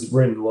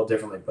written a little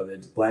differently, but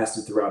it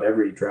blasted throughout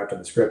every draft of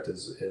the script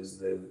is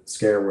the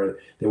scare where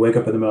they wake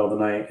up in the middle of the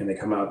night and they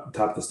come out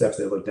top of the steps,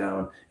 they look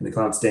down, and the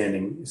clown's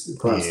standing at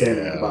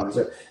the bottom of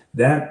the steps.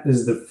 That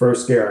is the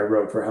first scare I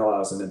wrote for Hell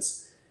House, and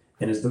it's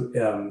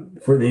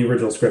for the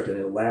original script, and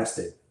it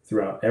lasted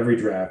throughout every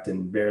draft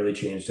and barely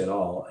changed at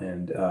all.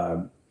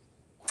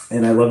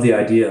 And I love the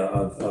idea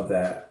of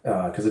that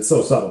because it's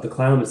so subtle. The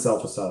clown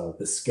itself is subtle.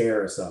 The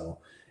scare is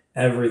subtle.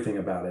 Everything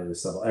about it is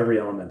subtle. Every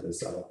element is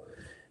subtle.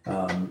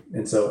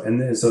 And so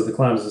the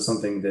clown is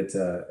something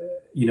that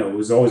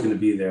was always going to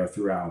be there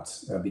throughout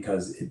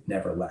because it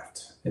never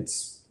left.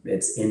 It's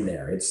in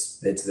there.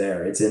 It's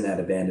there. It's in that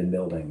abandoned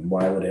building.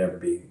 Why would it ever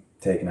be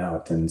taken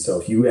out? And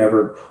so if you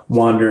ever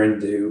wander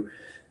into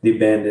the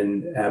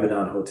abandoned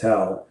Abaddon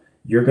Hotel,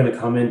 you're going to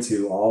come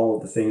into all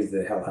of the things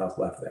that Hell House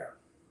left there.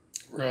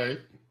 Right.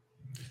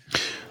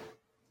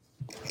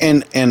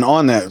 And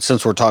on that,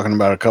 since we're talking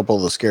about a couple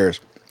of the scares,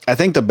 I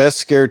think the best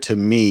scare to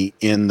me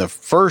in the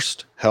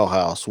first Hell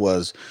House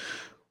was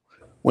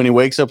when he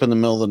wakes up in the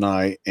middle of the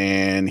night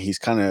and he's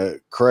kind of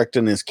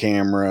correcting his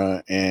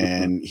camera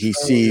and he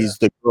sees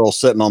the girl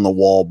sitting on the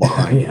wall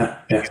behind him.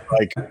 He's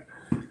like,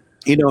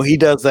 he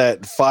does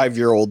that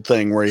 5-year-old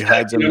thing where he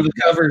hides under the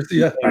covers,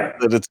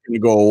 that it's going to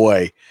go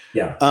away.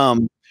 Yeah.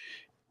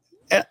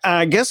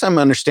 I guess I'm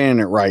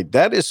understanding it right.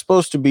 That is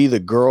supposed to be the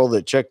girl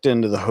that checked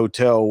into the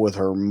hotel with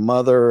her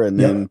mother and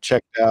then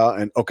checked out.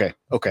 And okay.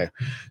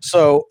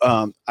 So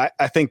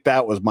I think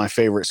that was my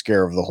favorite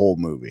scare of the whole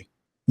movie.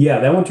 Yeah,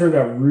 that one turned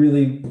out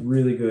really,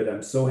 really good.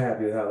 I'm so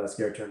happy with how that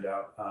scare turned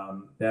out.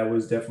 That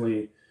was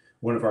definitely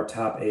one of our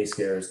top A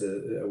scares.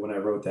 When I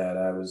wrote that,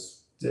 I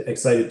was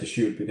excited to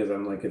shoot because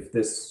I'm like,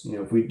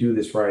 if we do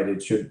this right,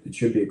 it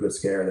should be a good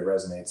scare that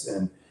resonates.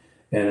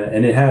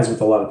 And it has with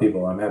a lot of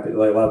people. I'm happy.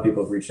 Like a lot of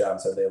people have reached out and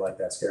said they like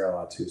that scare a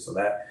lot too. So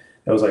that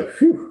was like,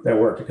 phew, that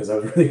worked because I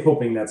was really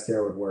hoping that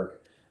scare would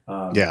work.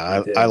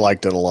 I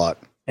liked it a lot.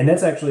 And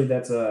that's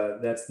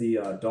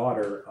the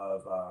daughter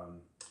of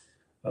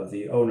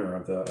the owner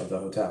of the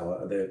hotel.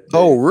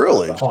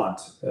 Really? The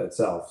haunt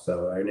itself.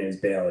 So her name is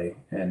Bailey,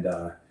 and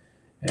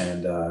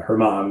her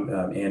mom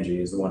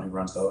Angie is the one who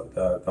runs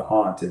the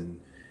haunt, and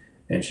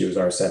she was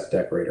our set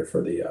decorator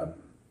for the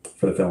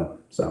film.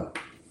 So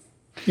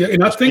yeah,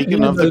 and I think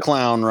speaking of the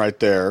clown right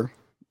there,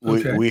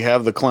 we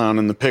have the clown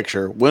in the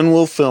picture. When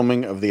will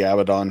filming of the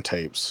Abaddon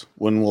tapes?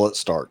 When will it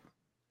start?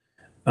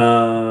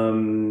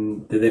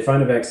 Did they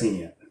find a vaccine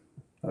yet?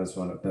 That's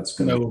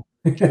gonna. No.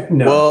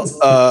 No.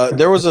 Well,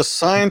 there was a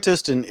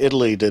scientist in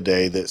Italy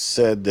today that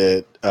said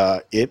that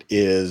it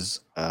is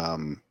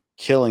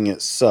killing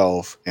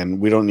itself, and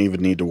we don't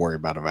even need to worry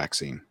about a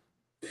vaccine.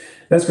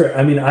 That's great.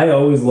 I mean, I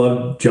always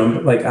love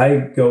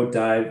I go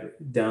dive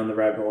down the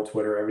rabbit hole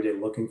Twitter every day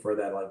looking for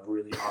that like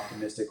really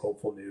optimistic,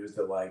 hopeful news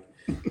that I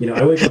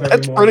wake up every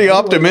That's morning. pretty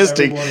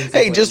optimistic.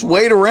 Hey, just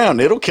wait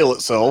around. It'll kill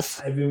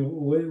itself. I've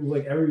been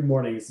like every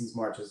morning since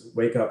March, just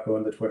wake up, go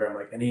into Twitter. I'm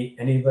like,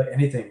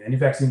 anything, any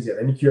vaccines yet,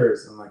 any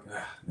cures? I'm like,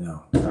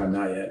 no,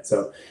 not yet.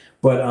 So,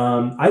 but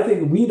I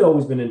think we'd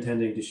always been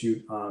intending to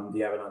shoot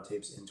the Abaddon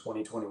tapes in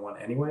 2021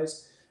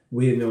 anyways.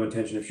 We had no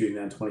intention of shooting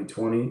that in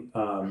 2020.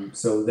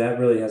 So that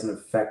really hasn't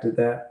affected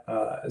that.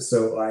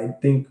 So I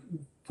think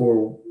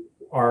for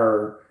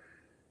our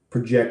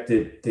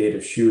projected date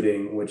of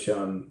shooting, which we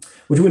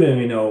don't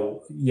even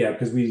know yet,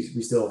 because we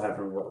still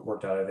haven't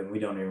worked out everything. We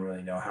don't even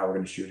really know how we're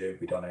going to shoot it.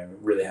 We don't even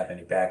really have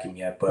any backing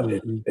yet. But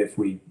if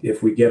we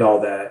get all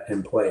that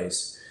in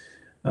place,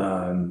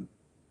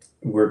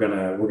 we're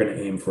gonna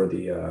aim for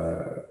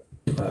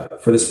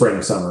the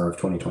spring, summer of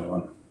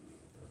 2021.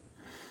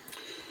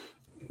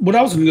 What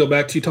I was going to go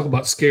back to, you talk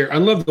about scare. I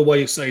love the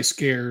way you say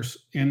scares,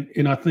 and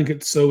I think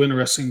it's so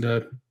interesting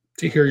to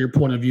hear your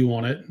point of view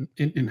on it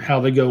and how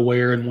they go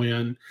where and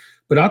when.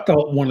 But I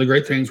thought one of the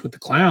great things with the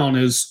clown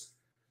is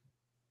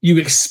you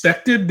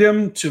expected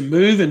them to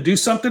move and do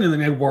something, and then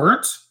they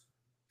weren't.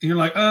 And you're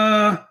like,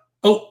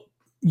 oh,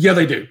 yeah,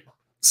 they do.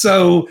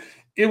 So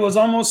it was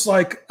almost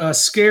like a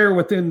scare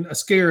within a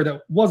scare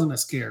that wasn't a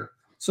scare.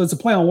 So it's a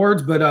play on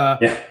words, but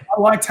I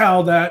liked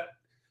how that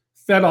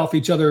fed off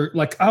each other.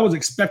 Like I was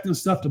expecting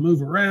stuff to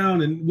move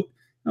around, and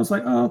I was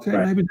like, oh, okay,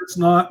 maybe that's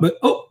not, but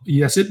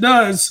yes, it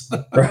does.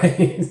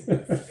 Right.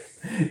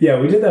 Yeah,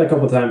 we did that a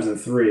couple of times in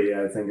 3,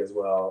 I think, as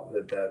well.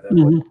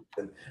 And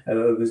I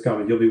love this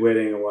comment. You'll be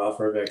waiting a while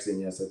for a vaccine.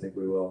 Yes, I think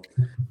we will.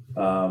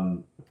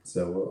 That's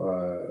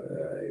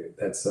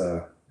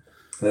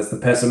the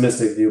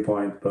pessimistic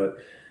viewpoint, but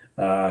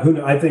who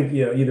knows? I think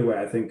either way,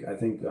 I think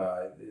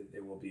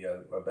it will be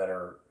a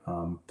better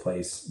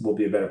place. Will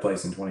be a better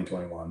place in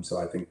 2021. So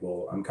I think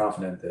I'm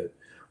confident that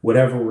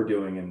whatever we're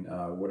doing and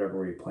whatever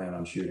we plan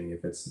on shooting,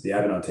 if it's the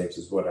Abaddon tapes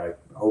is what I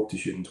hope to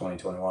shoot in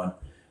 2021,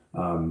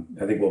 I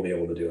think we'll be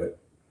able to do it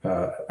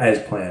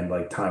as planned,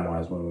 like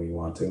time-wise when we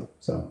want to.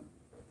 So,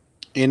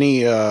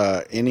 any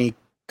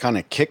kind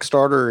of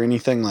Kickstarter or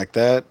anything like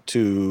that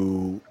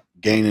to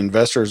gain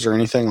investors or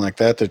anything like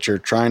that you're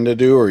trying to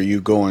do, or are you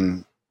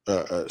going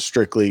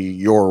strictly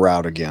your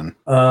route again?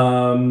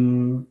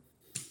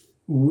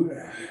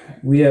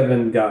 We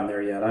haven't gotten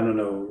there yet. I don't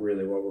know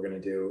really what we're going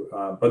to do.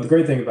 But the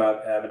great thing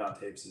about Abaddon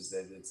tapes is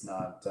that it's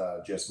not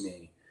just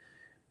me.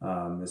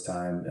 This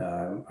time,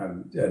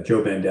 I'm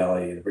Joe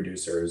Bandelli, the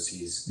producer.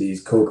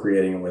 He's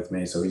co-creating it with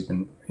me, so he's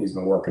been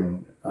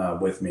working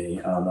with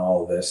me on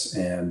all of this,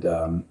 and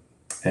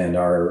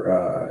our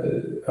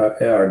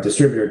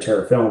distributor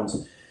Terra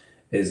Films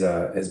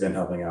has been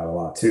helping out a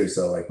lot too.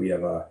 So like we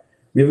have a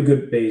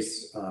good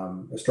base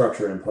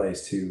structure in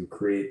place to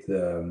create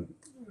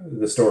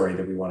the story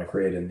that we want to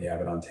create in the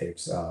Abaddon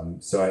tapes.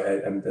 So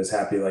I'm as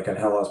happy, like on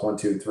Hell House 1,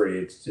 2, and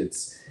 3.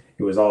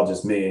 It was all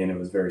just me, and it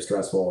was very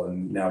stressful.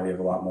 And now we have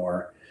a lot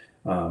more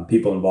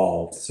people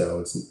involved. So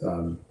it's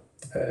I'm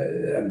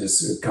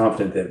just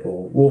confident that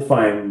we'll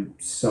find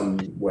some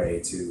way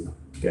to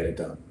get it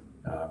done.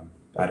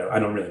 I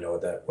don't really know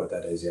what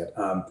that is yet.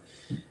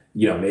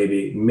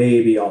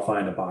 Maybe I'll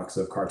find a box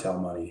of cartel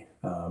money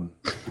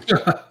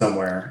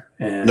somewhere.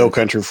 And No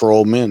Country for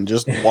Old Men.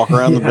 Just walk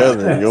around the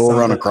desert, you'll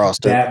run across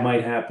it. That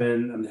might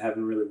happen. I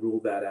haven't really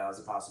ruled that out as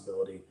a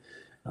possibility,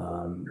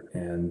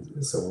 and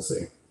so we'll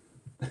see.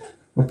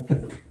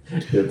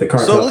 The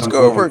cartel. So let's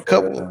go over a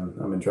couple.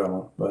 I'm in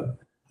trouble, but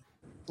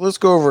let's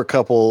go over a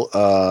couple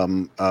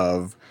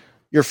of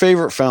your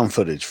favorite found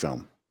footage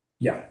film.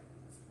 Yeah.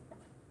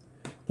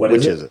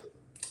 Which is it?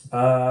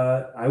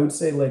 I would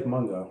say Lake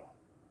Mungo.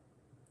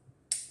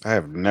 I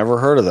have never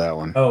heard of that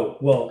one. Oh,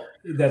 well,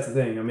 that's the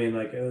thing. I mean,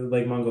 like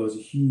Lake Mungo is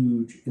a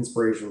huge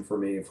inspiration for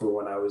me for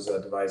when I was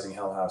devising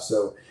Hell House.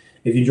 So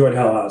if you enjoyed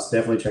Hell House,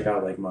 definitely check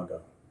out Lake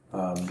Mungo.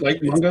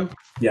 Lake Mungo?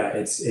 Yeah,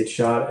 it's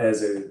shot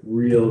as a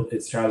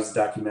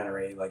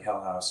documentary like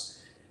Hell House.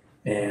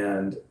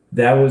 And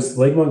that was,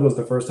 Lake Mungo was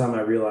the first time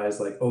I realized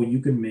like, oh, you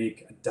can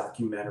make a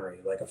documentary,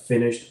 like a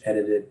finished,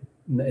 edited.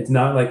 It's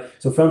not like,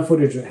 so found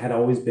footage had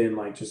always been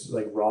like just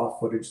like raw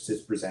footage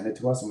just presented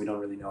to us, and we don't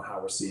really know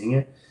how we're seeing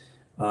it.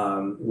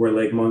 Where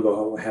Lake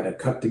Mungo had a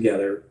cut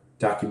together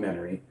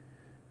documentary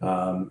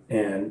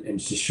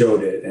and she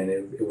showed it, and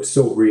it was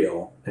so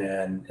real,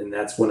 and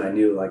that's when I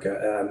knew, like,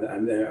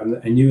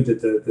 I knew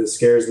that the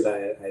scares that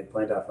I had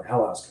planned out for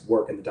Hell House could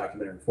work in the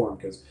documentary form,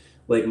 because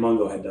Lake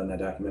Mungo had done that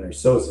documentary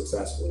so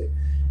successfully,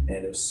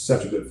 and it was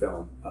such a good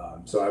film.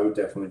 So I would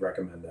definitely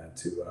recommend that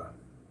to.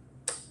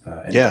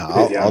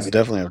 I'll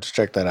definitely have to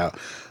check that out.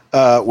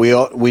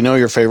 We know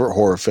your favorite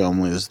horror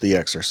film is The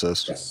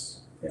Exorcist.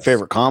 Yes.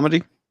 Favorite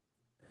comedy?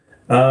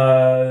 Yeah,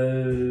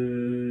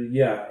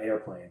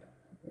 Airplane.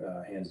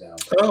 Hands down.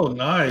 Oh,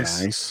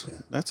 nice. Nice.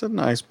 That's a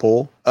nice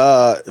pull.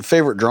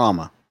 Favorite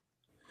drama?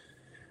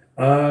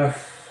 Probably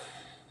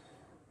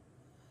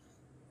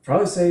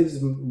say is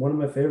one of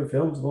my favorite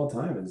films of all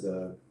time.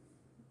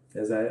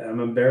 I'm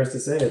embarrassed to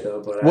say it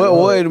though, but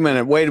wait a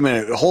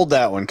minute. Hold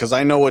that one, because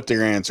I know what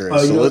your answer is.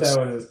 Oh, you so know what that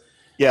one is?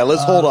 Yeah,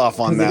 let's hold off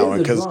on that one,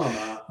 because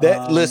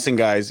that. Listen,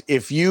 guys,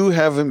 if you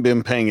haven't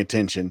been paying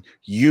attention,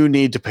 you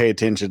need to pay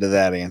attention to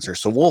that answer.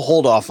 So we'll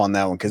hold off on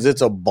that one, because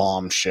it's a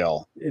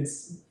bombshell.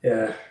 It's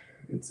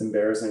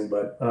embarrassing,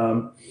 but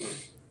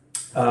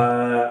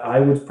I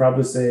would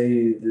probably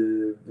say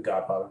the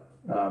Godfather,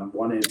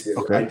 1 and 2.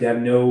 Okay.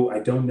 I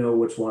don't know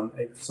which one.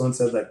 If someone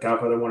says that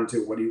Godfather 1 or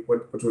 2,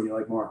 which one do you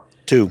like more?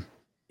 2.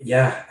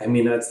 Yeah, I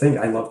mean, that's the thing.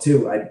 I love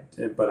 2.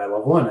 But I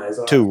love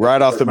 1. 2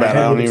 right off the bat.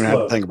 I don't even have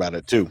to think about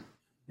it. 2.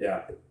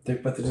 Yeah,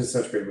 but they're just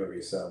such great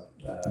movies. So,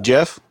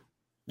 Jeff,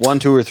 1,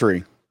 2, or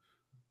 3?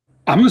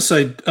 I'm gonna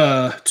say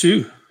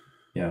 2.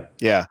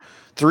 Yeah.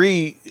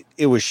 3,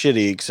 it was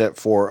shitty except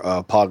for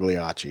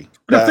Pagliacci.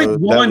 But I think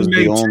 1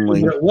 made 2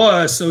 only... what it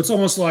was, so it's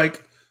almost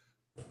like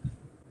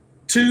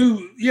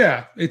 2.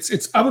 Yeah,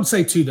 it's. I would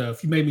say 2 though.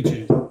 If you made me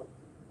 2.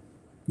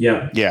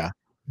 Yeah.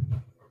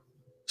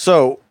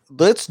 So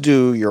let's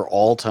do your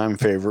all-time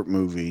favorite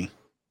movie.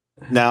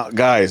 Now,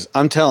 guys,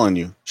 I'm telling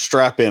you,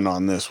 strap in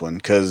on this one,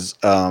 because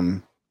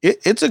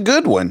it's a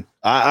good one.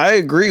 I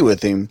agree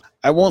with him.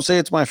 I won't say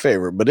it's my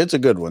favorite, but it's a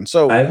good one.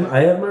 So I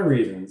have my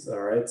reasons. All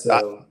right.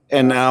 So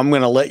and now I'm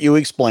going to let you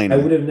explain. I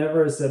would have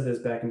never said this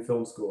back in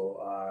film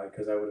school,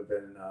 because I would have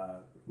been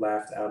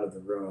laughed out of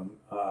the room.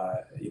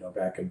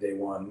 Back in day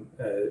one,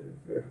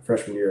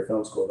 freshman year of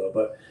film school, though.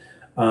 But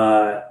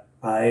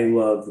I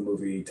love the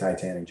movie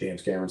Titanic,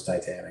 James Cameron's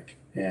Titanic,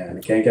 and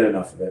I can't get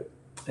enough of it.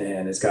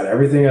 And it's got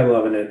everything I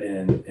love in it,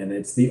 and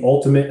it's the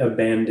ultimate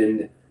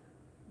abandoned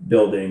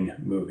building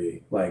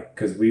movie. Like,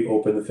 because we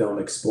open the film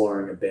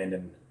exploring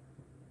abandoned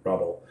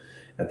rubble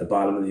at the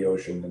bottom of the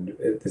ocean,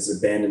 and this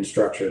abandoned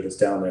structure that's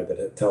down there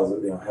that tells,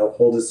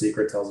 holds a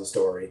secret, tells a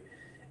story,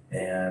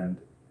 and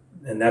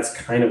that's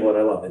kind of what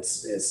I love.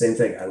 It's the same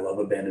thing. I love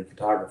abandoned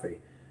photography.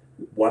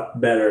 What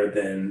better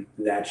than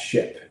that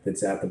ship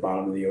that's at the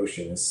bottom of the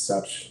ocean is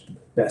such the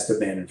best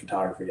abandoned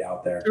photography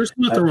out there. There's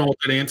nothing wrong with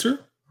that answer.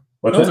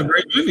 That was a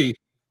great movie.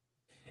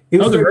 It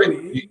was a great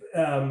movie.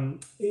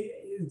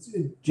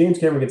 James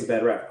Cameron gets a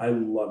bad rap. I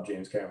love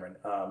James Cameron,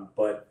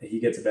 but he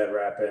gets a bad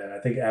rap, and I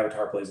think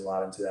Avatar plays a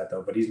lot into that,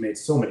 though. But he's made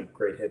so many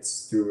great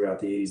hits throughout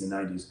the 80s and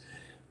 90s.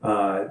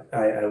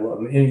 I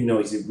love him, and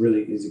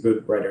he's a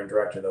good writer and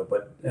director, though.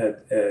 But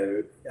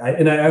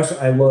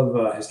I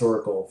love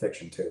historical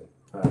fiction too.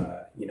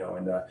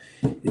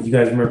 If you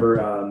guys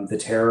remember The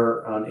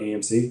Terror on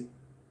AMC.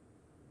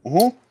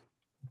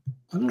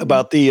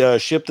 About the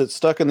ship that's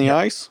stuck in the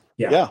ice?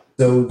 Yeah.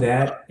 So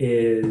that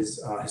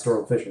is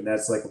historical fiction.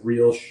 That's like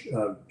real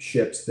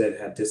ships that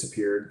had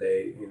disappeared.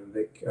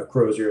 The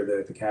Crozier,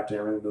 the captain,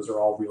 everything, those are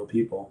all real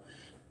people.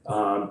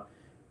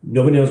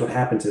 Nobody knows what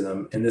happened to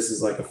them. And this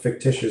is like a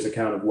fictitious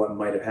account of what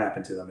might have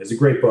happened to them. It's a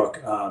great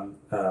book.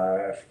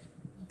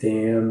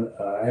 Dan,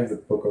 I have the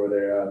book over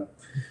there.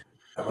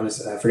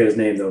 I forget his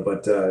name though,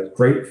 but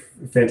great,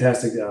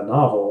 fantastic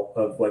novel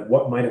of like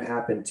what might have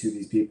happened to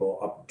these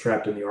people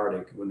trapped in the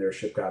Arctic when their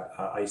ship got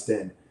iced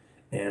in,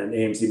 and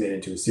AMC made it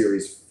into a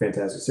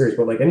fantastic series.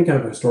 But like any kind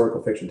of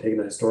historical fiction, taking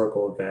a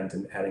historical event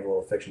and adding a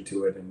little fiction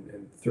to it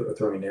and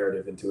throwing a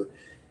narrative into it,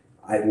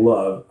 I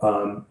love.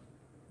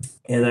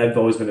 And I've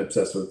always been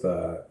obsessed with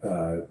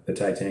the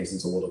Titanic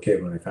since a little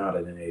kid when I found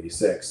it in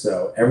 '86.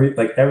 So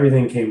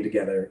everything came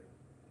together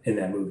in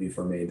that movie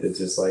for me.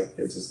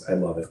 I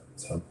love it.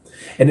 So,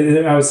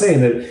 and I was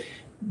saying that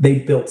they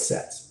built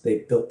sets.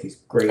 They built these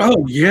great,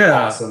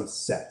 awesome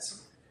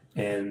sets.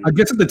 And I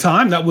guess at the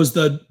time that was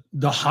the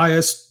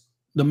highest,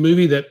 the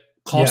movie that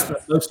cost the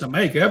most to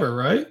make ever,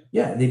 right?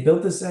 Yeah, they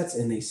built the sets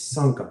and they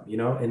sunk them,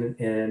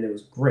 and it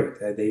was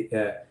great. They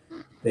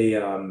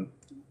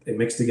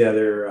mixed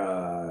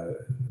together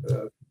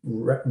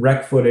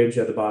rec footage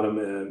at the bottom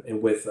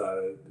and with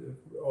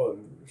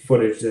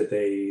footage that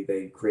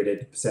they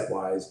created set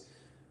wise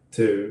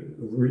to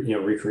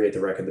recreate the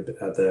wreck at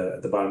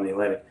the bottom of the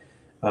Atlantic.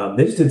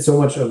 They just did so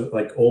much of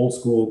like old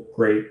school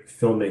great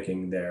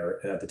filmmaking there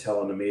to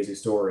tell an amazing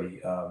story,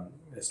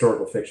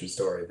 historical fiction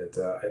story that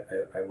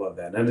I love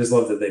that. And I just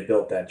love that they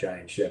built that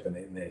giant ship and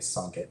they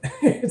sunk it.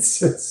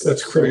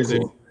 That's crazy.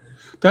 Cool.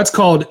 That's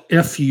called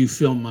FU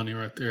film money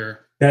right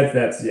there.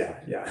 That's yeah.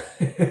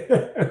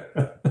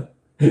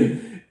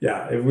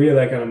 Yeah, if we had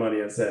that kind of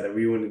money on set,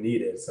 we wouldn't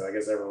need it. So I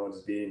guess everyone would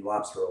just be eating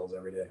lobster rolls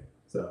every day.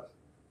 So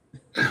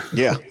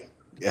Yeah.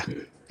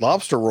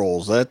 Lobster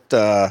rolls.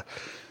 That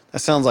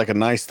sounds like a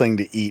nice thing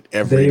to eat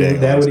every day.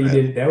 That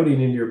would eat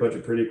into your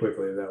budget pretty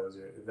quickly.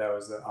 If that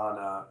was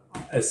on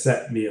a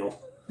set meal.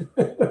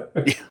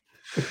 Yeah.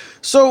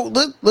 So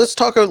let's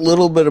talk a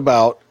little bit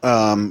about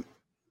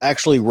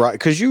actually write,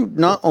 because you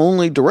not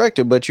only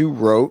directed but you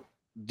wrote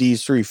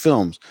these 3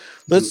 films.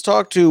 Let's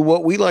talk to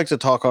what we like to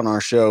talk on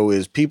our show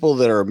is people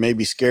that are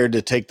maybe scared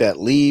to take that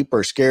leap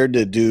or scared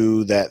to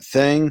do that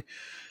thing.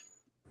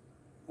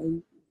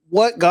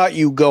 What got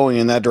you going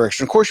in that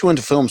direction? Of course you went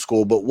to film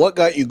school, but what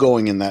got you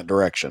going in that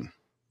direction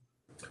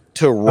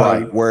to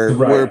write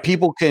where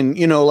people can,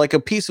 like a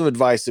piece of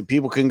advice that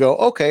people can go,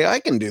 okay, I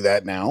can do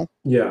that now.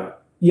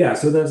 Yeah.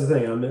 So that's the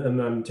thing. I'm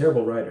a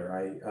terrible writer.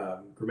 I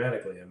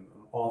grammatically I'm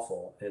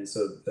awful, and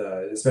so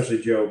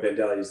especially Joe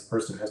Bandelli is the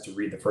person who has to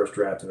read the first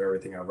draft of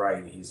everything I write.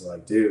 And he's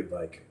like, dude,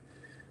 like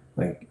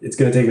it's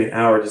going to take me an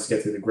hour just to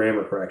get through the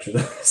grammar correction.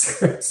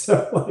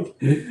 So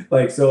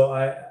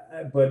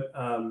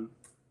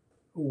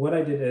what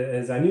I did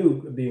is I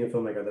knew being a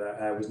filmmaker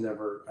that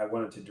I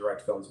wanted to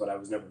direct films, but I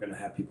was never going to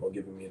have people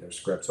giving me their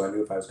script. So I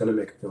knew if I was going to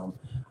make a film,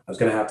 I was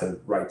going to have to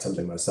write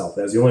something myself.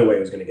 That was the only way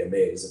it was going to get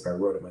made, is if I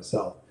wrote it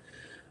myself.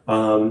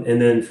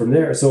 And then from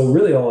there, so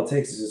really all it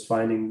takes is just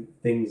finding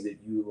things that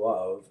you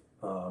love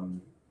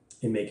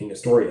and making a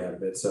story out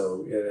of it.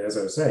 So as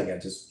I was saying,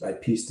 I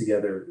pieced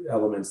together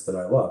elements that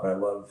I love. I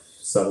love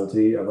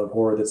subtlety. I love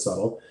horror that's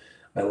subtle.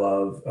 I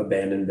love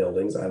abandoned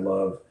buildings. I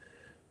love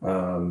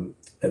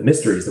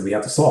mysteries that we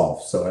have to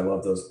solve. So I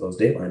love those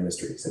Dateline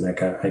mysteries, and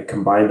I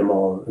combined them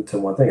all into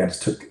one thing. I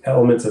just took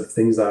elements of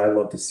things that I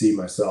love to see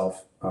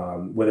myself,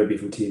 whether it be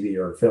from TV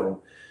or film,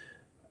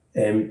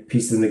 and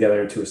piece them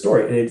together into a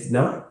story. And it's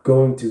not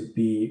going to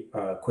be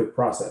a quick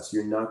process.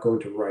 You're not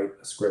going to write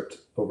a script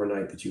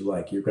overnight that you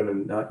like. You're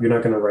not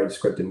going to write a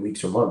script in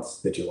weeks or months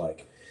that you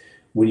like.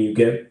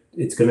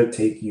 It's going to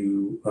take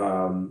you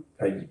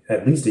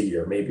at least a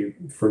year. Maybe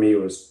for me,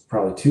 it was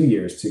probably 2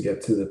 years to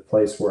get to the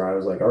place where I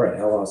was like, all right,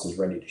 Hell House is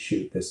ready to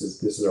shoot. This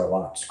is our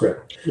locked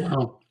script.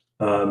 Wow.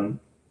 And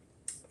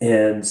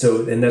that's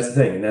the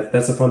thing. And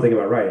that's the fun thing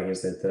about writing,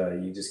 is that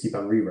you just keep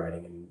on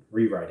rewriting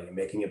and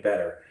making it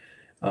better.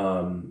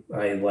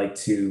 I like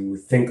to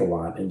think a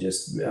lot and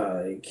just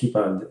keep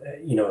on,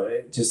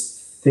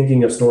 just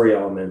thinking of story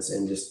elements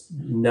and just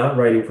not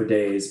writing for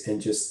days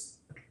and just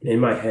in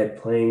my head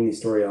playing these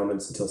story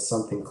elements until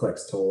something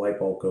clicks, till a light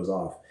bulb goes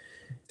off.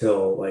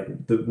 Till like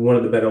one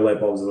of the better light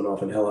bulbs that went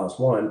off in Hell House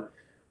 1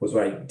 was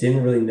when I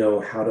didn't really know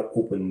how to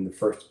open the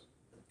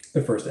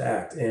first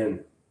act.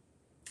 And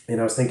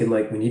I was thinking,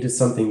 like, we needed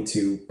something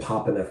to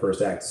pop in that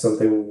first act,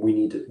 something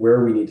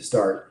where we need to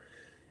start.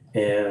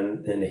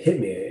 And it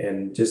hit me,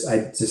 and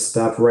I just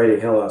stopped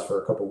writing Hell House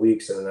for a couple of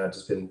weeks, and I've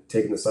just been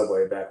taking the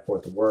subway back and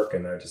forth to work,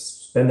 and I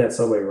just spend that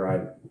subway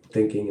ride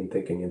thinking, and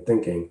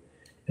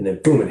then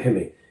boom, it hit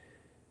me.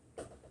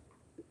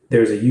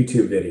 There's a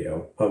YouTube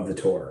video of the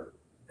tour,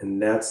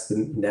 and that's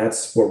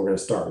what we're going to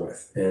start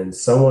with. And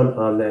someone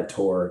on that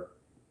tour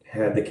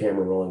had the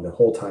camera rolling the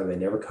whole time. They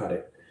never cut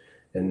it,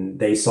 and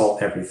they saw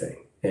everything.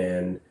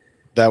 And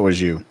that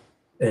was you.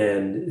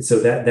 And so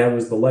that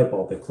was the light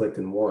bulb that clicked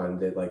in one.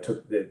 That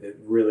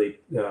really,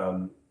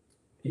 and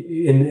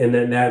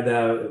then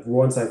that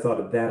once I thought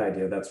of that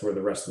idea, that's where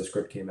the rest of the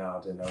script came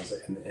out. And I was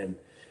like,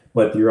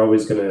 but you're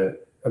always gonna.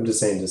 I'm just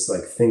saying, just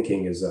like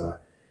thinking is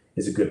a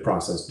good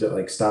process.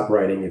 Like, stop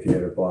writing if you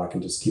hit a block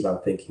and just keep on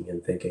thinking,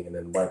 and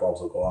then light bulbs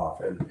will go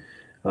off. And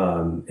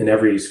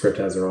every script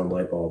has their own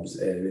light bulbs,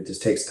 and it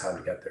just takes time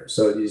to get there.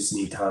 So you just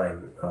need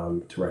time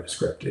to write a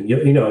script. And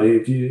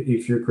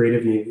if you're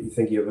creative and you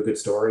think you have a good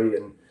story,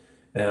 and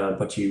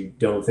but you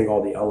don't think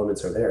all the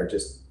elements are there,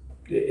 just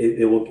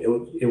it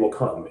will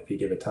come if you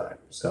give it time.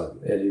 So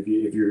if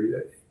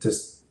you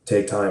just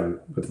take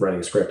time with writing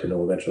a script, and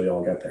it'll eventually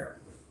all get there.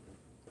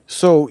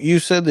 So you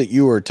said that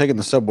you were taking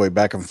the subway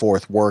back and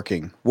forth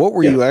working. What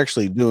were you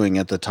actually doing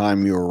at the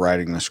time you were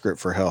writing the script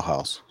for Hell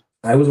House?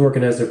 I was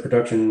working as a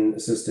production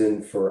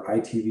assistant for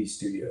ITV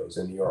Studios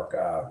in New York.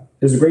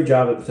 It was a great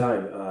job at the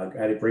time. I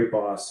had a great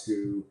boss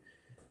who,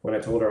 when I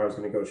told her I was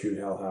going to go shoot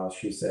Hell House,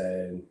 she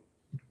said,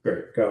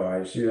 "Great, go.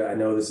 I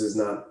know this is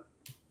not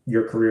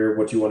your career,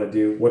 what you want to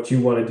do. What you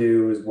want to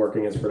do is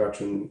working as a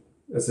production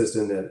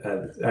assistant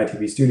at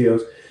ITV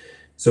Studios.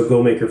 So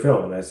go make your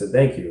film." And I said,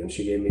 "Thank you." And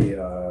she gave me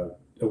a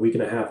week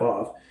and a half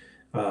off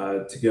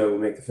to go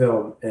make the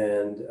film.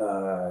 And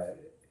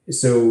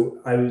so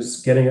I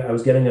was getting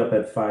up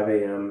at 5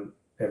 a.m.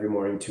 every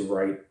morning to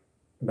write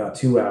about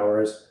 2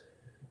 hours.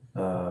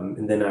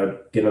 And then I would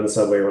get on the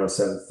subway around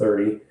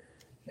 7:30.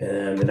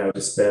 And then I would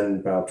just spend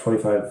about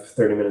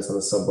 25-30 minutes on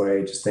the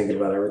subway just thinking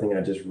about everything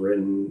I'd just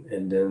written,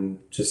 and then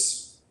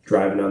just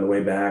driving on the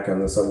way back on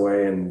the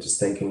subway and just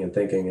thinking. And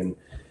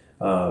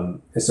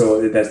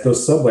so that's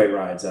those subway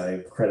rides I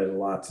credit a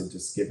lot to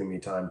just giving me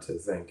time to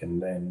think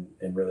and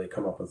really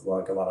come up with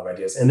like a lot of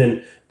ideas. And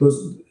then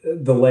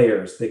the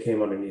layers that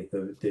came underneath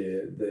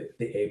the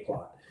A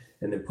plot.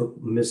 and then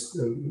put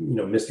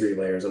mystery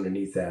layers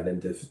underneath that,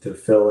 and to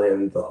fill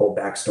in the whole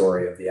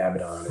backstory of the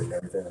Abaddon and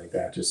everything like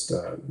that. Just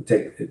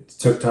it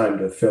took time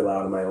to fill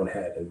out in my own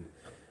head, and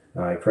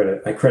I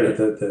credit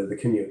the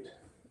commute.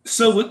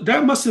 So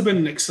that must have been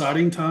an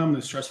exciting time and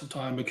a stressful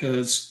time,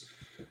 because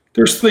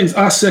there's things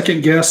I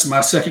second guess, my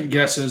second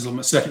guesses, and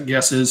my second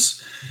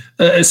guesses.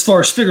 As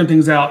far as figuring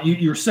things out,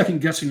 you're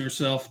second guessing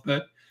yourself.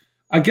 But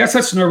I guess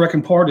that's the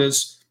nerve-wracking part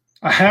is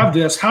I have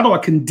this. How do I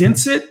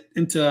condense it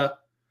into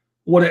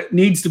what it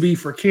needs to be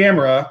for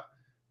camera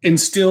and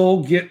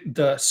still get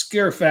the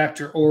scare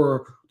factor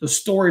or the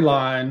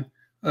storyline?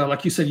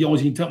 Like you said, you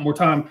always need to take more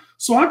time.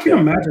 So I can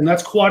imagine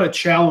that's quite a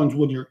challenge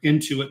when you're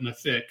into it in the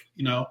thick,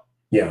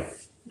 Yeah.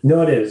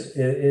 No, it is.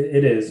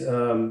 It is.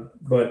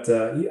 But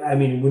I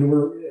mean,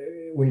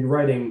 when you're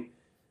writing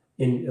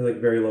in like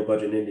very low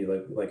budget indie,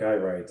 like I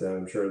write,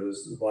 I'm sure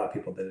there's a lot of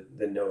people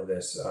that know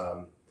this.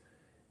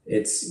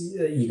 It's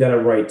you got to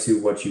write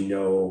to what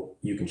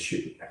you can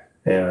shoot,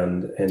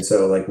 and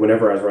so like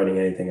whenever I was writing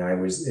anything, it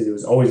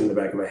was always in the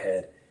back of my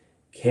head,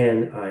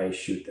 can I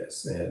shoot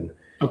this? And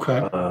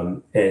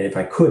and if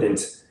I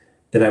couldn't,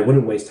 then I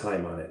wouldn't waste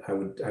time on it. I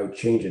would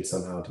change it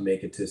somehow to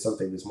make it to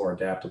something that's more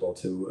adaptable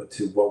to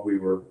what we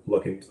were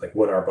looking, like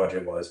what our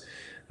budget was.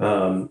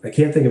 I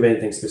can't think of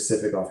anything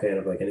specific offhand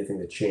of like anything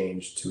that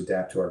changed to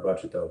adapt to our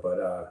budget though.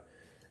 But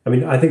I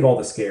mean, I think all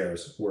the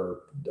scares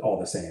were all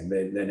the same.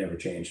 They never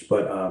changed.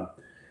 But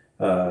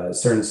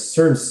certain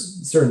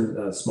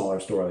smaller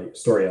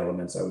story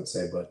elements, I would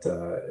say.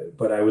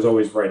 But I was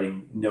always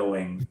writing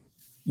knowing,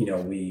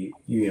 we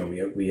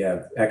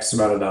have X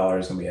amount of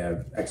dollars and we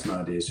have X amount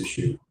of days to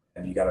shoot.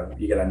 And you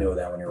gotta know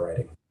that when you're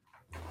writing.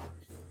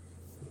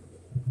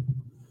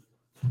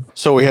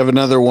 So we have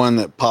another one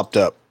that popped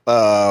up.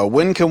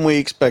 When can we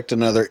expect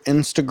another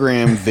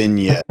Instagram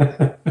vignette?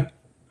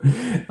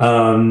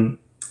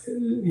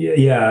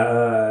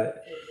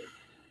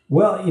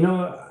 Well,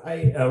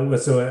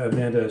 so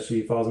Amanda,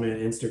 she follows me on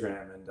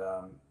Instagram,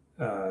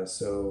 and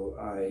so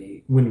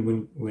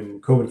when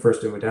COVID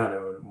first went down,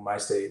 and my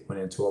state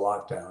went into a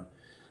lockdown,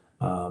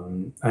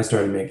 I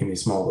started making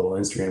these small little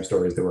Instagram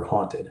stories that were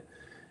haunted.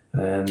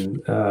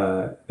 And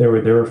they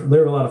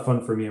were a lot of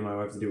fun for me and my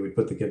wife to do. We'd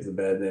put the kids to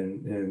bed,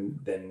 and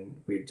then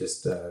we'd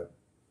just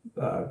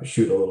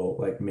shoot a little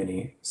like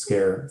mini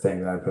scare thing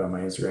that I put on my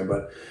Instagram.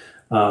 But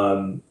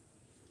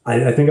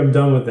I think I'm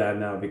done with that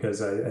now,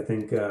 because I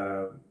think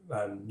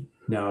I'm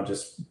now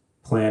just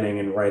planning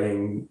and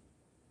writing,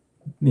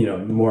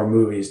 more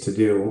movies to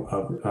do,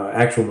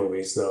 actual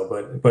movies though.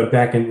 But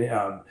back in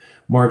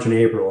March and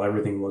April,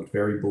 everything looked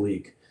very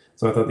bleak.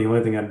 So I thought the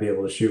only thing I'd be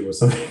able to shoot was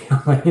something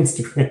on my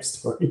Instagram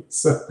story.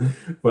 So,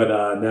 but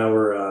now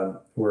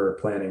we're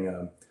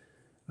planning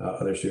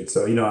other shoots.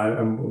 So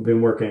I've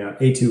been working on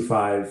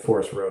A25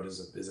 Forest Road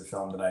is a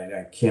film that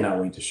I cannot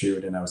wait to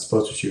shoot, and I was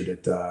supposed to shoot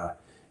it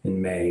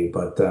in May,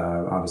 but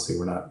obviously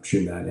we're not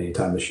shooting that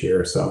anytime this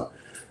year. So,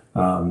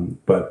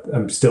 but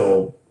I'm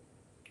still,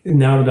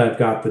 now that I've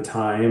got the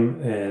time,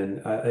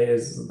 and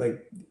it's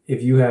like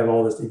if you have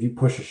all this, if you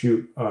push a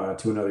shoot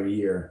to another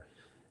year,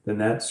 then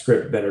that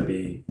script better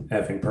be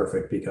effing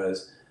perfect,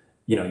 because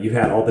you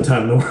had all the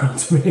time in the world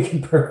to make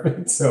it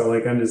perfect. So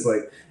like I'm just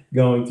like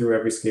going through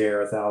every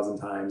scare 1,000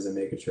 times and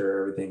making sure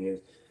everything is,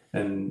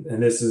 and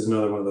this is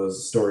another one of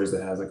those stories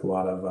that has like a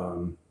lot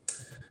of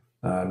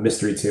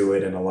mystery to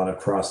it and a lot of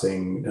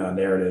crossing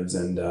narratives,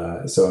 and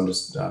so I'm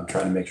just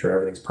trying to make sure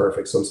everything's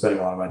perfect. So I'm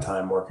spending a lot of my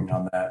time working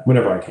on that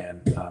whenever I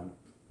can,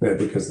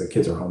 because the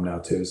kids are home now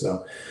too.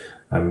 So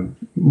I'm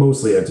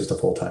mostly just a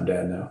full-time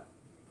dad now.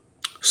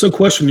 So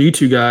question to you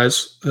two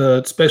guys,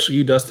 especially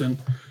you, Dustin,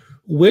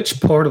 which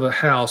part of the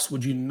house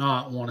would you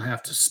not want to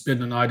have to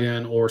spend the night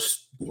in or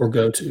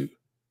go to?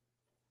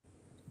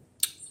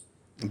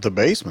 The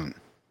basement.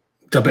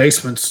 The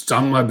basement's,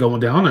 I'm not going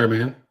down there,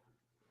 man.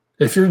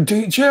 If you're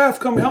Jeff,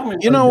 come help me.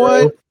 You know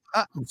what?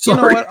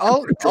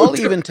 I'll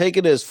even take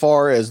it as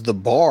far as the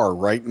bar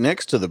right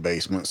next to the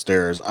basement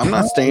stairs. I'm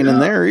not staying in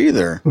there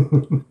either.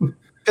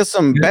 Because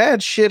some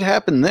bad shit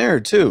happened there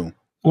too.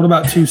 What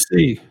about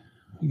 2C?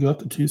 You go up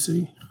to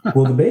 2C.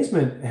 Well, the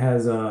basement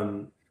has.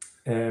 I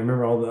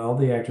remember all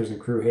the actors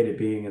and crew hated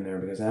being in there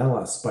because it had a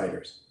lot of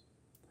spiders.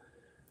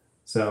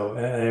 So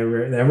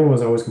everyone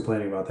was always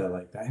complaining about that.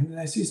 Like,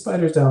 I see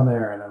spiders down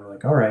there, and I'm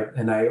like, all right.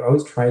 And I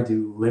always tried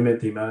to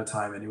limit the amount of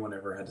time anyone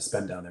ever had to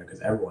spend down there, because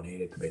everyone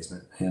hated the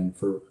basement, and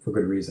for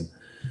good reason.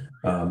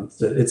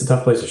 It's a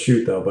tough place to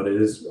shoot, though, but it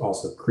is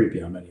also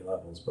creepy on many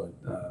levels. But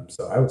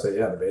so I would say,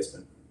 yeah, the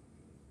basement.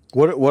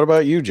 What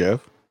about you,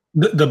 Jeff?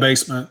 The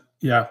basement,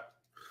 yeah.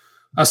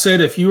 I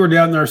said, if you were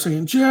down there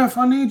saying, Jeff,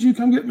 I need you,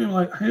 come get me. I'm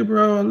like, hey,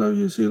 bro, I love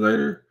you. See you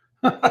later.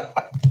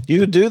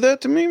 You would do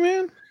that to me,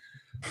 man?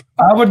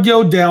 I would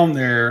go down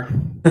there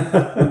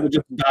and we'd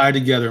just die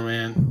together,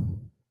 man.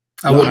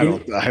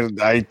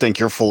 I think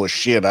you're full of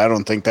shit. I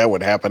don't think that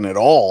would happen at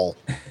all.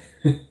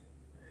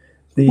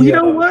 You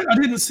know what? I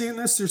didn't see in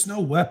this. There's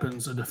no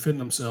weapons to defend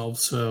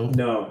themselves. So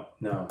no.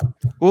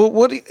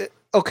 Well,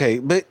 okay,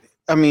 but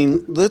I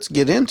mean, let's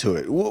get into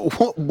it.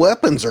 What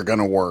weapons are going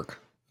to work?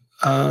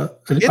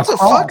 It's a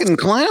fucking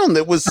clown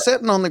that was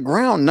sitting on the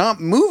ground, not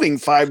moving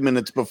 5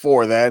 minutes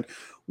before that.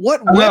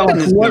 What weapon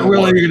is what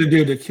really work? are you going to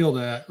do to kill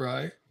that,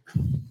 right?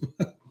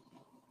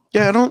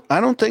 Yeah,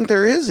 I don't think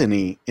there is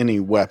any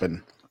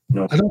weapon.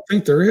 No. I don't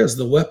think there is.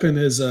 The weapon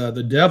is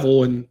the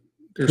devil, and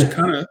there's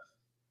kind of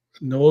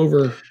no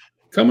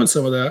overcoming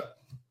some of that.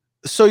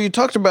 So you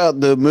talked about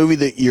the movie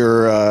that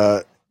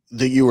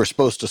you were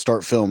supposed to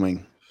start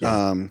filming.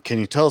 Yeah. Can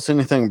you tell us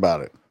anything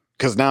about it?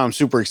 Because now I'm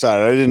super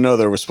excited. I didn't know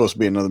there was supposed to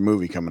be another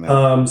movie coming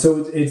out.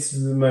 So it's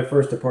my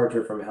first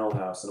departure from Hell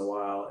House in a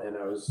while, and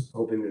I was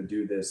hoping to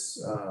do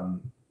this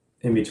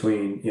in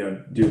between,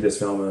 do this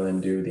film and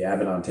then do the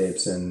Abaddon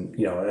tapes, and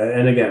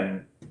and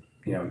again,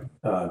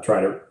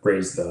 try to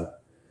raise the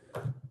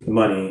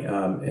money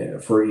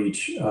for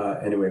each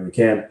any way we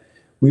can.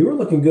 We were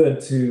looking good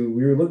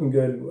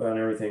on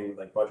everything,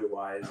 like budget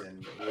wise,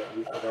 and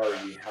we had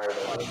already hired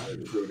a lot of the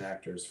recruiting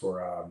actors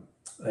for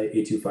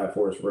 825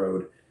 Forest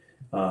Road.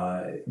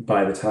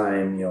 By the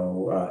time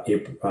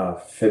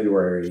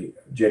January,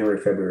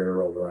 February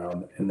rolled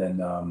around, and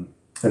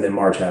then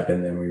March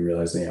happened, and we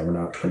realized, we're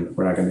not going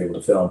to be able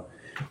to film.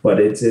 But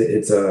it's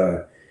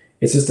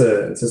just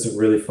a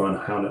really fun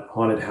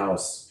haunted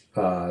house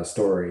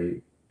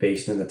story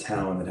based in the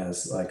town that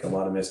has like a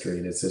lot of mystery.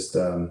 And it's just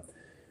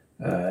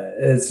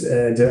it's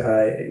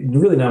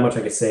really not much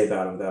I could say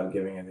about it without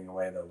giving anything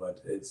away, though. But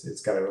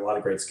it's got a lot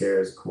of great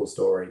scares, a cool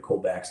story,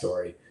 cool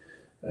backstory,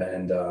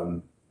 and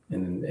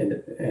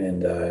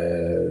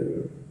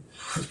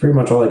it's pretty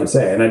much all I can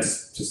say. And I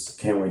just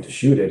can't wait to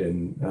shoot it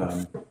and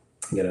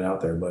get it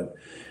out there. But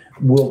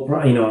we'll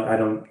probably,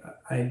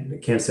 I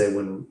can't say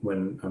when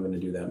I'm going to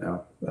do that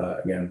now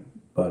again.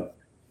 But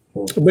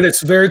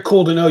it's very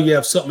cool to know you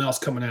have something else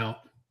coming out.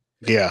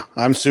 Yeah,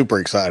 I'm super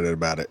excited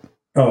about it.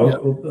 Oh, yeah.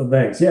 Well,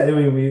 thanks. Yeah, I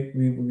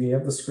mean, we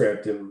have the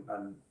script, and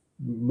I'm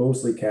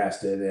mostly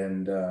casted,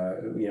 and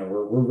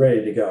we're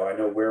ready to go. I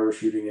know where we're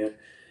shooting it,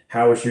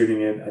 how we're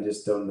shooting it. I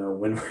just don't know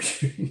when we're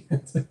shooting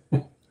it.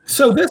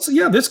 So this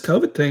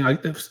COVID thing,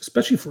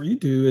 especially for you,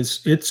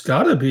 it's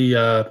got to be.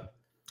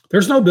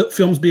 There's no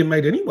films being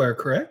made anywhere,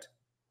 correct?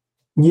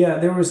 Yeah,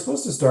 they were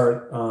supposed to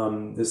start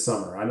this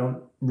summer. I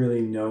don't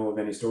really know of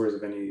any stories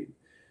of any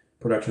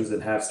productions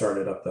that have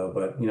started up, though.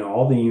 But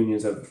all the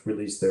unions have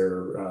released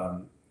their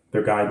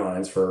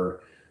guidelines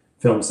for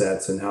film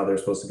sets and how they're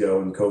supposed to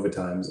go in COVID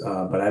times.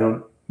 But I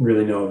don't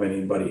really know of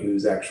anybody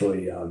who's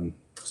actually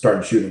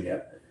started shooting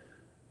yet.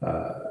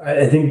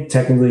 I think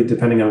technically,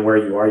 depending on where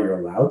you are, you're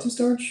allowed to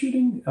start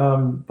shooting.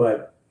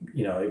 But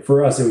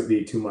for us, it would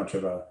be too much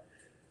of an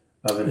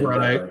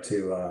endeavor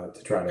to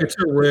try to. It's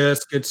a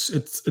risk. It's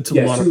a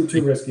lot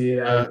too risky.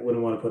 I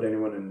wouldn't want to put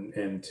anyone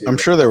into. I'm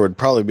sure there would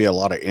probably be a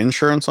lot of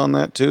insurance on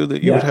that too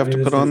that you would have to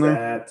put on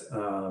there.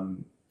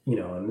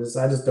 And this,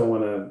 I just don't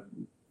want to.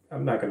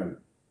 I'm not going to.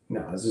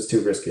 No, it's just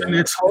too risky. And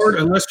it's hard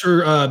unless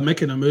you're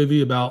making a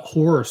movie about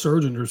horror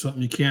surgeons or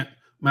something. You can't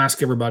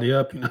mask everybody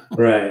up,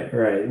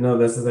 Right. No,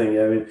 that's the thing.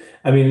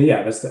 I mean,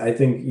 yeah. I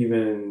think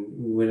even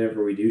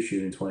whenever we do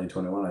shoot in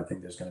 2021, I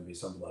think there's going to be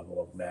some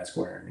level of mask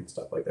wearing and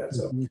stuff like that.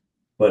 So,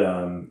 but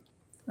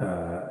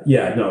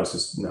it's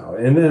just no,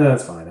 and then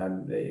that's fine.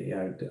 I'm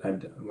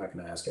not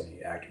going to ask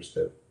any actors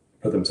to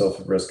put themselves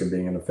at risk of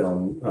being in a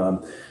film.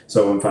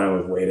 So I'm fine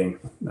with waiting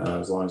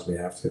as long as we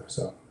have to.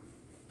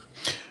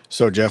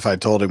 So Jeff, I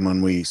told him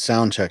when we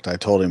sound checked, I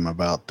told him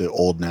about the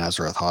Old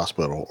Nazareth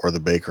Hospital or the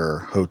Baker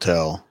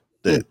Hotel.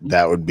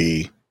 That would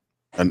be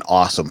an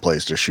awesome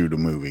place to shoot a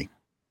movie.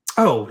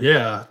 Oh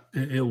yeah,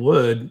 it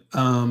would.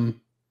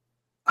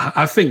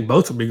 I think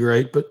both would be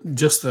great, but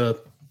just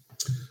the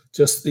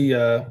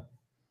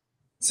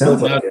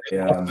sounds like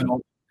it.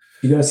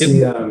 You guys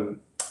see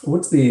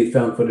what's the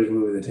found footage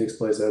movie that takes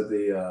place at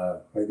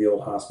the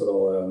old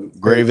hospital?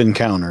 Grave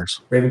Encounters.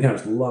 Grave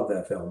Encounters. Love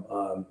that film.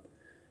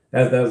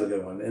 That was a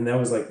good one, and that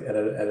was like at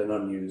an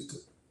unused.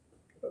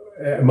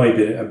 It might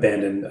be an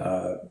abandoned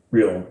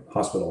real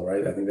hospital,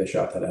 right? I think they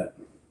shot that at.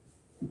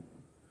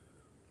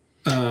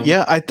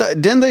 Yeah,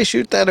 didn't they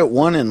shoot that at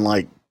one in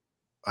I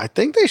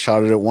think they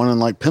shot it at one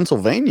in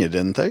Pennsylvania,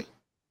 didn't they?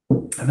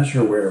 I'm not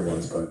sure where it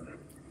was, but.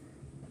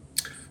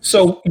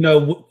 So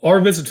our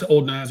visit to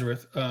Old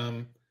Nazareth,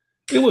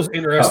 it was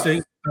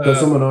interesting.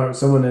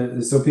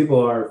 So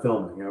people are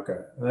filming. Okay,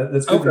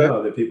 that's good to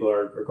know that people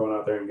are going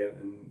out there and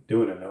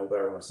doing it. I hope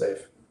everyone's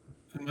safe.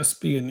 It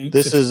must be a neat.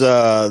 This is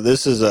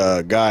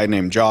a guy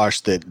named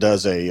Josh that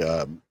does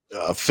a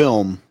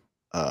film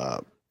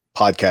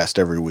podcast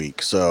every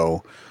week.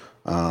 So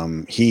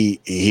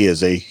he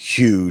is a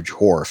huge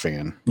horror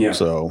fan. Yeah.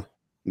 So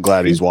I'm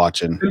glad he's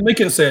watching. We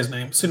can say his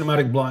name,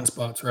 Cinematic Blind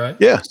Spots, right?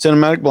 Yeah,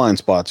 Cinematic Blind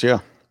Spots. Yeah.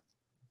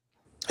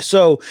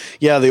 So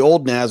yeah, the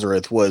Old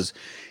Nazareth was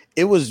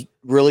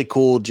really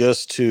cool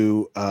just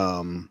to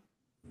kind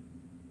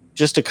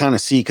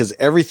of see, because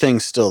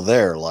everything's still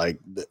there. Like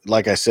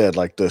I said,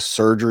 like the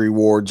surgery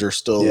wards are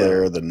still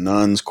there, the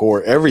nuns'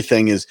 court,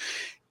 everything is.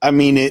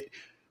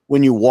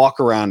 When you walk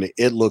around it,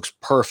 it looks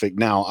perfect.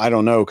 Now I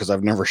don't know because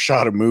I've never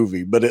shot a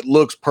movie, but it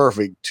looks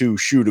perfect to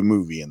shoot a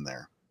movie in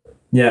there.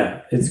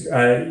 Yeah,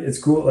 it's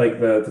cool. Like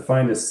to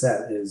find a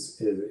set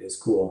is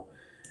cool,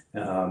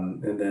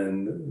 and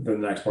then the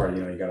next part,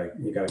 you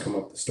gotta come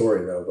up with the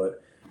story though.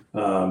 But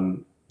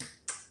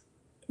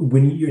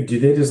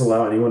did they just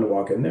allow anyone to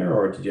walk in there,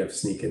 or did you have to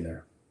sneak in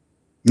there?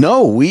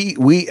 No, we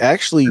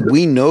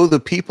know the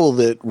people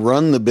that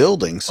run the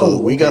building, so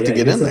we got to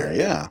get in there.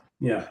 Yeah.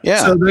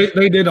 So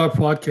they did our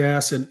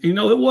podcast, and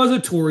it was a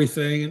Tory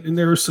thing, and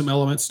there were some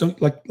elements,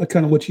 like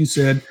kind of what you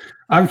said.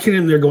 I'm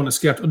kidding. They're going to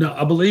skeptical. No,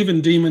 I believe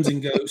in demons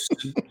and ghosts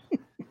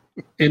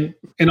and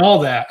all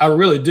that. I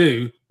really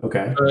do.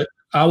 Okay, but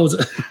I was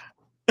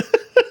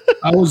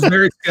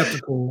very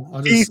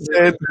skeptical. He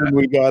said when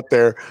we got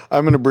there,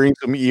 I'm going to bring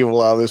some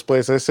evil out of this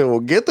place. I said, well,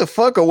 get the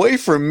fuck away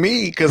from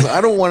me because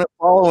I don't want it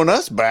following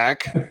us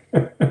back.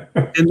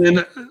 And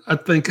then I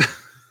think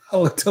I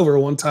looked over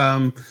one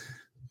time.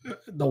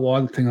 The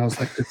one thing I was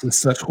like, this is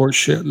such horse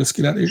shit. Let's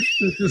get out of here.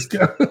 Let's just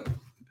go.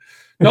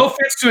 No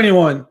offense to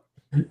anyone.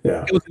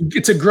 Yeah.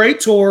 It's a great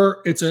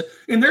tour. It's a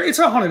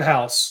haunted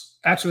house.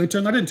 Actually, they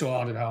turned that into a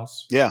haunted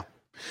house. Yeah.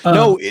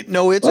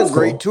 It's a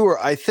great tour.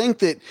 I think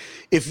that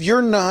if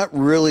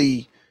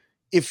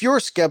you're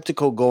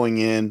skeptical going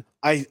in,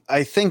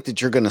 I think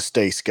that you're going to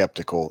stay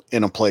skeptical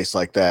in a place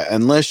like that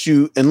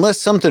unless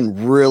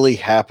something really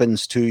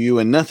happens to you,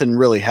 and nothing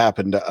really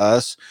happened to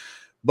us,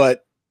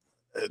 but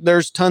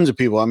there's tons of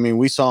people. I mean,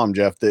 we saw them,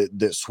 Jeff,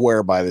 that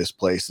swear by this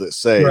place, that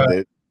say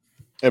that,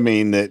 I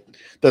mean, that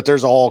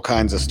there's all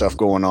kinds of stuff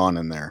going on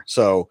in there.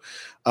 So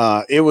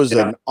it was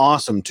an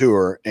awesome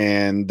tour,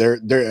 and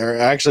they're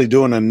actually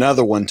doing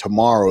another one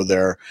tomorrow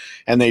there,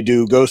 and they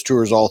do ghost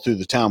tours all through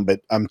the town. But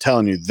I'm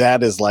telling you,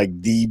 that is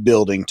like the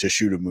building to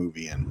shoot a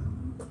movie in.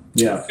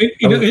 Yeah.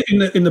 In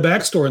the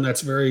backstory, and that's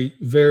very,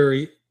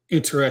 very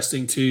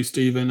interesting too,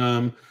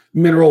 Stephen.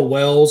 Mineral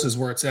wells is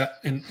where it's at,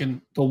 and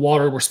the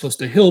water, we're supposed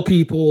to heal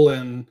people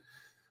and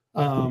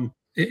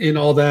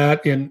all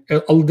that. And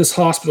this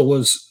hospital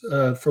was,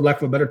 for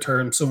lack of a better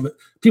term, some of the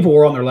people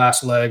were on their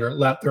last leg or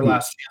their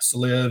last chance to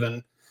live,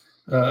 and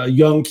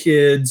young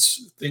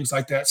kids, things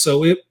like that.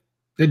 So it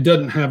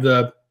doesn't have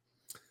the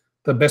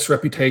best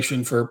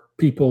reputation for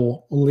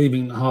people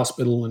leaving the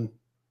hospital and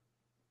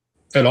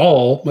at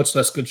all, much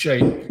less good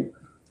shape.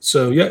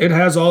 So yeah, it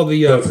has all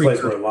the. It's a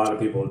place where a lot of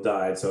people have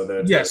died. So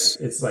that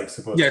it's like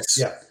supposed. Yes.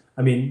 To, yeah.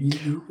 I mean,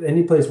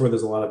 any place where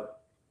there's a lot of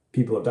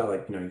people have died,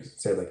 like you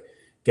say like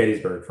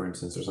Gettysburg, for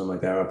instance, or something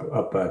like that,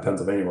 up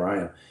Pennsylvania where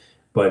I am.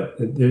 But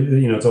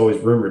it's always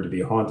rumored to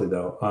be haunted,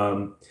 though.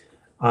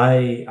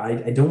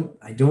 I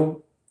don't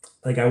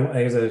like.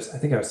 I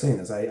think I was saying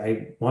this.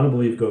 I want to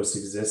believe ghosts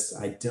exist.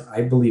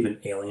 I believe in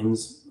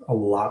aliens a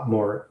lot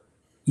more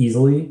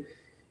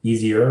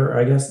easier,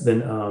 I guess,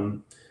 than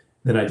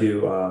I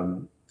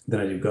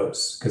do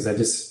ghosts, because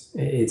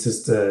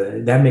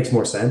that makes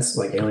more sense.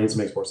 Like aliens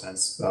makes more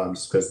sense,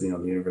 just because the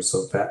universe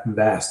is so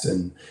vast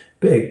and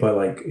big. But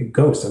like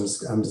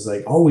ghosts, I'm just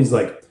like always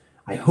like,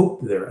 I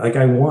hope they're like,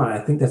 I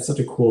think that's such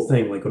a cool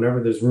thing. Like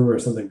whenever there's rumor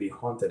of something being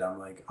haunted, I'm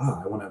like,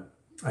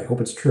 I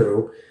hope it's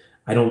true.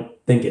 I don't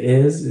think it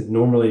is. It's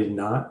normally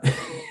not.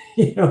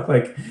 I don't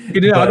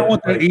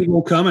want that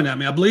evil coming at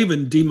me. I believe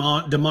in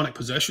demonic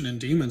possession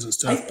and demons and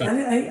stuff.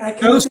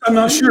 Ghosts, I'm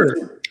not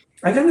sure.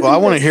 I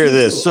want to hear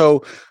this.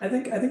 So I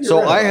think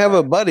so I have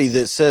a buddy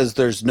that says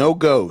there's no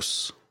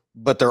ghosts,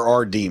 but there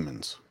are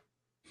demons.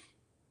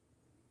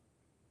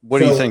 What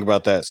do you think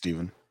about that,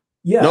 Stephen?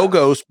 Yeah, no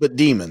ghosts, but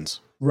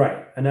demons.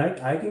 Right, and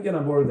I can get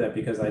on board with that,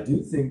 because I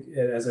do think,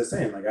 as I was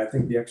saying, like I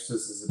think The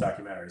Exorcist is a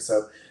documentary.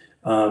 So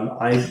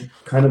I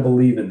kind of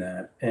believe in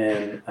that,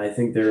 and I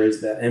think there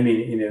is that. I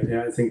mean,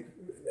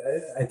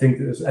 I think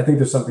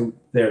there's something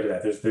there to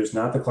that. There's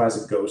not the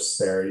classic ghosts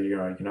there.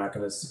 You're not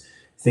going to.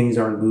 Things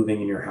aren't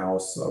moving in your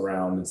house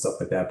around and stuff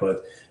like that,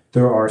 but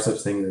there are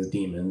such things as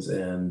demons,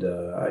 and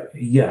I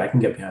can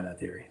get behind that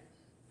theory.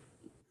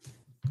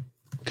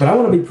 But I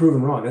want to be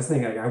proven wrong. That's the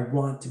thing. I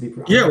want to be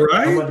proven. Yeah,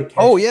 right.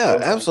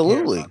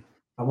 Absolutely.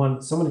 I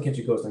want someone to catch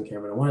a ghost on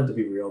camera. And I want it to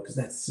be real, because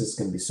that's just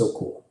going to be so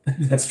cool.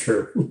 That's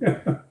true.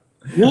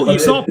 Well, you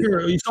saw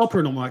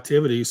paranormal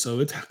activity, so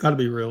it's got to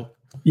be real.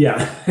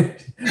 Yeah,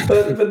 but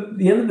at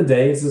the end of the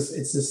day, it's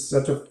just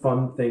such a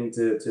fun thing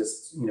to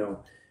just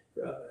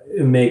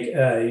make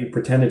you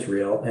pretend it's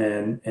real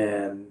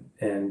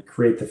and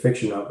create the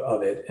fiction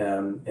of it,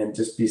 and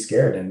just be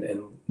scared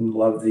and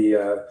love the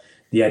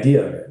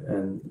idea of it,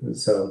 and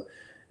so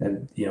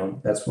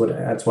that's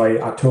why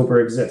October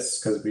exists,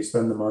 because we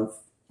spend the month.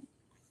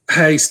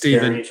 Hey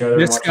Stephen,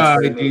 this guy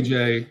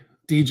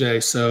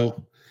DJ,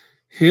 so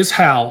his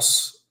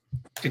house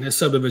in his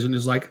subdivision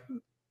is like,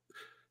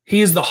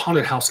 he is the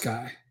haunted house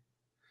guy.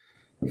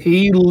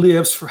 He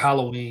lives for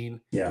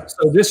Halloween. Yeah.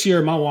 So this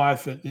year, my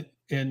wife and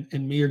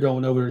me are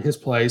going over to his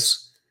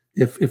place.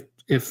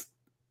 If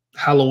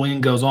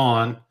Halloween goes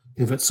on,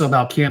 if it's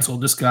somehow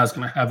canceled, this guy's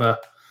going to have a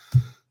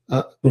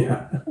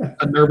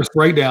nervous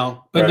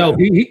breakdown. But no,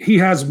 he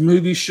has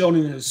movies shown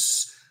in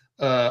his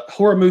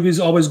horror movies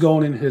always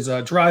going in his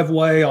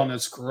driveway, on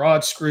his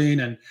garage screen,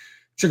 and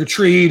trick or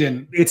treat,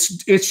 and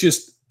it's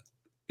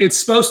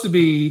supposed to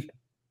be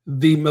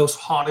the most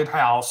haunted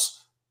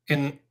house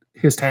in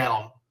his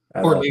town,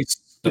 or at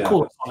least the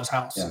coolest on his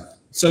house. Yeah.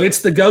 So it's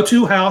the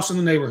go-to house in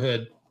the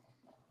neighborhood.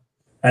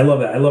 I love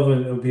that. I love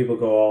when people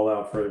go all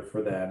out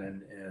for that,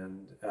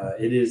 and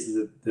it is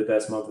the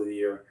best month of the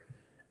year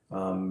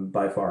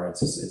by far.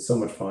 It's so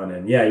much fun,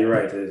 and yeah, you're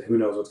right. Who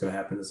knows what's going to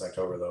happen this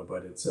October though?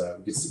 But it's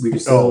we can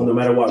still, no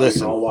matter what, we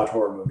can all watch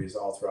horror movies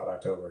all throughout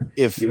October.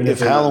 If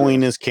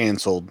Halloween is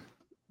canceled,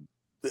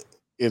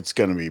 it's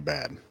going to be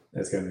bad.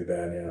 It's going to be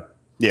bad.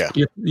 Yeah.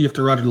 You have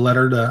to write a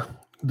letter to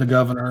the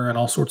governor and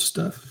all sorts of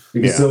stuff.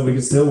 We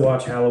can still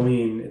watch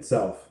Halloween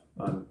itself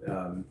on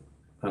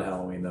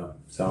Halloween though.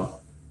 So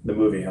the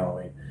movie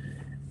Halloween.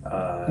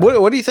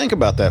 What do you think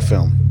about that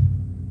film?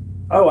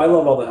 Oh, I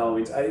love all the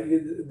Halloweens.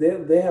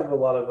 They have a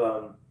lot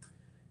of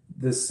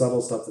this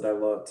subtle stuff that I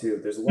love too.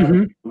 There's a lot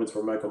of moments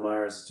where Michael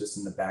Myers is just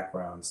in the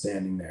background,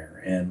 standing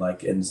there, and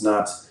it's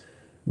not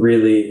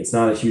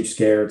a huge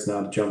scare. It's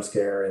not a jump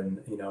scare, and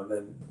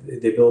then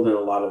they build in a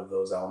lot of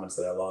those elements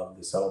that I love,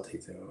 the subtlety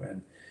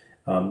too,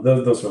 and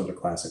those films are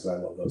classics. I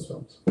love those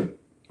films.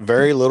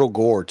 Very little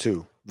gore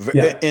too,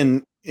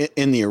 in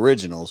the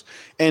originals,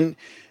 and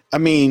I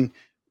mean,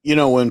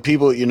 when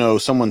people,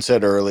 someone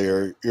said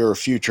earlier, you're a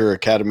future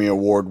Academy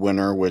Award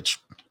winner, which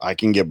I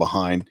can get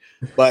behind,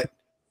 but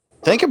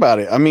think about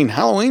it. I mean,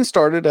 Halloween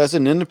started as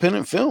an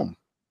independent film.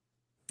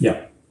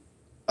 Yeah.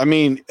 I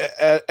mean,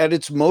 at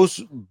its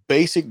most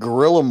basic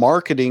guerrilla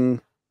marketing,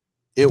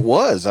 it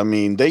was. I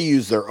mean, they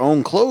used their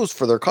own clothes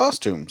for their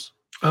costumes.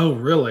 Oh,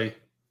 really?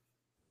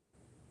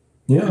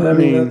 Yeah, I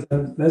mean,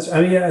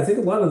 I think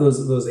a lot of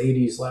those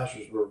 80s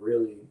slashers were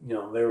really, they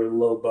were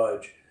low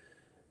budge.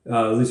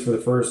 At least for the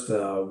first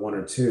one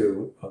or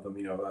two of them,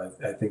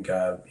 I think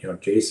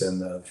Jason,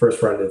 the first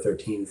Friday the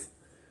 13th.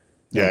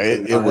 Yeah,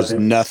 it was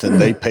nothing.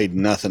 They paid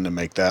nothing to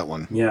make that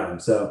one. Yeah,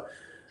 so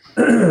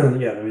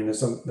yeah, I mean, there's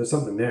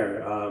something there,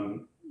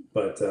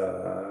 but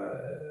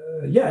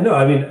I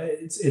mean,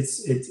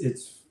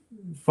 it's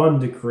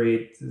fun to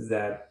create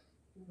that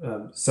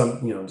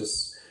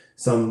just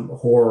some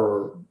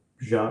horror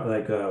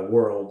genre,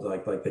 world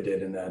like they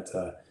did in that,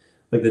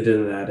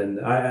 and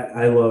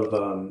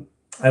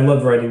I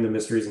love writing the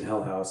mysteries in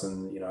Hell House,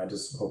 and I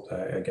just hope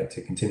I get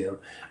to continue.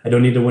 I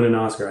don't need to win an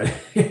Oscar. I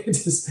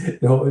just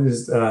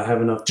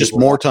have enough. Just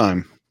more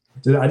time.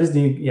 I just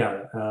need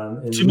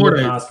and 2 more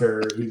days.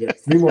 Oscar, he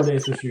gets 3 more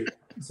days to shoot.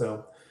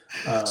 So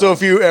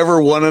if you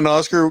ever won an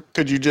Oscar,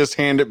 could you just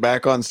hand it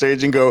back on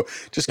stage and go,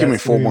 just give me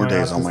 4 more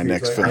days on my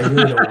next film? I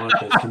really don't want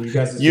this. Can you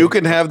guys? You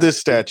can have this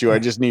statue. I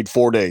just need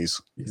 4 days.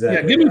 Exactly.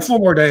 Yeah, give me 4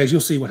 more days.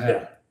 You'll see what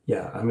happens.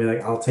 Yeah, I mean,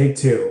 I'll take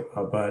 2,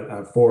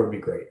 but 4 would be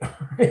great.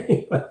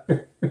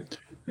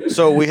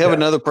 So we have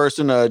another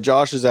person.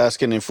 Josh is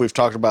asking if we've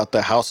talked about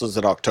the houses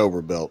that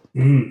October built.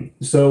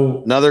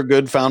 So another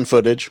good found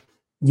footage.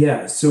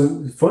 Yeah.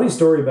 So funny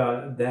story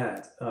about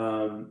that.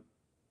 And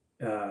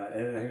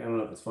I don't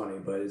know if it's funny,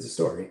 but it's a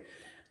story.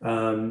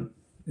 When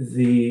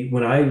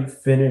I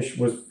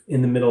was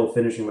in the middle of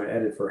finishing my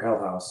edit for Hell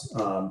House,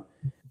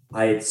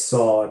 I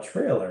saw a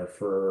trailer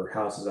for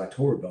Houses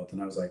October Built,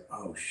 and I was like,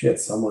 oh shit,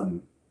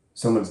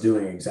 someone's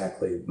doing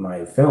exactly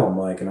my film.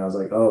 And I was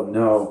like, oh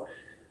no.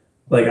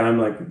 I'm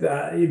like,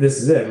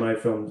 this is it. My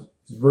film's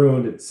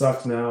ruined. It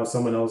sucks now.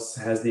 Someone else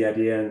has the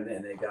idea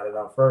and they got it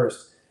out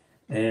first.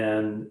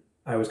 And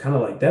I was kind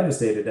of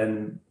devastated.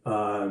 And,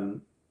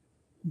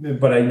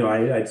 but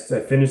I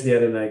finished the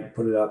edit and I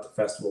put it out to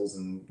festivals,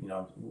 and,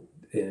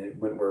 it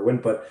went where it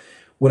went. But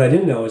what I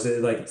didn't know is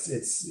that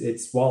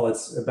while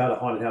it's about a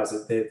haunted house,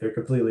 they're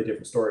completely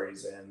different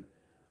stories. And,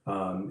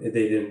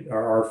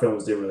 our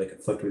films didn't really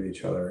conflict with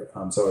each other.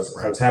 So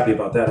I was happy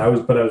about that. I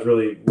was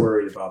really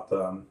worried about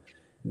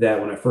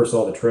that when I first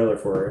saw the trailer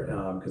for it,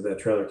 because that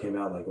trailer came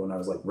out when I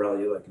was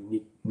really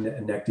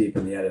neck deep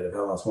in the edit of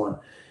Hell House 1.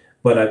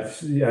 But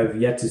I've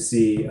yet to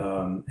see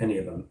any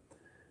of them.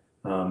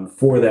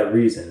 For that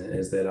reason,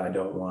 is that I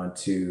don't want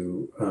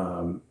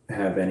to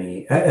have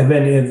any of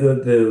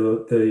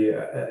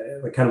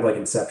the kind of like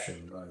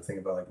Inception. I think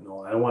about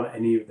Nolan. I don't want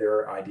any of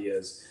their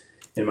ideas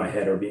in my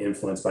head or be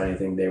influenced by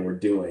anything they were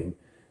doing.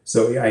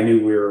 So I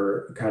knew we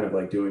were kind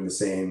of doing the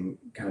same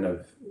kind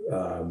of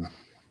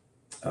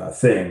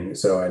thing.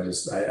 So I'd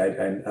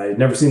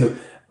never seen them.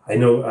 I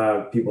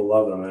know people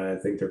love them, and I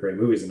think they're great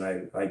movies,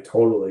 and I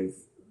totally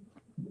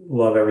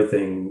love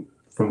everything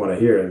from what I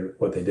hear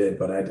what they did,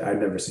 but I've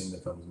never seen the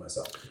films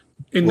myself.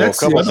 And well, a that's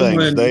couple the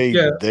other things.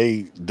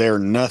 one, They're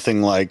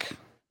nothing like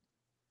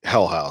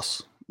Hell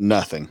House.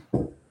 Nothing.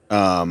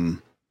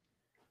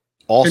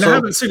 Also, and I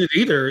haven't seen it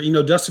either.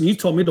 Dustin, you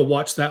told me to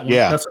watch that one.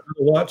 Yeah. That's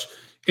another watch.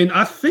 And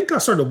I think I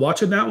started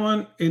watching that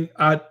one, and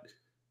I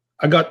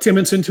got 10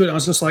 minutes into it. And I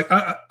was just like,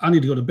 I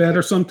need to go to bed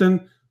or something.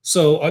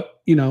 So,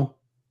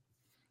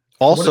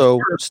 Also,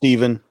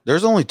 Steven,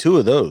 there's only 2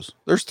 of those.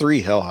 There's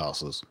 3 Hell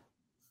Houses.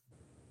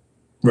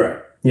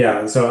 Right.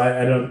 Yeah. So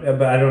I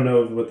don't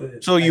know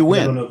what So you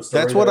win.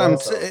 That's what I'm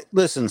saying.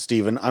 Listen,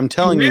 Steven, I'm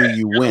telling you,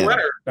 you win.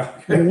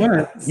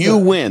 You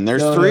win.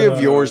 There's 3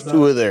 of yours,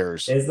 2 of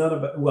theirs. It's not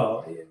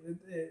about,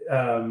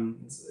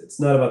 it's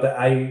not about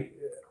that.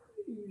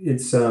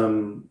 It's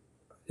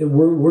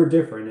we're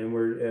different, and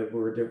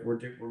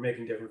we're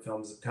making different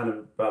films, kind of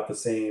about the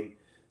same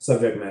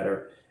subject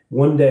matter.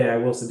 One day I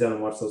will sit down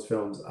and watch those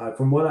films.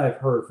 From what I've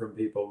heard from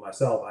people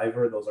myself, I've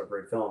heard those are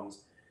great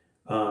films,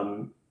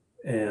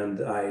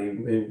 and I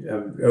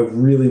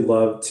really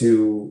love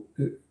to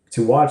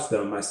watch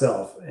them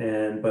myself.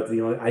 But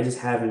I just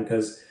haven't,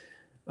 because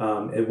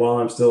while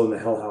I'm still in the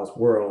Hell House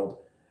world,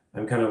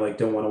 I'm kind of like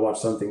don't want to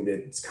watch something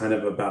that's kind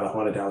of about a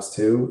haunted house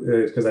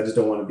too, because I just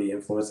don't want to be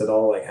influenced at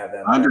all. Like have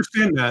that. I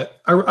understand that.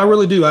 I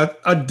really do.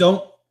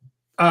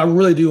 I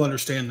really do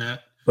understand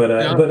that. But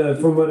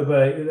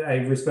I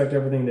respect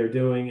everything they're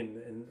doing,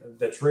 and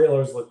the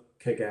trailers look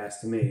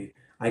kick-ass to me.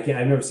 I've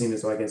never seen it,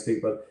 so I can't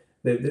speak, but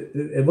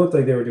it looked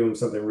like they were doing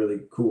something really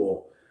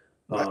cool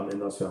in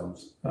those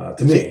films.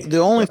 To me, the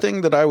only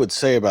thing that I would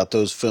say about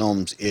those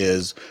films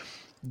is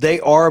they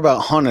are about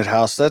haunted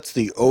house. That's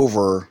the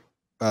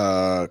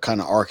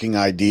kind of arcing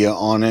idea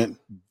on it,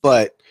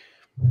 but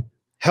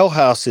Hell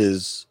House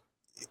is,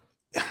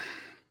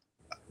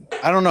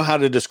 I don't know how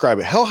to describe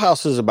it. Hell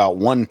House is about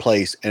one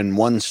place and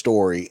one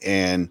story,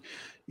 and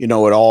it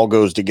all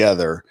goes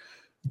together.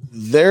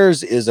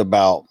 Theirs is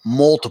about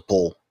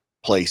multiple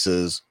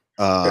places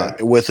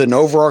with an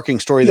overarching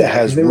story that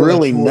has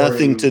really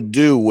nothing to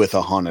do with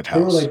a haunted house.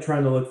 They were like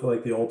trying to look for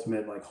like the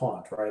ultimate like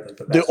haunt, right? Like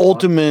the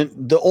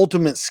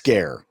ultimate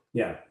scare.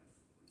 Yeah.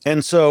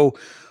 And so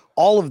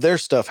all of their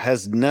stuff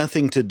has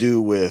nothing to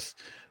do with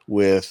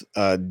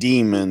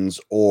demons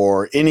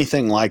or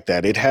anything like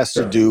that. It has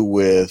to do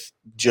with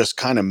just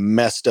kind of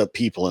messed up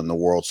people in the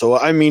world. So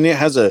I mean, it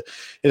has a,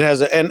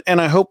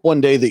 and I hope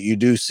one day that you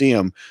do see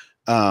them.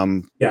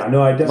 I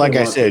definitely, like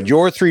I said,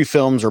 your three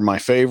films are my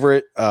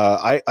favorite.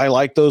 I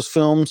like those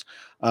films,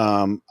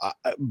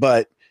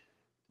 but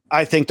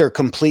I think they're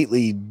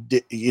completely,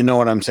 you know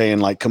what I'm saying?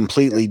 Like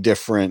completely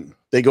different.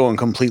 They go in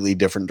completely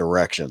different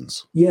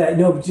directions. Yeah,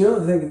 no, but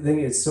the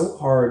thing is so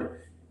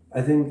hard.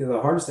 I think the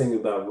hardest thing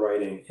about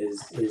writing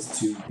is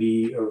to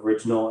be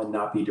original and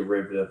not be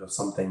derivative of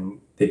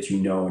something that you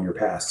know in your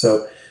past.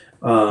 So,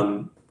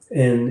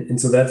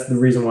 and so that's the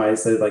reason why I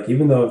said, like,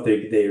 even though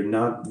if they're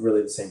not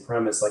really the same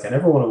premise, like I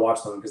never want to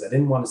watch them because I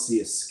didn't want to see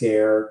a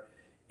scare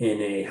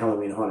in a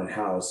Halloween haunted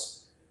house.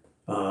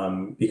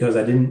 Because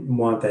I didn't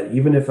want that,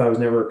 even if I was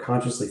never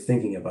consciously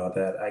thinking about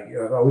that. I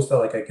always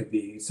felt like I could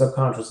be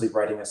subconsciously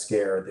writing a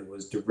scare that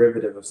was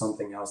derivative of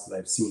something else that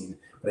I've seen,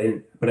 but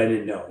I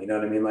didn't know. You know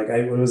what I mean? Like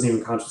I wasn't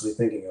even consciously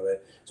thinking of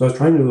it. So I was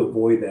trying to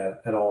avoid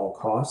that at all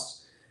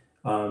costs.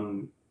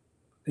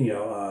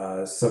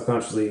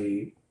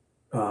 Subconsciously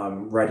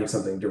writing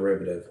something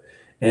derivative,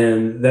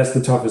 and that's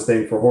the toughest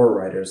thing for horror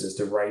writers, is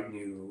to write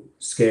new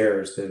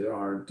scares that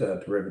aren't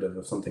derivative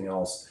of something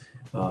else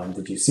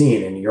that you've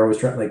seen. And you're always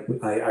trying, like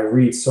I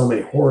read so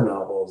many horror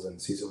novels and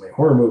see so many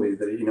horror movies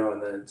that and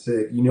then it's,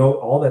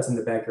 all that's in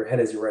the back of your head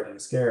as you're writing a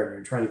scare, and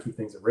you're trying to keep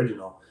things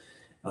original.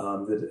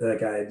 I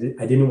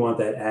didn't want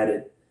that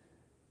added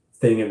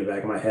thing in the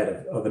back of my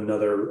head of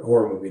another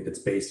horror movie that's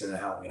based in a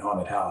Halloween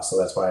haunted house. So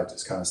that's why I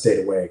just kind of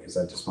stayed away, because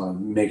I just want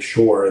to make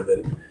sure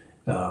that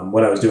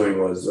what I was doing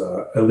was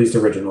at least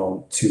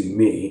original to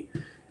me.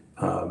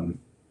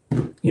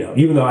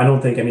 Even though I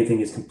don't think anything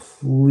is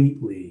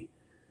completely,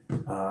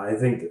 I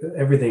think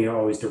everything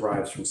always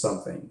derives from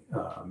something.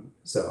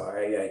 So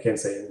I can't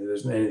say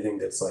there's anything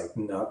that's like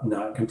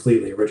not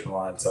completely original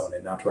on its own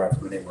and not derived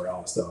from anywhere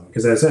else, though.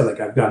 Because as I said, like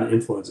I've gotten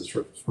influences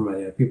from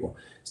many other people.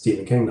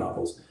 Stephen King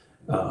novels.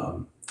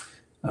 The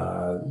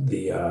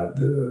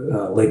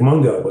Lake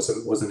Mungo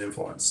was an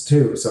influence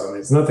too. So I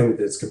mean, it's nothing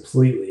that's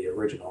completely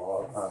original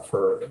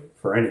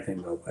for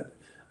anything, though. But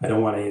I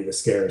don't want any of the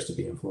scares to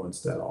be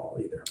influenced at all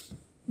either.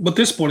 But at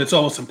this point, it's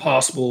almost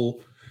impossible.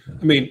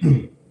 I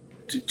mean,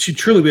 to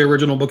truly be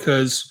original,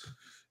 because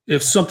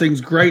if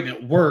something's great and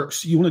it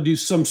works, you want to do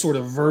some sort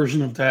of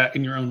version of that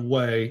in your own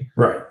way.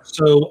 Right.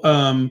 So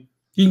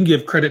you can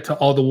give credit to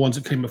all the ones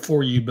that came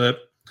before you, but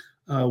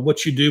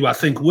what you do, I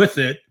think, with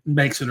it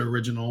makes it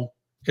original.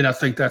 And I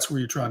think that's where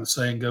you're trying to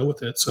say and go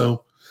with it.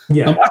 So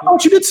yeah, I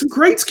thought you did some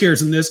great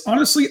scares in this.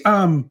 Honestly,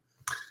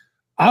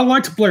 I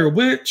liked Blair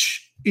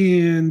Witch,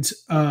 and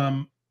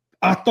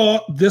I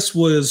thought this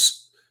was.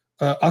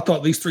 I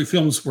thought these three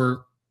films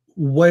were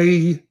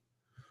way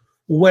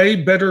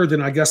better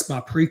than I guess my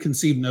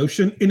preconceived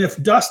notion. And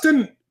if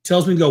Dustin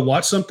tells me to go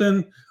watch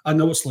something, I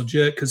know it's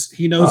legit, because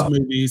he knows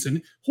movies,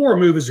 and horror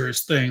movies are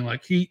his thing.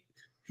 Like he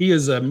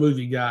is a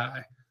movie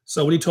guy.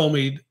 So when he told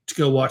me to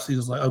go watch these, I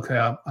was like, okay,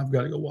 I've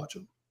got to go watch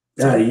them.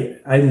 So, yeah,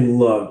 I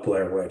love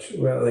Blair Witch.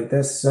 Well, like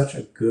that's such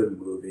a good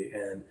movie,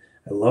 and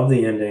I love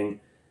the ending.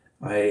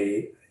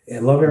 I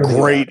love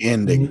everything. Great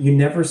ending. You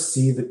never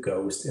see the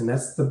ghost, and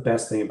that's the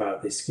best thing about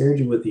it. They scared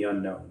you with the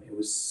unknown. It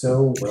was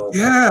so well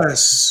done.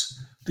 Yes,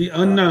 the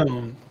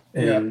unknown.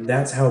 And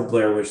that's how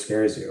Blair Witch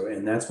scares you,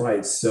 and that's why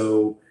it's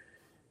so.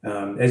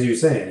 As you're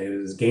saying, it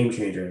was a game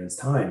changer in its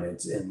time.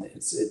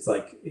 It's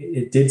like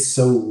it did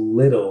so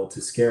little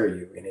to scare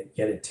you, and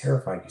yet it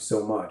terrified you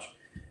so much.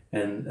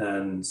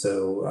 And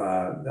so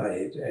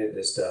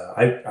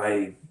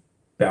I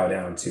bow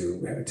down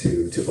to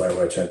Blair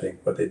Witch. I think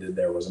what they did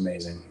there was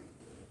amazing.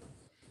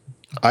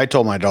 I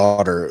told my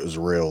daughter it was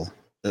real.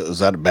 Was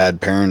that a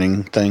bad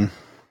parenting thing?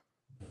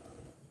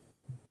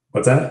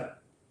 What's that?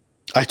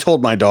 I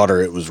told my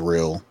daughter it was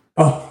real.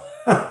 Oh,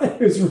 it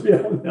was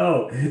real.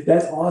 No,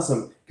 that's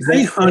awesome.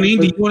 Hey, honey,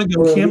 do you want to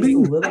go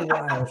camping? A little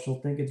while, she'll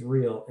think it's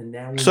real, and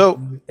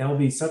that'll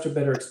be such a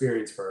better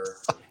experience for her.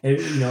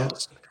 And,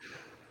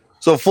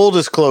 So full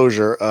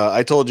disclosure,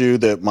 I told you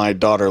that my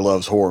daughter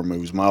loves horror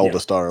movies. My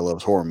oldest daughter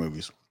loves horror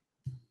movies.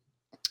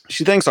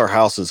 She thinks our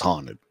house is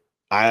haunted.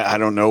 I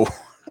don't know.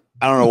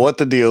 I don't know what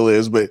the deal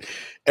is, but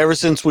ever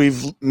since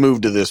we've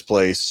moved to this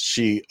place,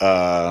 she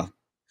has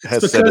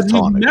said it's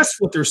haunted. You mess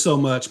with her so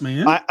much,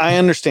 man. I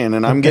understand,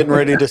 and I'm getting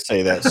ready to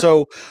say that.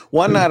 So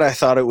one night I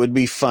thought it would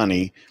be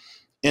funny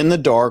in the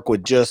dark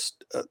with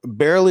just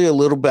barely a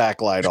little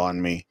backlight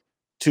on me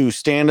to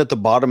stand at the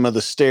bottom of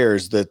the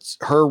stairs. That's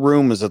her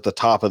room is at the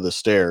top of the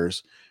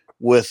stairs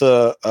with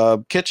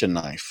a kitchen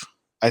knife.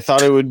 I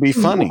thought it would be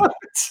funny. What?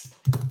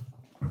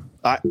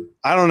 I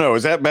don't know.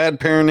 Is that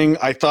bad parenting?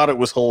 I thought it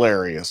was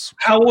hilarious.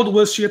 How old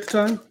was she at the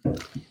time?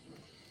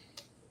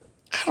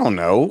 I don't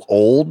know.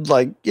 Old,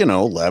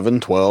 11,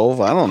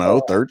 12. I don't know,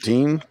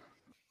 13.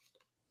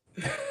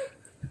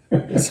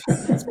 Yes.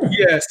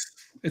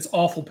 It's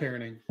awful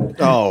parenting.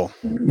 Oh.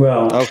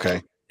 Well,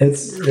 okay.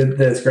 That's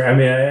great. I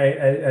mean,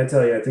 I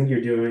tell you, I think you're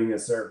doing a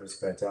service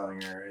by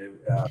telling her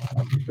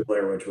the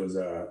Blair Witch was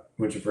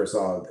when she first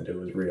saw it that it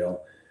was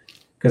real.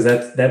 Because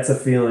that's a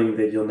feeling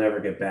that you'll never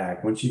get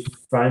back. When she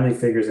finally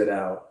figures it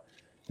out,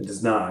 it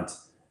does not,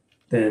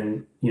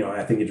 then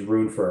I think it's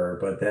ruined for her.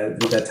 But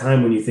that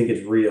time when you think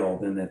it's real,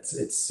 then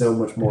it's so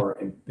much more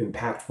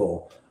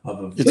impactful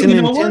it's an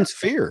intense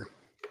fear.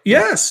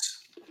 Yes,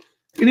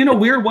 and in a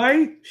weird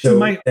way, she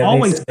might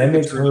always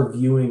makes her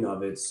viewing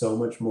of it so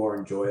much more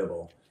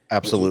enjoyable.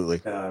 Absolutely.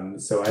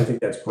 So I think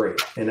that's great,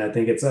 and I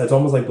think it's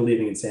almost like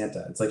believing in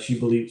Santa. It's like she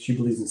believes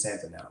in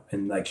Santa now,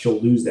 and like she'll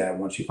lose that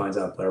once she finds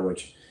out Blair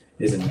Witch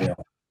isn't real.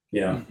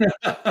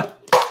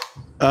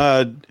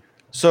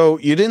 So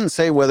you didn't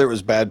say whether it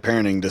was bad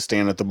parenting to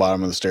stand at the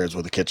bottom of the stairs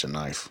with a kitchen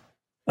knife.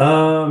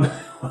 Well,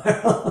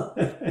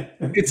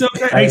 it's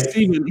okay. Hey,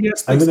 Steven,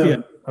 yes, I'm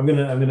gonna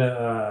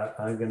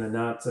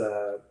not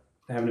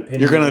have an opinion.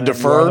 You're gonna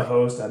defer. You're the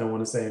host. I don't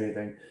want to say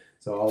anything,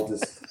 so I'll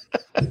just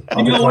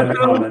decline to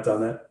comment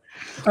on that.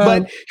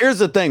 But here's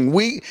the thing: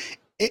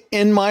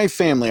 in my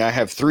family, I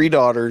have 3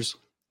 daughters,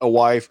 a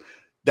wife.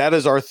 That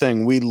is our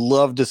thing. We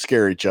love to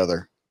scare each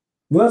other.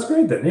 Well, that's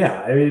great then.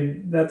 Yeah, I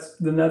mean that's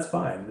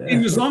fine.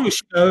 And as long as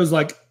she knows,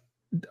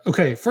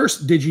 okay,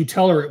 first, did you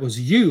tell her it was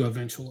you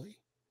eventually?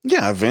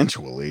 Yeah,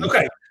 eventually.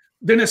 Okay,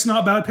 then it's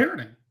not bad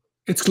parenting.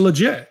 It's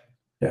legit.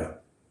 Yeah,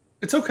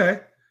 it's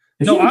okay.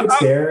 Did you get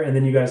scared and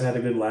then you guys had a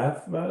good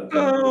laugh about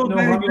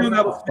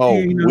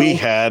it? We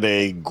had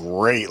a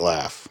great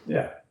laugh.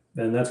 Yeah,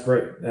 then that's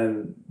great,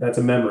 and that's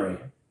a memory.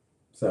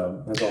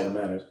 So that's all that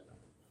matters.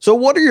 So,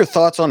 what are your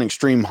thoughts on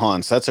extreme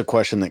haunts? That's a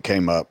question that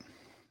came up.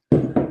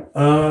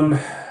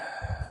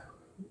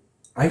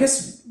 I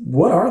guess,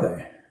 what are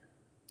they?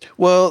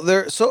 Well,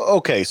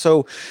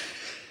 so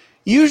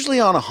usually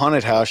on a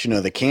haunted house,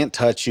 they can't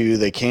touch you,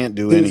 they can't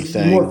do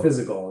anything. More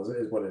physical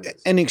is what it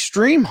is. An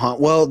extreme haunt,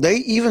 well, they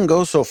even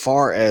go so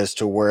far as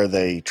to where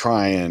they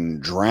try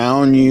and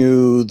drown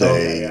you.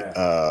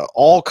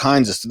 All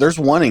kinds of. There's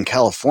one in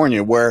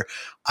California where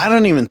I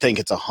don't even think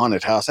it's a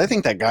haunted house. I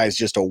think that guy's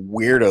just a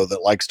weirdo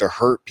that likes to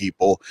hurt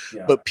people.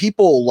 Yeah. But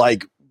people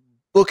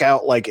book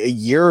out a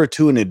year or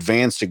 2 in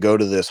advance to go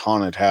to this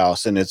haunted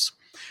house, and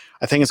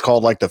I think it's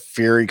called the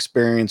Fear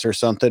Experience or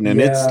something, and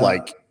it's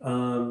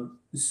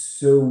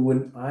so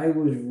when I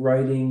was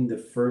writing the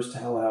first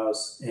Hell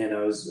House, and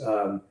I was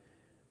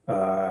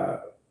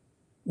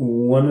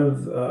one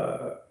of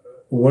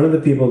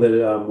the people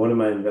that one of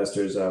my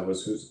investors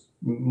who's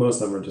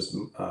most of them are just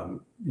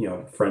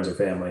friends or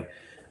family,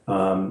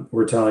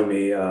 were telling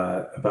me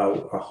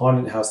about a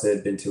haunted house they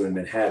had been to in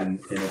Manhattan,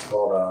 and it's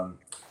called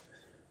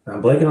I'm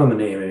blanking on the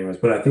name anyways,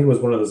 but I think it was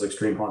one of those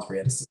extreme haunts where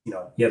you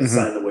had to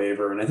sign the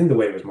waiver, and I think the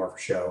waiver was more for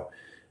show.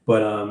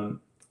 But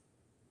and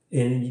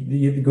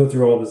you have to go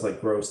through all this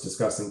gross,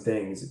 disgusting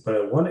things.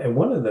 But one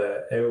of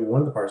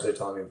the parts they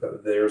told me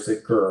about, there's a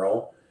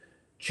girl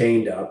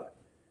chained up,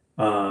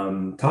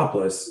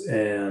 topless,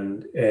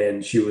 and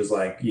she was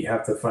like, "You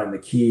have to find the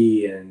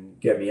key and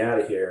get me out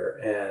of here."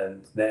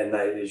 And then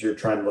as you're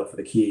trying to look for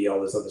the key,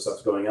 all this other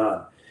stuff's going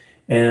on.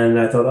 And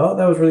I thought, oh,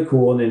 that was really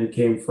cool. And then it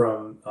came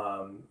from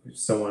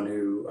someone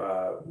who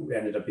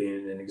ended up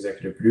being an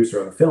executive producer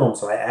on the film.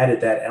 So I added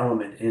that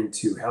element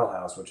into Hell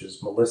House, which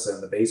is Melissa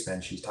in the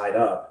basement. She's tied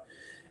up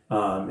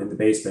in the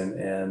basement.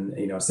 And,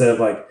 instead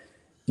of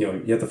you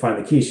have to find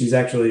the key, she's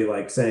actually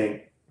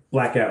saying,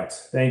 blackout.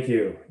 Thank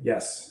you.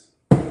 Yes.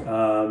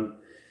 And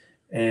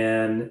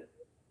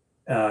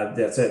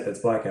that's it. That's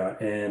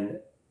blackout. And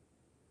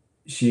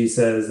she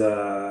says,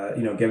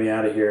 get me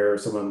out of here.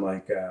 Someone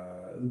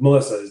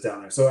Melissa is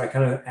down there. So I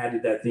kind of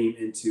added that theme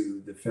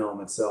into the film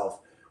itself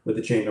with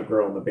the chained up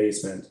girl in the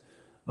basement.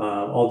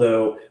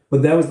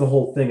 But that was the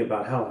whole thing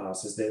about Hell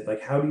House, is that,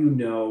 like, how do you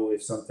know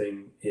if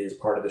something is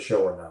part of the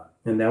show or not?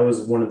 And that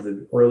was one of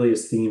the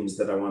earliest themes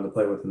that I wanted to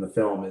play with in the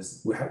film,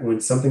 is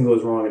when something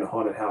goes wrong in a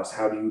haunted house,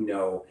 how do you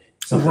know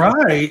something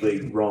is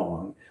actually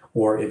wrong,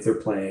 or if they're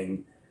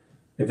playing,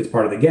 if it's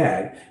part of the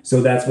gag?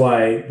 So that's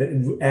why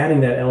adding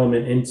that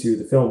element into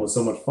the film was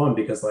so much fun,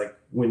 because, like,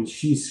 when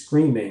she's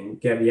screaming,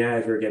 "Get me out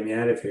of here, get me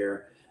out of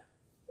here,"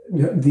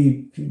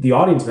 the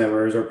audience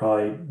members are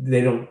probably,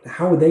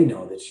 how would they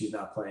know that she's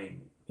not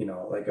playing,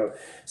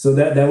 so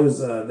that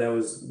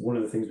was one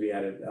of the things we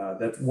added.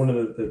 That's one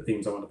of the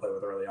themes I wanted to play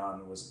with early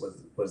on, was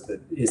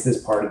that, is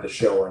this part of the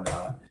show or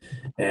not?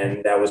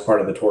 And that was part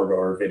of the tour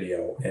goer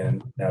video,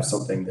 and that's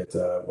something that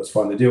was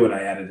fun to do, and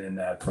I added in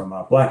that from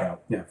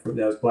Blackout. Yeah,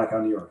 that was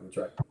Blackout New York. That's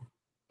right.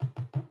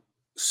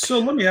 So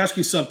let me ask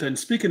you something.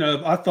 Speaking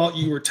of, I thought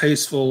you were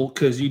tasteful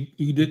because you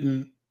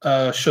didn't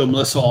show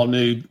Melissa all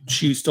nude.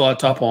 She still had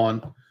top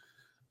on.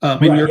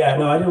 Right, yeah,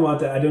 no, I didn't want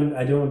that. I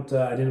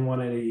didn't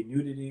want any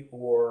nudity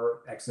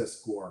or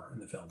excess gore in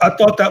the film. I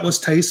thought that was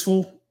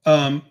tasteful.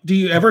 Do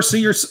you ever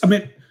see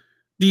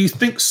do you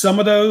think some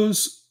of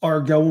those are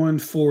going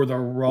for the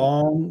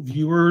wrong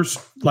viewers?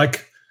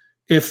 Like,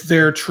 if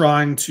they're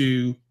trying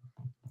to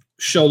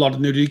show a lot of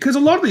nudity, because a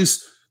lot of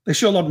these, they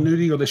show a lot of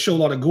nudity or they show a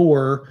lot of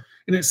gore,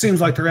 and it seems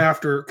like they're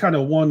after kind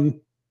of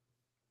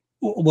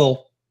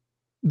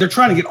they're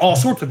trying to get all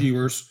sorts of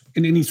viewers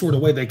in any sort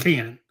of way they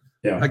can.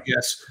 Yeah, I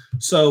guess.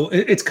 So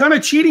it's kind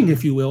of cheating,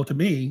 if you will, to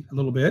me, a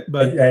little bit.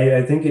 But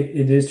I think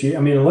it is cheating.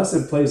 I mean, unless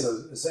it plays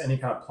any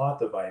kind of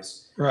plot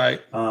device, right?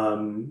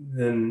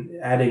 Then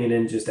adding it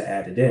in just to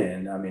add it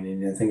in. I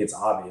mean, I think it's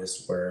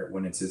obvious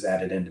when it says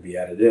added in to be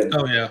added in.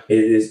 Oh yeah,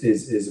 it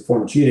is a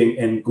form of cheating.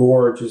 And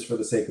gore, just for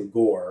the sake of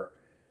gore,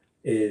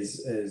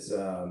 is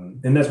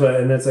and that's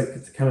like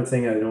the kind of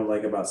thing I don't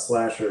like about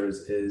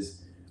slashers. Is,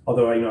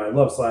 although I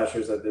love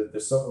slashers,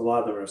 there's a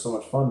lot of them are so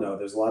much fun, though.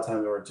 There's a lot of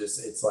times where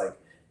it's like,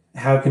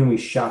 how can we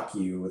shock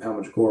you with how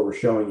much gore we're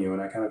showing you?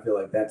 And I kind of feel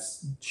like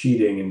that's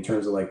cheating in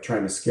terms of, like,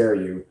 trying to scare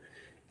you.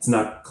 It's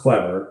not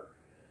clever.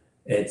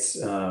 It's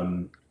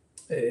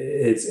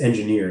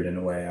engineered in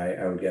a way,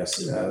 I would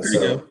guess.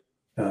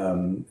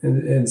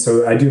 And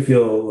so I do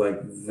feel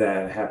like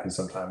that happens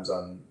sometimes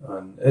on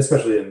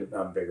especially in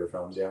bigger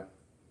films. Yeah.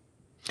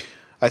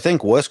 I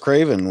think Wes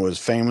Craven was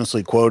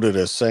famously quoted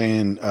as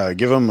saying,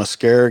 "Give them a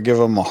scare, give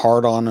them a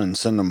hard on, and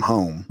send them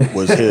home."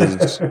 Was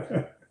his.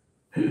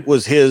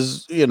 Was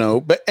his,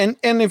 but and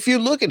if you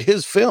look at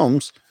his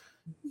films,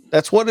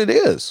 that's what it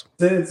is.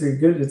 It's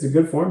a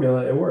good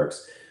formula. It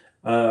works.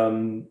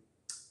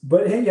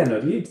 But hey, yeah,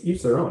 no,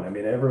 each their own. I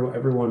mean,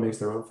 everyone makes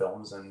their own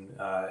films, and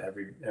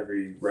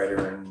every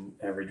writer and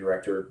every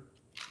director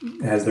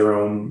has their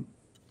own,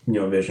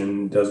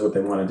 vision, does what they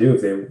want to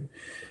do.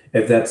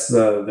 If that's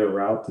their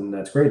route, then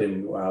that's great.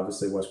 And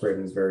obviously, Wes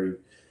Craven was very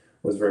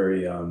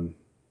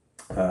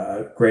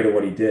great at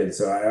what he did,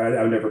 so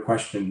I would never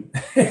question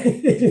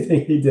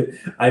anything he did.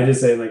 I just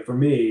say, like, for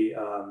me,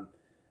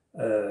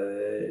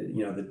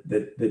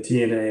 the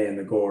TNA and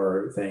the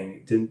gore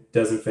thing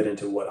doesn't fit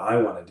into what I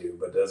want to do,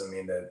 but doesn't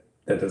mean that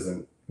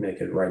doesn't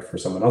make it right for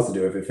someone else to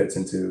do if it fits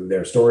into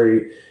their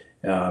story,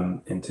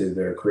 into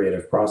their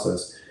creative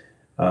process.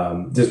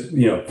 Just,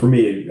 for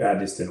me, I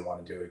just didn't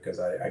want to do it because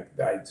I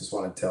just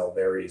want to tell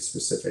very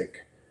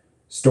specific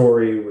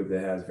story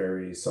that has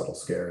very subtle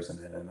scares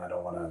in it, and I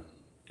don't want to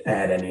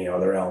add any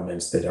other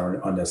elements that are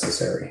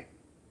unnecessary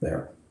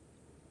there.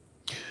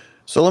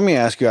 So let me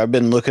ask you, I've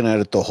been looking at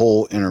it the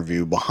whole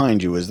interview.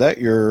 Behind you, is that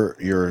your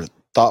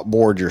thought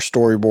board, your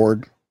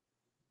storyboard?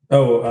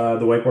 Oh,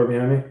 the whiteboard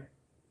behind me?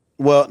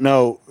 Well,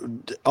 no,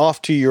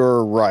 off to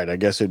your right. I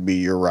guess it'd be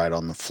your right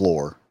on the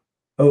floor.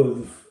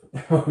 Oh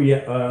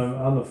yeah,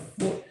 on the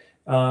floor.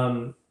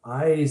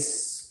 I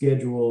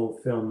schedule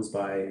films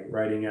by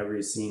writing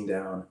every scene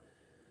down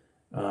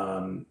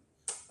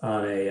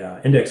on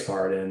a index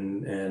card,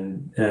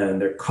 and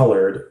they're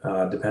colored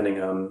depending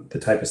on the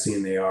type of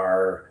scene they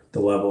are, the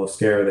level of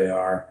scare they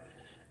are,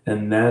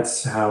 and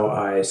that's how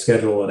I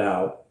schedule it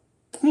out.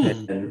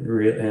 And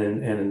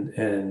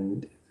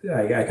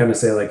I kind of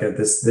say, like,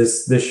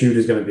 this shoot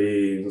is going to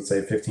be, let's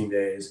say, 15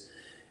 days,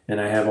 and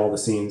I have all the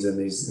scenes in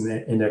these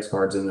index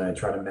cards, and I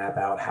try to map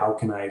out how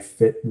can I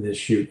fit this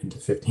shoot into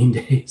 15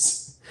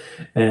 days,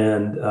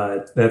 and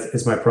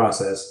it's my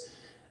process.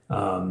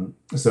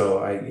 So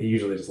I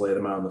usually just lay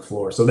them out on the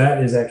floor. So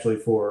that is actually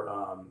for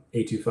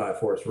 825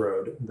 Forest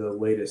Road, the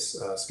latest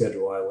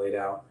schedule I laid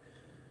out,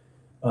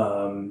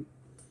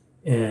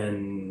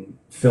 and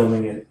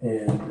filming it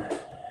in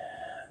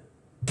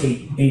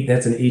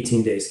that's an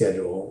 18-day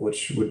schedule,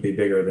 which would be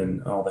bigger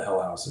than all the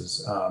Hell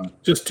Houses.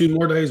 Just 2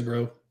 more days,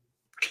 bro.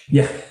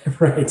 Yeah,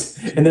 right.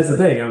 And that's the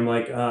thing. I'm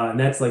like, and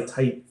that's like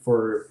tight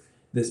for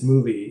this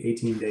movie.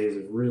 18 days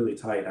is really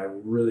tight. I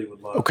really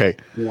would love to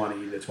want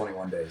to eat the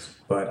 21 days,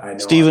 but I know.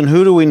 Steven,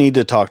 who do we need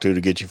to talk to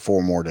get you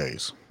 4 more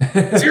days?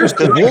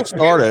 Seriously, we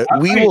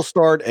will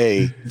start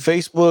a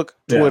Facebook,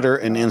 Twitter,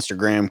 and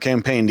Instagram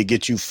campaign to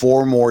get you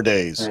 4 more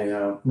days. I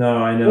know.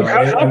 No, I know.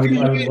 I would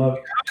love.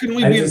 How can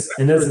we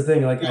and that's the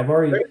thing. Like, I've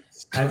already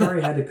I've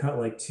already had to cut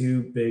like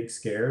 2 big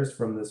scares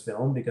from this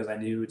film because I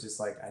knew just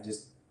like I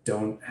just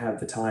don't have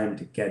the time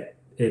to get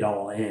it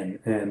all in,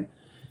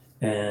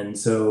 and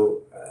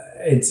so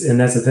and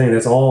that's the thing.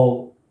 That's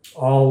all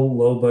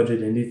low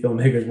budget indie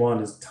filmmakers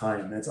want is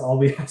time. That's all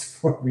we ask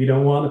for.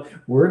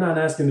 We're not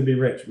asking to be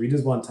rich. We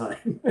just want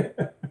time.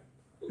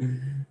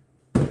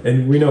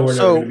 And we know we're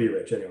not going to be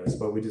rich anyways,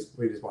 but we just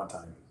want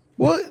time.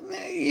 Well,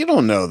 you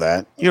don't know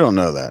that.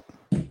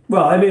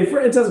 Well, I mean,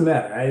 it doesn't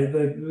matter.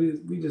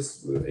 We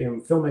just,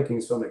 filmmaking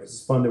is filmmaking.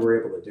 It's fun that we're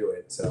able to do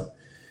it. So,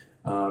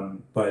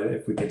 but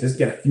if we could just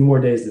get a few more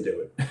days to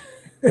do it.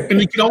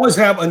 And you can always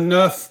have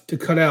enough to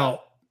cut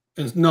out.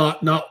 It's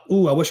not.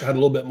 Ooh, I wish I had a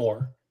little bit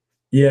more.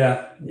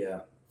 Yeah.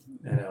 I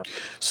know.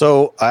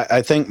 So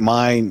I think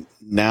whenever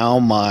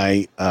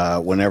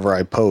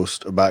I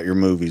post about your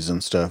movies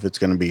and stuff, it's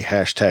going to be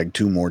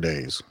 #2 more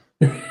days.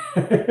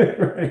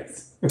 Right.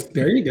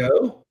 There you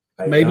go.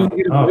 Maybe we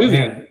get a movie.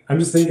 Man. I'm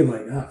just thinking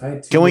like, if I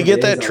had 2 can we more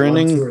get days, that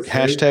trending?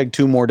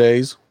 #2 more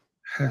days.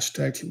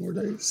 #2 more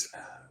days.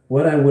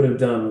 What I would have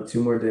done with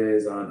 2 more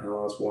days on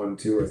Hell House 1,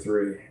 2, or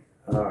 3.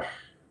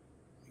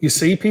 You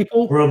see,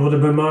 people? World would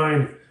have been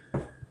mine.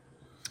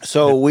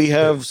 So we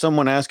have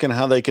someone asking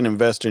how they can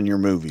invest in your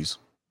movies.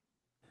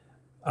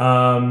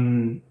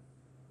 I'm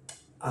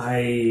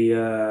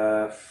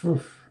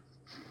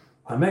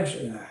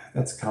actually,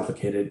 that's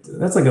complicated.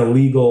 That's like a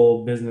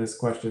legal business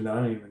question that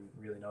I don't even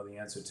really know the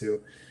answer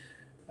to.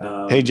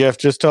 Hey, Jeff,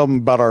 just tell them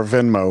about our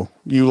Venmo.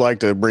 You like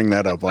to bring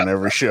that up on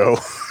every show.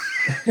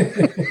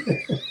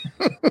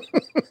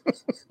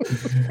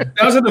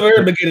 That was at the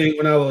very beginning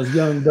when I was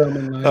young, dumb,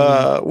 and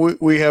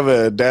naive. We have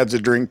a Dads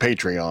That Drink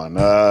Patreon.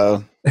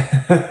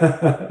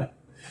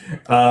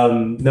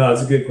 No,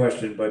 it's a good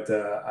question, but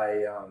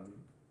I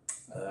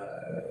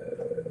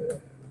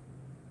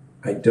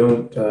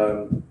don't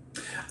know.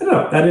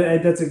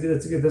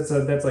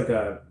 That's like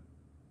a,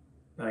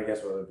 I guess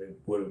it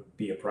would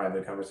be a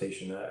private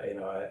conversation. I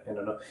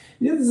don't know.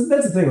 That's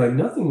the thing. Like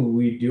nothing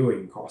we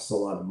doing costs a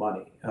lot of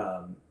money,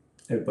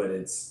 but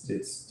it's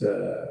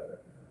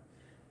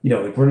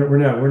like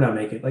we're not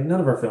making, like, none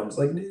of our films,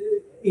 like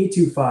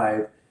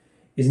 825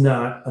 is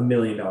not $1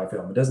 million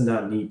film. It does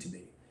not need to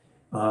be.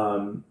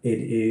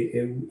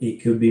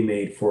 It could be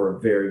made for a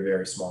very,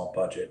 very small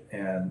budget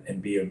and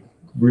be a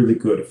really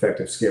good,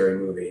 effective, scary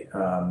movie.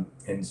 And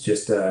it's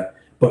just,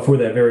 but for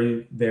that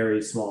very,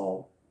 very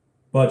small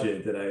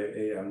budget that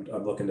I'm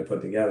looking to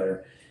put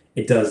together,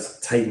 it does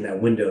tighten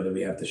that window that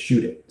we have to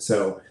shoot it.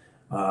 So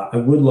I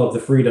would love the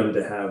freedom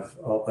to have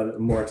a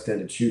more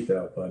extended shoot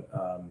though, but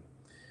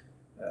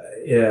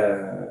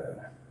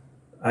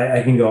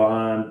I can go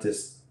on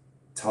just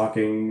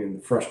talking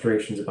and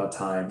frustrations about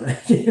time.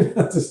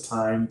 Just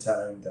time.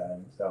 So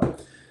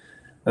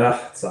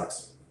it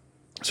sucks.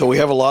 So we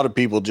have a lot of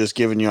people just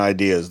giving you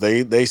ideas.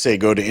 They say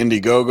go to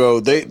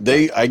Indiegogo.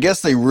 They I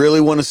guess they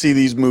really want to see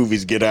these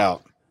movies get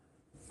out.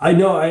 I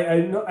know.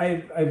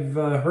 I've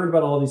heard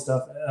about all these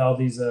stuff, all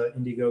these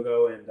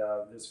Indiegogo, and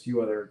there's a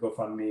few other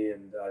GoFundMe,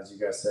 and as you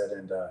guys said,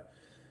 and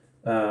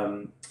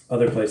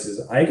other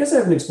places. I guess I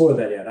haven't explored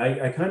that yet.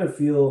 I kind of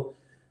feel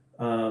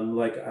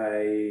like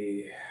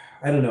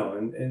I don't know,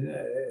 and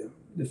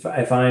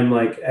if I'm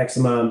like X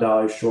amount of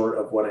dollars short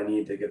of what I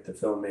need to get the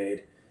film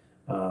made,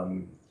 I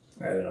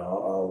don't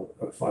know.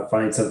 If I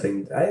find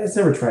something, I just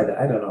never tried that.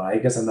 I don't know. I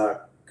guess I'm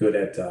not good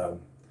at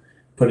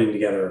putting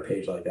together a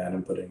page like that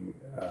and putting.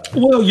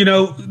 Well,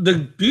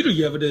 the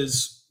beauty of it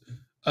is,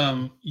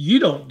 you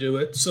don't do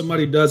it.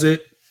 Somebody does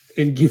it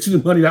and gives you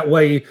the money. That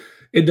way,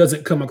 it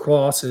doesn't come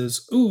across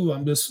as, "Ooh,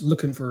 I'm just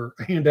looking for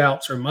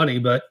handouts or money."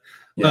 But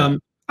I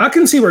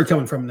can see where you're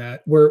coming from.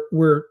 That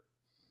where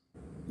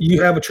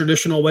you have a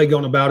traditional way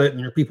going about it, and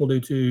your people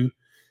do too,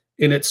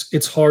 and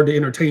it's hard to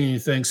entertain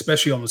anything,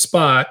 especially on the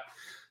spot.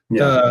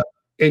 Yeah.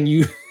 And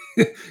you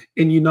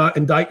not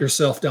indict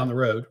yourself down the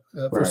road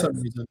for some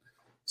reason.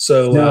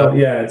 So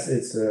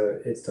it's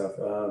tough.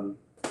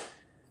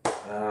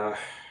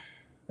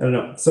 I don't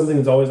know. Something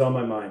that's always on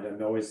my mind.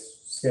 I'm always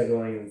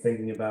scheduling and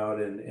thinking about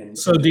and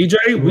so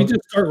DJ, we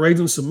just start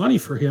raising some money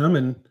for him,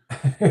 and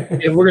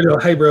we're gonna go,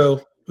 "Hey, bro,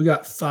 we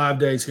got 5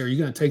 days here. Are you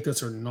gonna take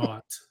this or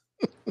not?"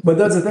 But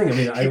that's the thing. I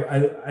mean,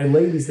 I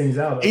lay these things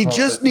out. He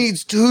just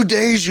needs 2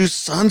 days, you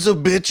sons of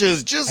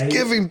bitches. Just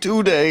give him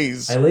 2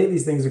 days. I lay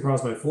these things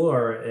across my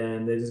floor,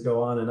 and they just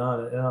go on and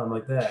on and on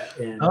like that.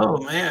 And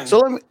oh man! So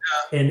let me.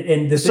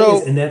 And the thing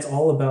is, and that's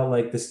all about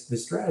like the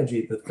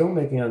strategy. The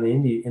filmmaking on the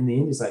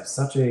indie side is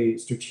such a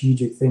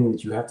strategic thing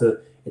that you have to.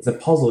 It's a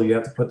puzzle you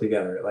have to put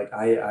together. Like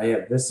I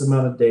have this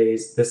amount of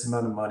days, this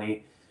amount of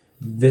money,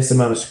 this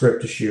amount of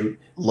script to shoot,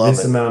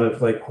 amount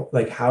of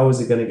like how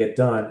is it going to get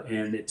done?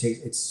 And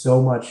it's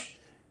so much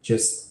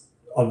just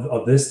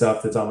of this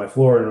stuff that's on my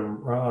floor and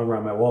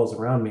around my walls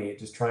around me,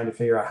 just trying to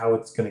figure out how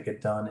it's going to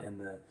get done in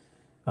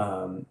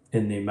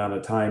the amount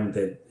of time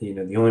that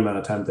the only amount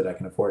of time that I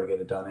can afford to get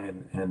it done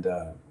in, and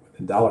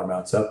within dollar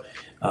amount. So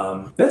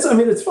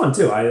it's fun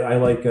too. I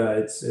like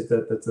that's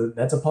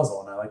a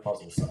puzzle, and I like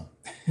puzzles. So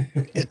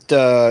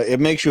it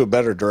makes you a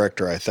better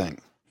director, I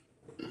think.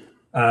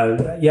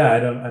 Yeah, I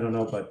don't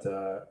know,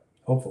 but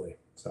hopefully.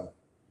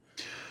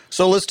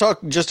 So let's talk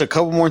just a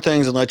couple more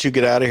things and let you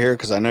get out of here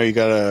because I know you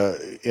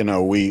gotta.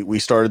 We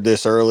started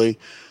this early.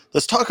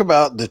 Let's talk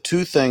about the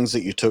two things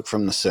that you took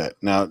from the set.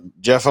 Now,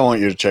 Jeff, I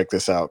want you to check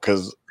this out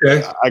because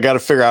I got to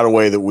figure out a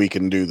way that we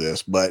can do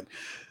this. But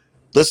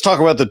let's talk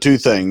about the two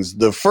things.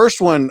 The first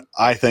one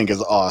I think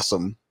is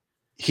awesome.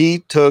 He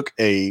took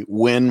a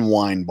Wynn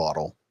wine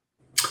bottle.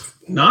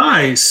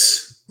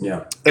 Nice.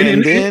 Yeah.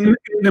 And then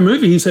in the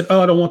movie, he said,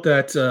 "Oh, I don't want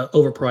that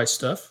overpriced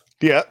stuff."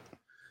 Yeah.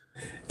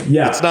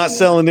 Yeah. It's not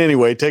selling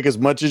anyway. Take as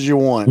much as you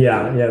want.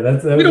 Yeah.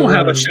 We don't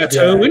have a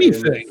chateau,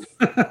 anything.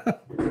 I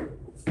got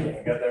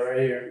that right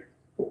here.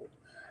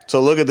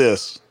 So look at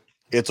this.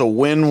 It's a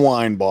Wynn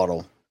wine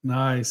bottle.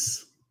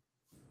 Nice.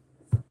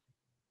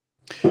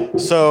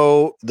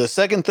 So the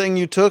second thing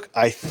you took,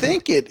 I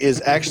think it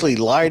is actually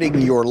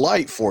lighting your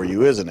light for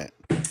you, isn't it?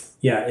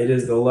 Yeah, it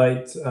is the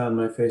light on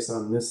my face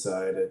on this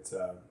side. It's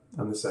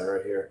on this side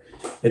right here.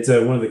 It's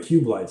one of the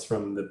cube lights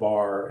from the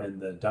bar and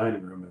the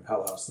dining room at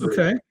Hell House 3.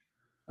 Okay.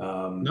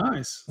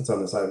 Nice. It's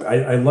on the side.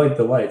 I like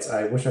the lights.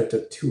 I wish I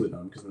took two of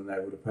them because then I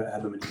would have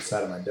had them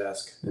inside of my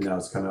desk, and now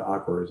it's kind of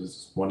awkward. It's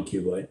just one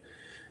cube light.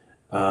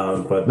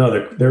 But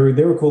no,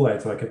 they were cool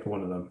lights, so I kept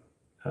one of them.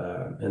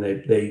 And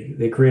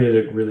they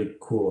created a really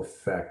cool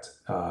effect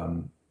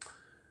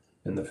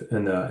in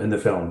the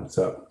film.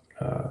 So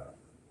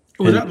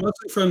was that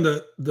mostly from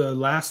the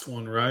last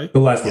one, right? The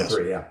last one,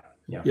 3,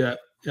 yeah.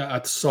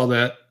 I saw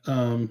that.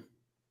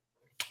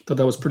 Thought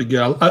that was pretty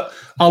good.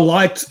 I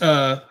liked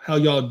how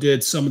y'all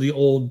did some of the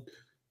old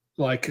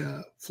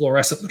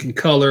fluorescent looking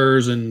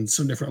colors and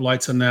some different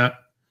lights in that.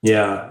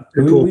 Yeah,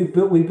 cool.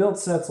 we built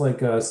sets like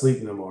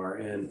Sleep No More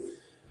and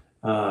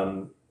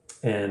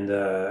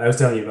I was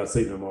telling you about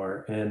Sleep No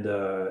More, and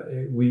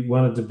we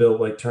wanted to build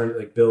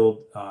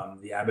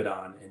the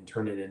Abaddon and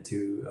turn it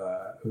into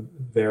a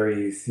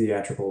very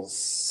theatrical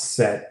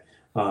set,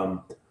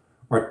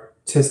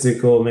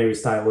 artistical, maybe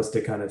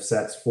stylistic kind of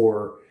sets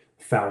for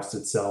Faust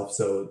itself.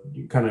 So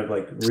you kind of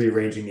like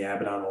rearranging the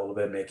Abaddon a little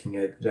bit, making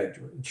it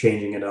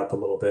changing it up a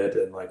little bit,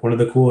 and like one of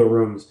the cooler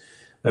rooms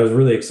that I was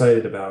really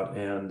excited about,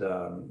 and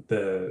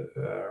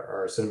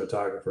our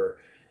cinematographer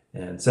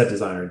and set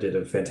designer did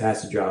a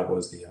fantastic job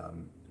was the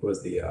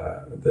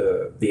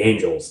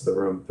angels, the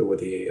room with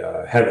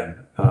the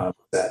heaven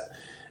set,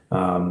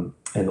 and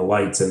the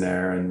lights in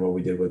there, and what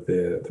we did with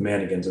the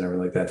mannequins and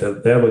everything like that.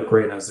 That looked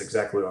great, and that's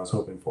exactly what I was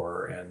hoping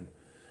for. And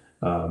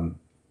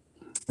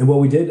what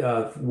we did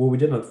on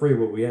 3,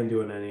 what we hadn't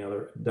done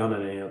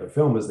in any other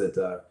film, is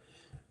that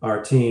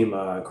our team,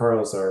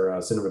 Carlos, our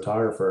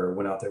cinematographer,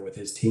 went out there with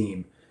his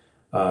team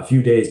a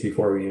few days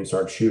before we even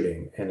started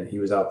shooting, and he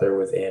was out there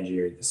with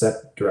Angie, the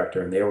set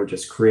director, and they were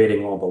just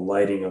creating all the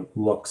lighting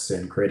looks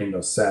and creating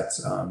those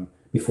sets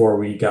before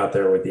we got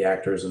there with the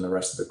actors and the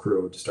rest of the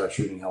crew to start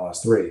shooting Hell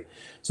House 3.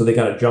 So they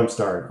got a jump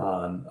start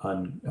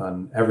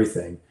on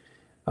everything,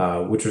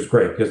 which was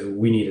great because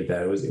we needed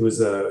that. It was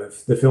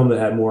the film that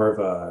had more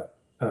of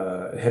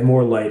had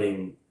more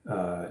lighting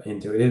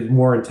into it. It was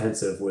more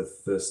intensive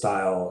with the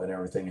style and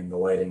everything and the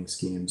lighting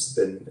schemes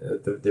than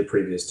the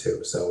previous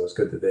two. So it was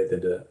good that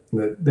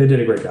they did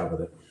a great job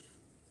with it.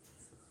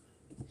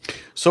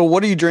 So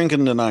what are you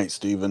drinking tonight,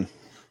 Stephen?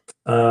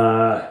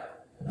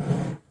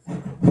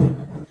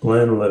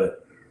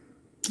 Glenlivet.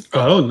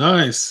 Oh,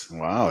 nice.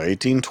 Wow,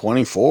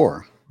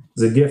 1824.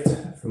 It's a gift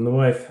from the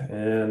wife,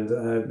 and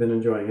I've been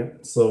enjoying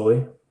it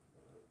slowly.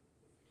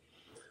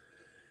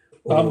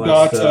 I've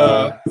got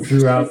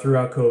throughout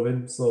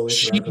COVID, slowly.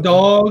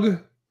 Sheepdog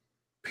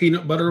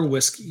peanut butter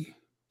whiskey.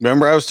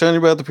 Remember I was telling you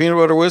about the peanut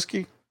butter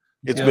whiskey?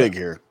 It's big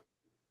here.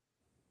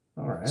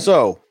 All right.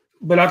 So,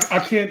 but I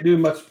can't do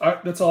much.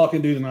 That's all I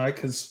can do tonight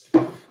because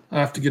I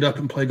have to get up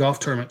and play golf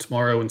tournament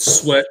tomorrow and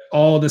sweat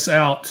all this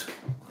out.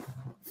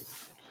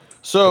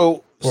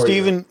 So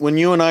Stephen, when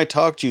you and I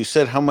talked, you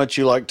said how much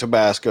you like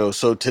Tabasco.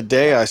 So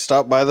today I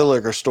stopped by the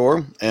liquor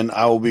store, and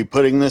I will be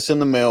putting this in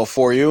the mail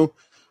for you.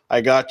 I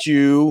got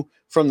you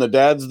from the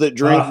Dads That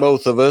Drink,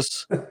 both of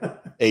us,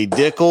 a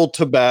Dickel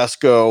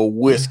Tabasco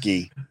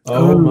whiskey.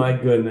 Oh my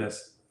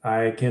goodness.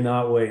 I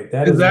cannot wait.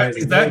 Is that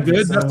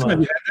good? Have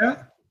you had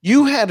that?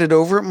 You had it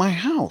over at my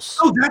house.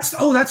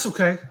 That's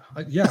okay.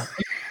 Yeah,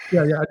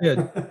 I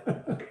did.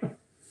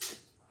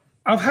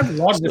 I've had a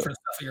lot of different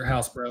stuff at your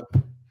house, bro.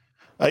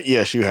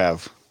 Yes, you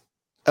have.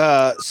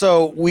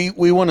 So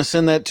we want to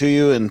send that to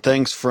you, and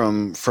thanks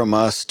from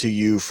us to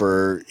you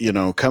for,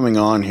 coming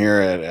on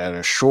here at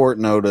a short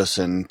notice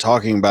and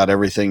talking about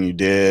everything you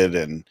did.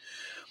 And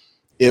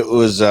it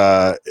was,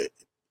 I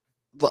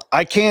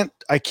can't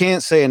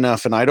say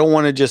enough, and I don't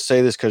want to just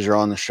say this because you're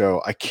on the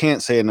show. I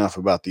can't say enough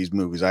about these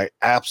movies. I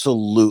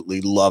absolutely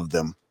love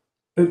them.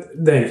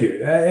 Thank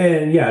you.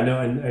 And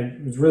I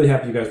was really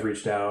happy you guys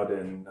reached out,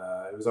 and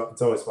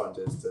it's always fun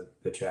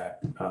to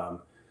chat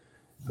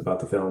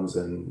about the films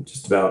and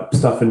just about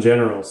stuff in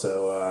general.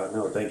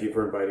 So thank you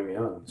for inviting me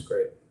on. It's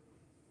great.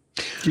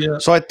 Yeah.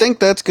 So I think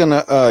that's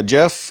gonna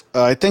Jeff,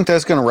 I think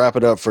that's gonna wrap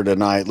it up for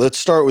tonight. Let's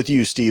start with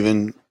you,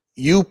 Stephen.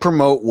 You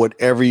promote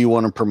whatever you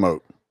want to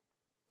promote.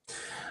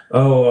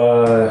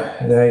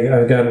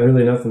 I've got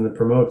really nothing to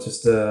promote.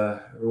 Just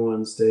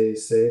everyone stay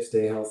safe,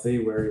 stay healthy,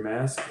 wear your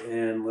mask,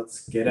 and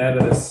let's get out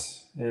of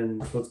this. And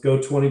let's go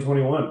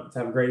 2021. Let's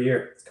have a great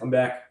year. Let's come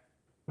back.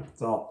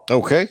 That's all.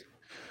 Okay.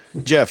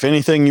 Jeff,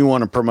 anything you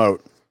want to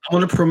promote? I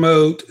want to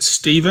promote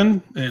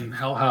Steven and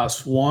Hell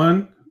House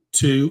 1,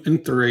 2,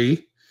 and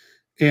 3.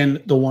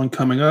 And the one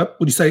coming up,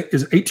 would you say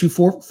is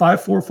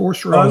 824-544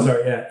 Forest Road? Oh,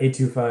 sorry. Yeah.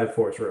 825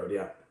 Forest Road.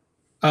 Yeah.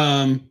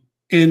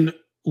 And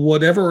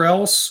whatever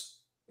else,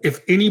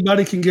 if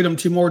anybody can get them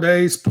 2 more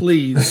days,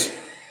 please.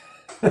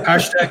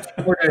 Hashtag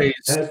 2 more days.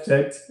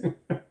 Hashtag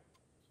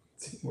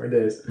 2 more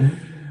days.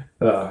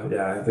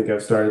 Yeah, I think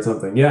I've started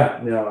something. Yeah,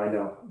 no, I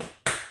know.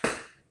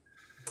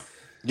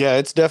 Yeah,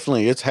 it's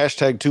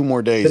hashtag 2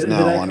 more days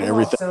now on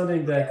everything.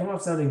 Did I come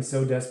off sounding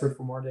so desperate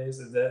for more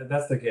days?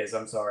 That's the case.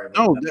 I'm sorry.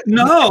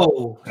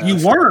 No, you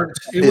weren't.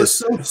 It was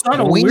so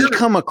subtle. We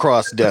come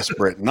across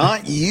desperate,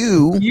 not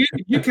you.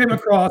 You came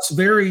across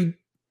it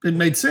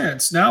made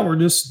sense. Now we're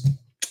just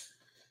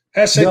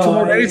hashtag 2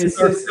 more days.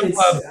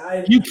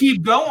 You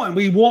keep going.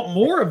 We want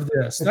more of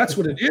this. That's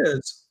what it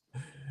is.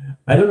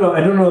 I don't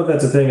know if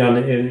that's a thing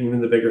in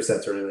even the bigger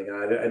sets or anything.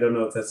 I don't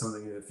know if that's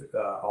something that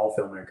all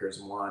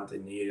filmmakers want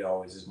and need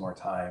always is more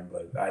time.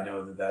 But I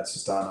know that that's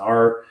just on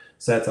our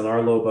sets, on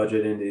our low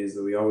budget indies,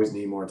 that we always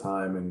need more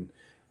time and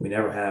we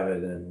never have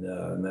it, and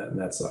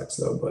that sucks.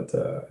 So, but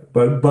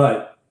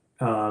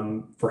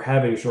for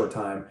having a short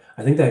time,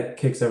 I think that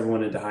kicks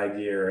everyone into high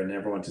gear and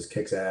everyone just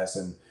kicks ass.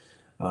 And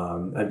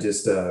I've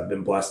just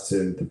been blessed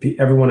to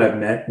everyone I've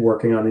met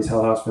working on these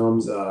Hell House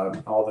films,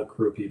 all the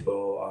crew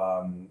people,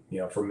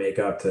 from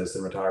makeup to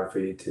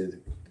cinematography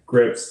to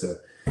grips to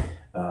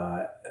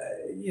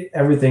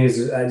everything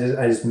is. I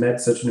just met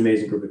such an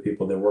amazing group of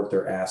people that worked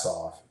their ass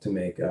off to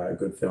make a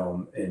good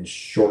film in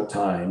short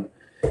time.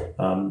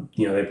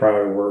 They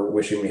probably were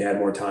wishing we had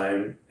more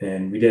time,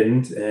 and we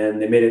didn't,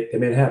 and they made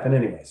it happen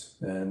anyways.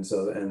 And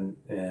so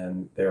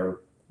and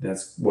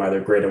that's why they're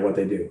great at what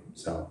they do.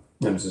 So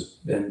I'm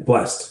just been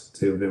blessed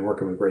to have been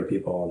working with great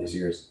people all these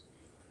years.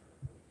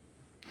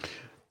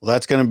 Well,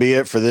 that's going to be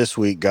it for this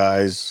week,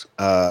 guys.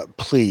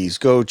 Please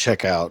go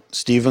check out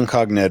Stephen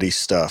Cognetti's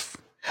stuff.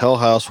 Hell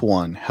House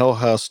 1, Hell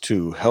House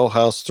 2, Hell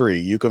House 3.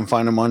 You can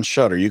find them on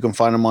Shudder. You can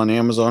find them on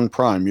Amazon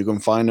Prime. You can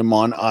find them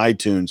on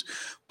iTunes.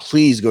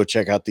 Please go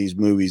check out these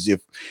movies.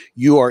 If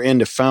you are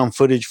into found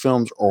footage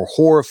films or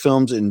horror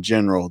films in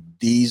general,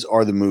 these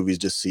are the movies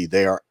to see.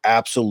 They are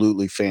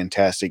absolutely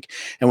fantastic.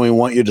 And we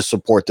want you to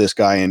support this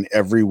guy in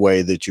every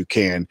way that you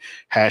can.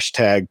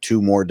 Hashtag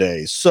 2 more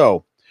days.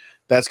 So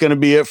that's going to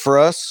be it for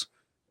us.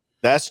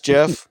 That's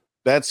Jeff.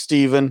 That's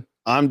Steven.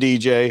 I'm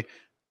DJ.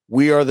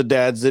 We are the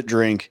dads that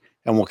drink,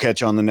 and we'll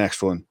catch you on the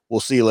next one. We'll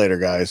see you later,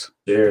 guys.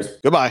 Cheers.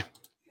 Goodbye.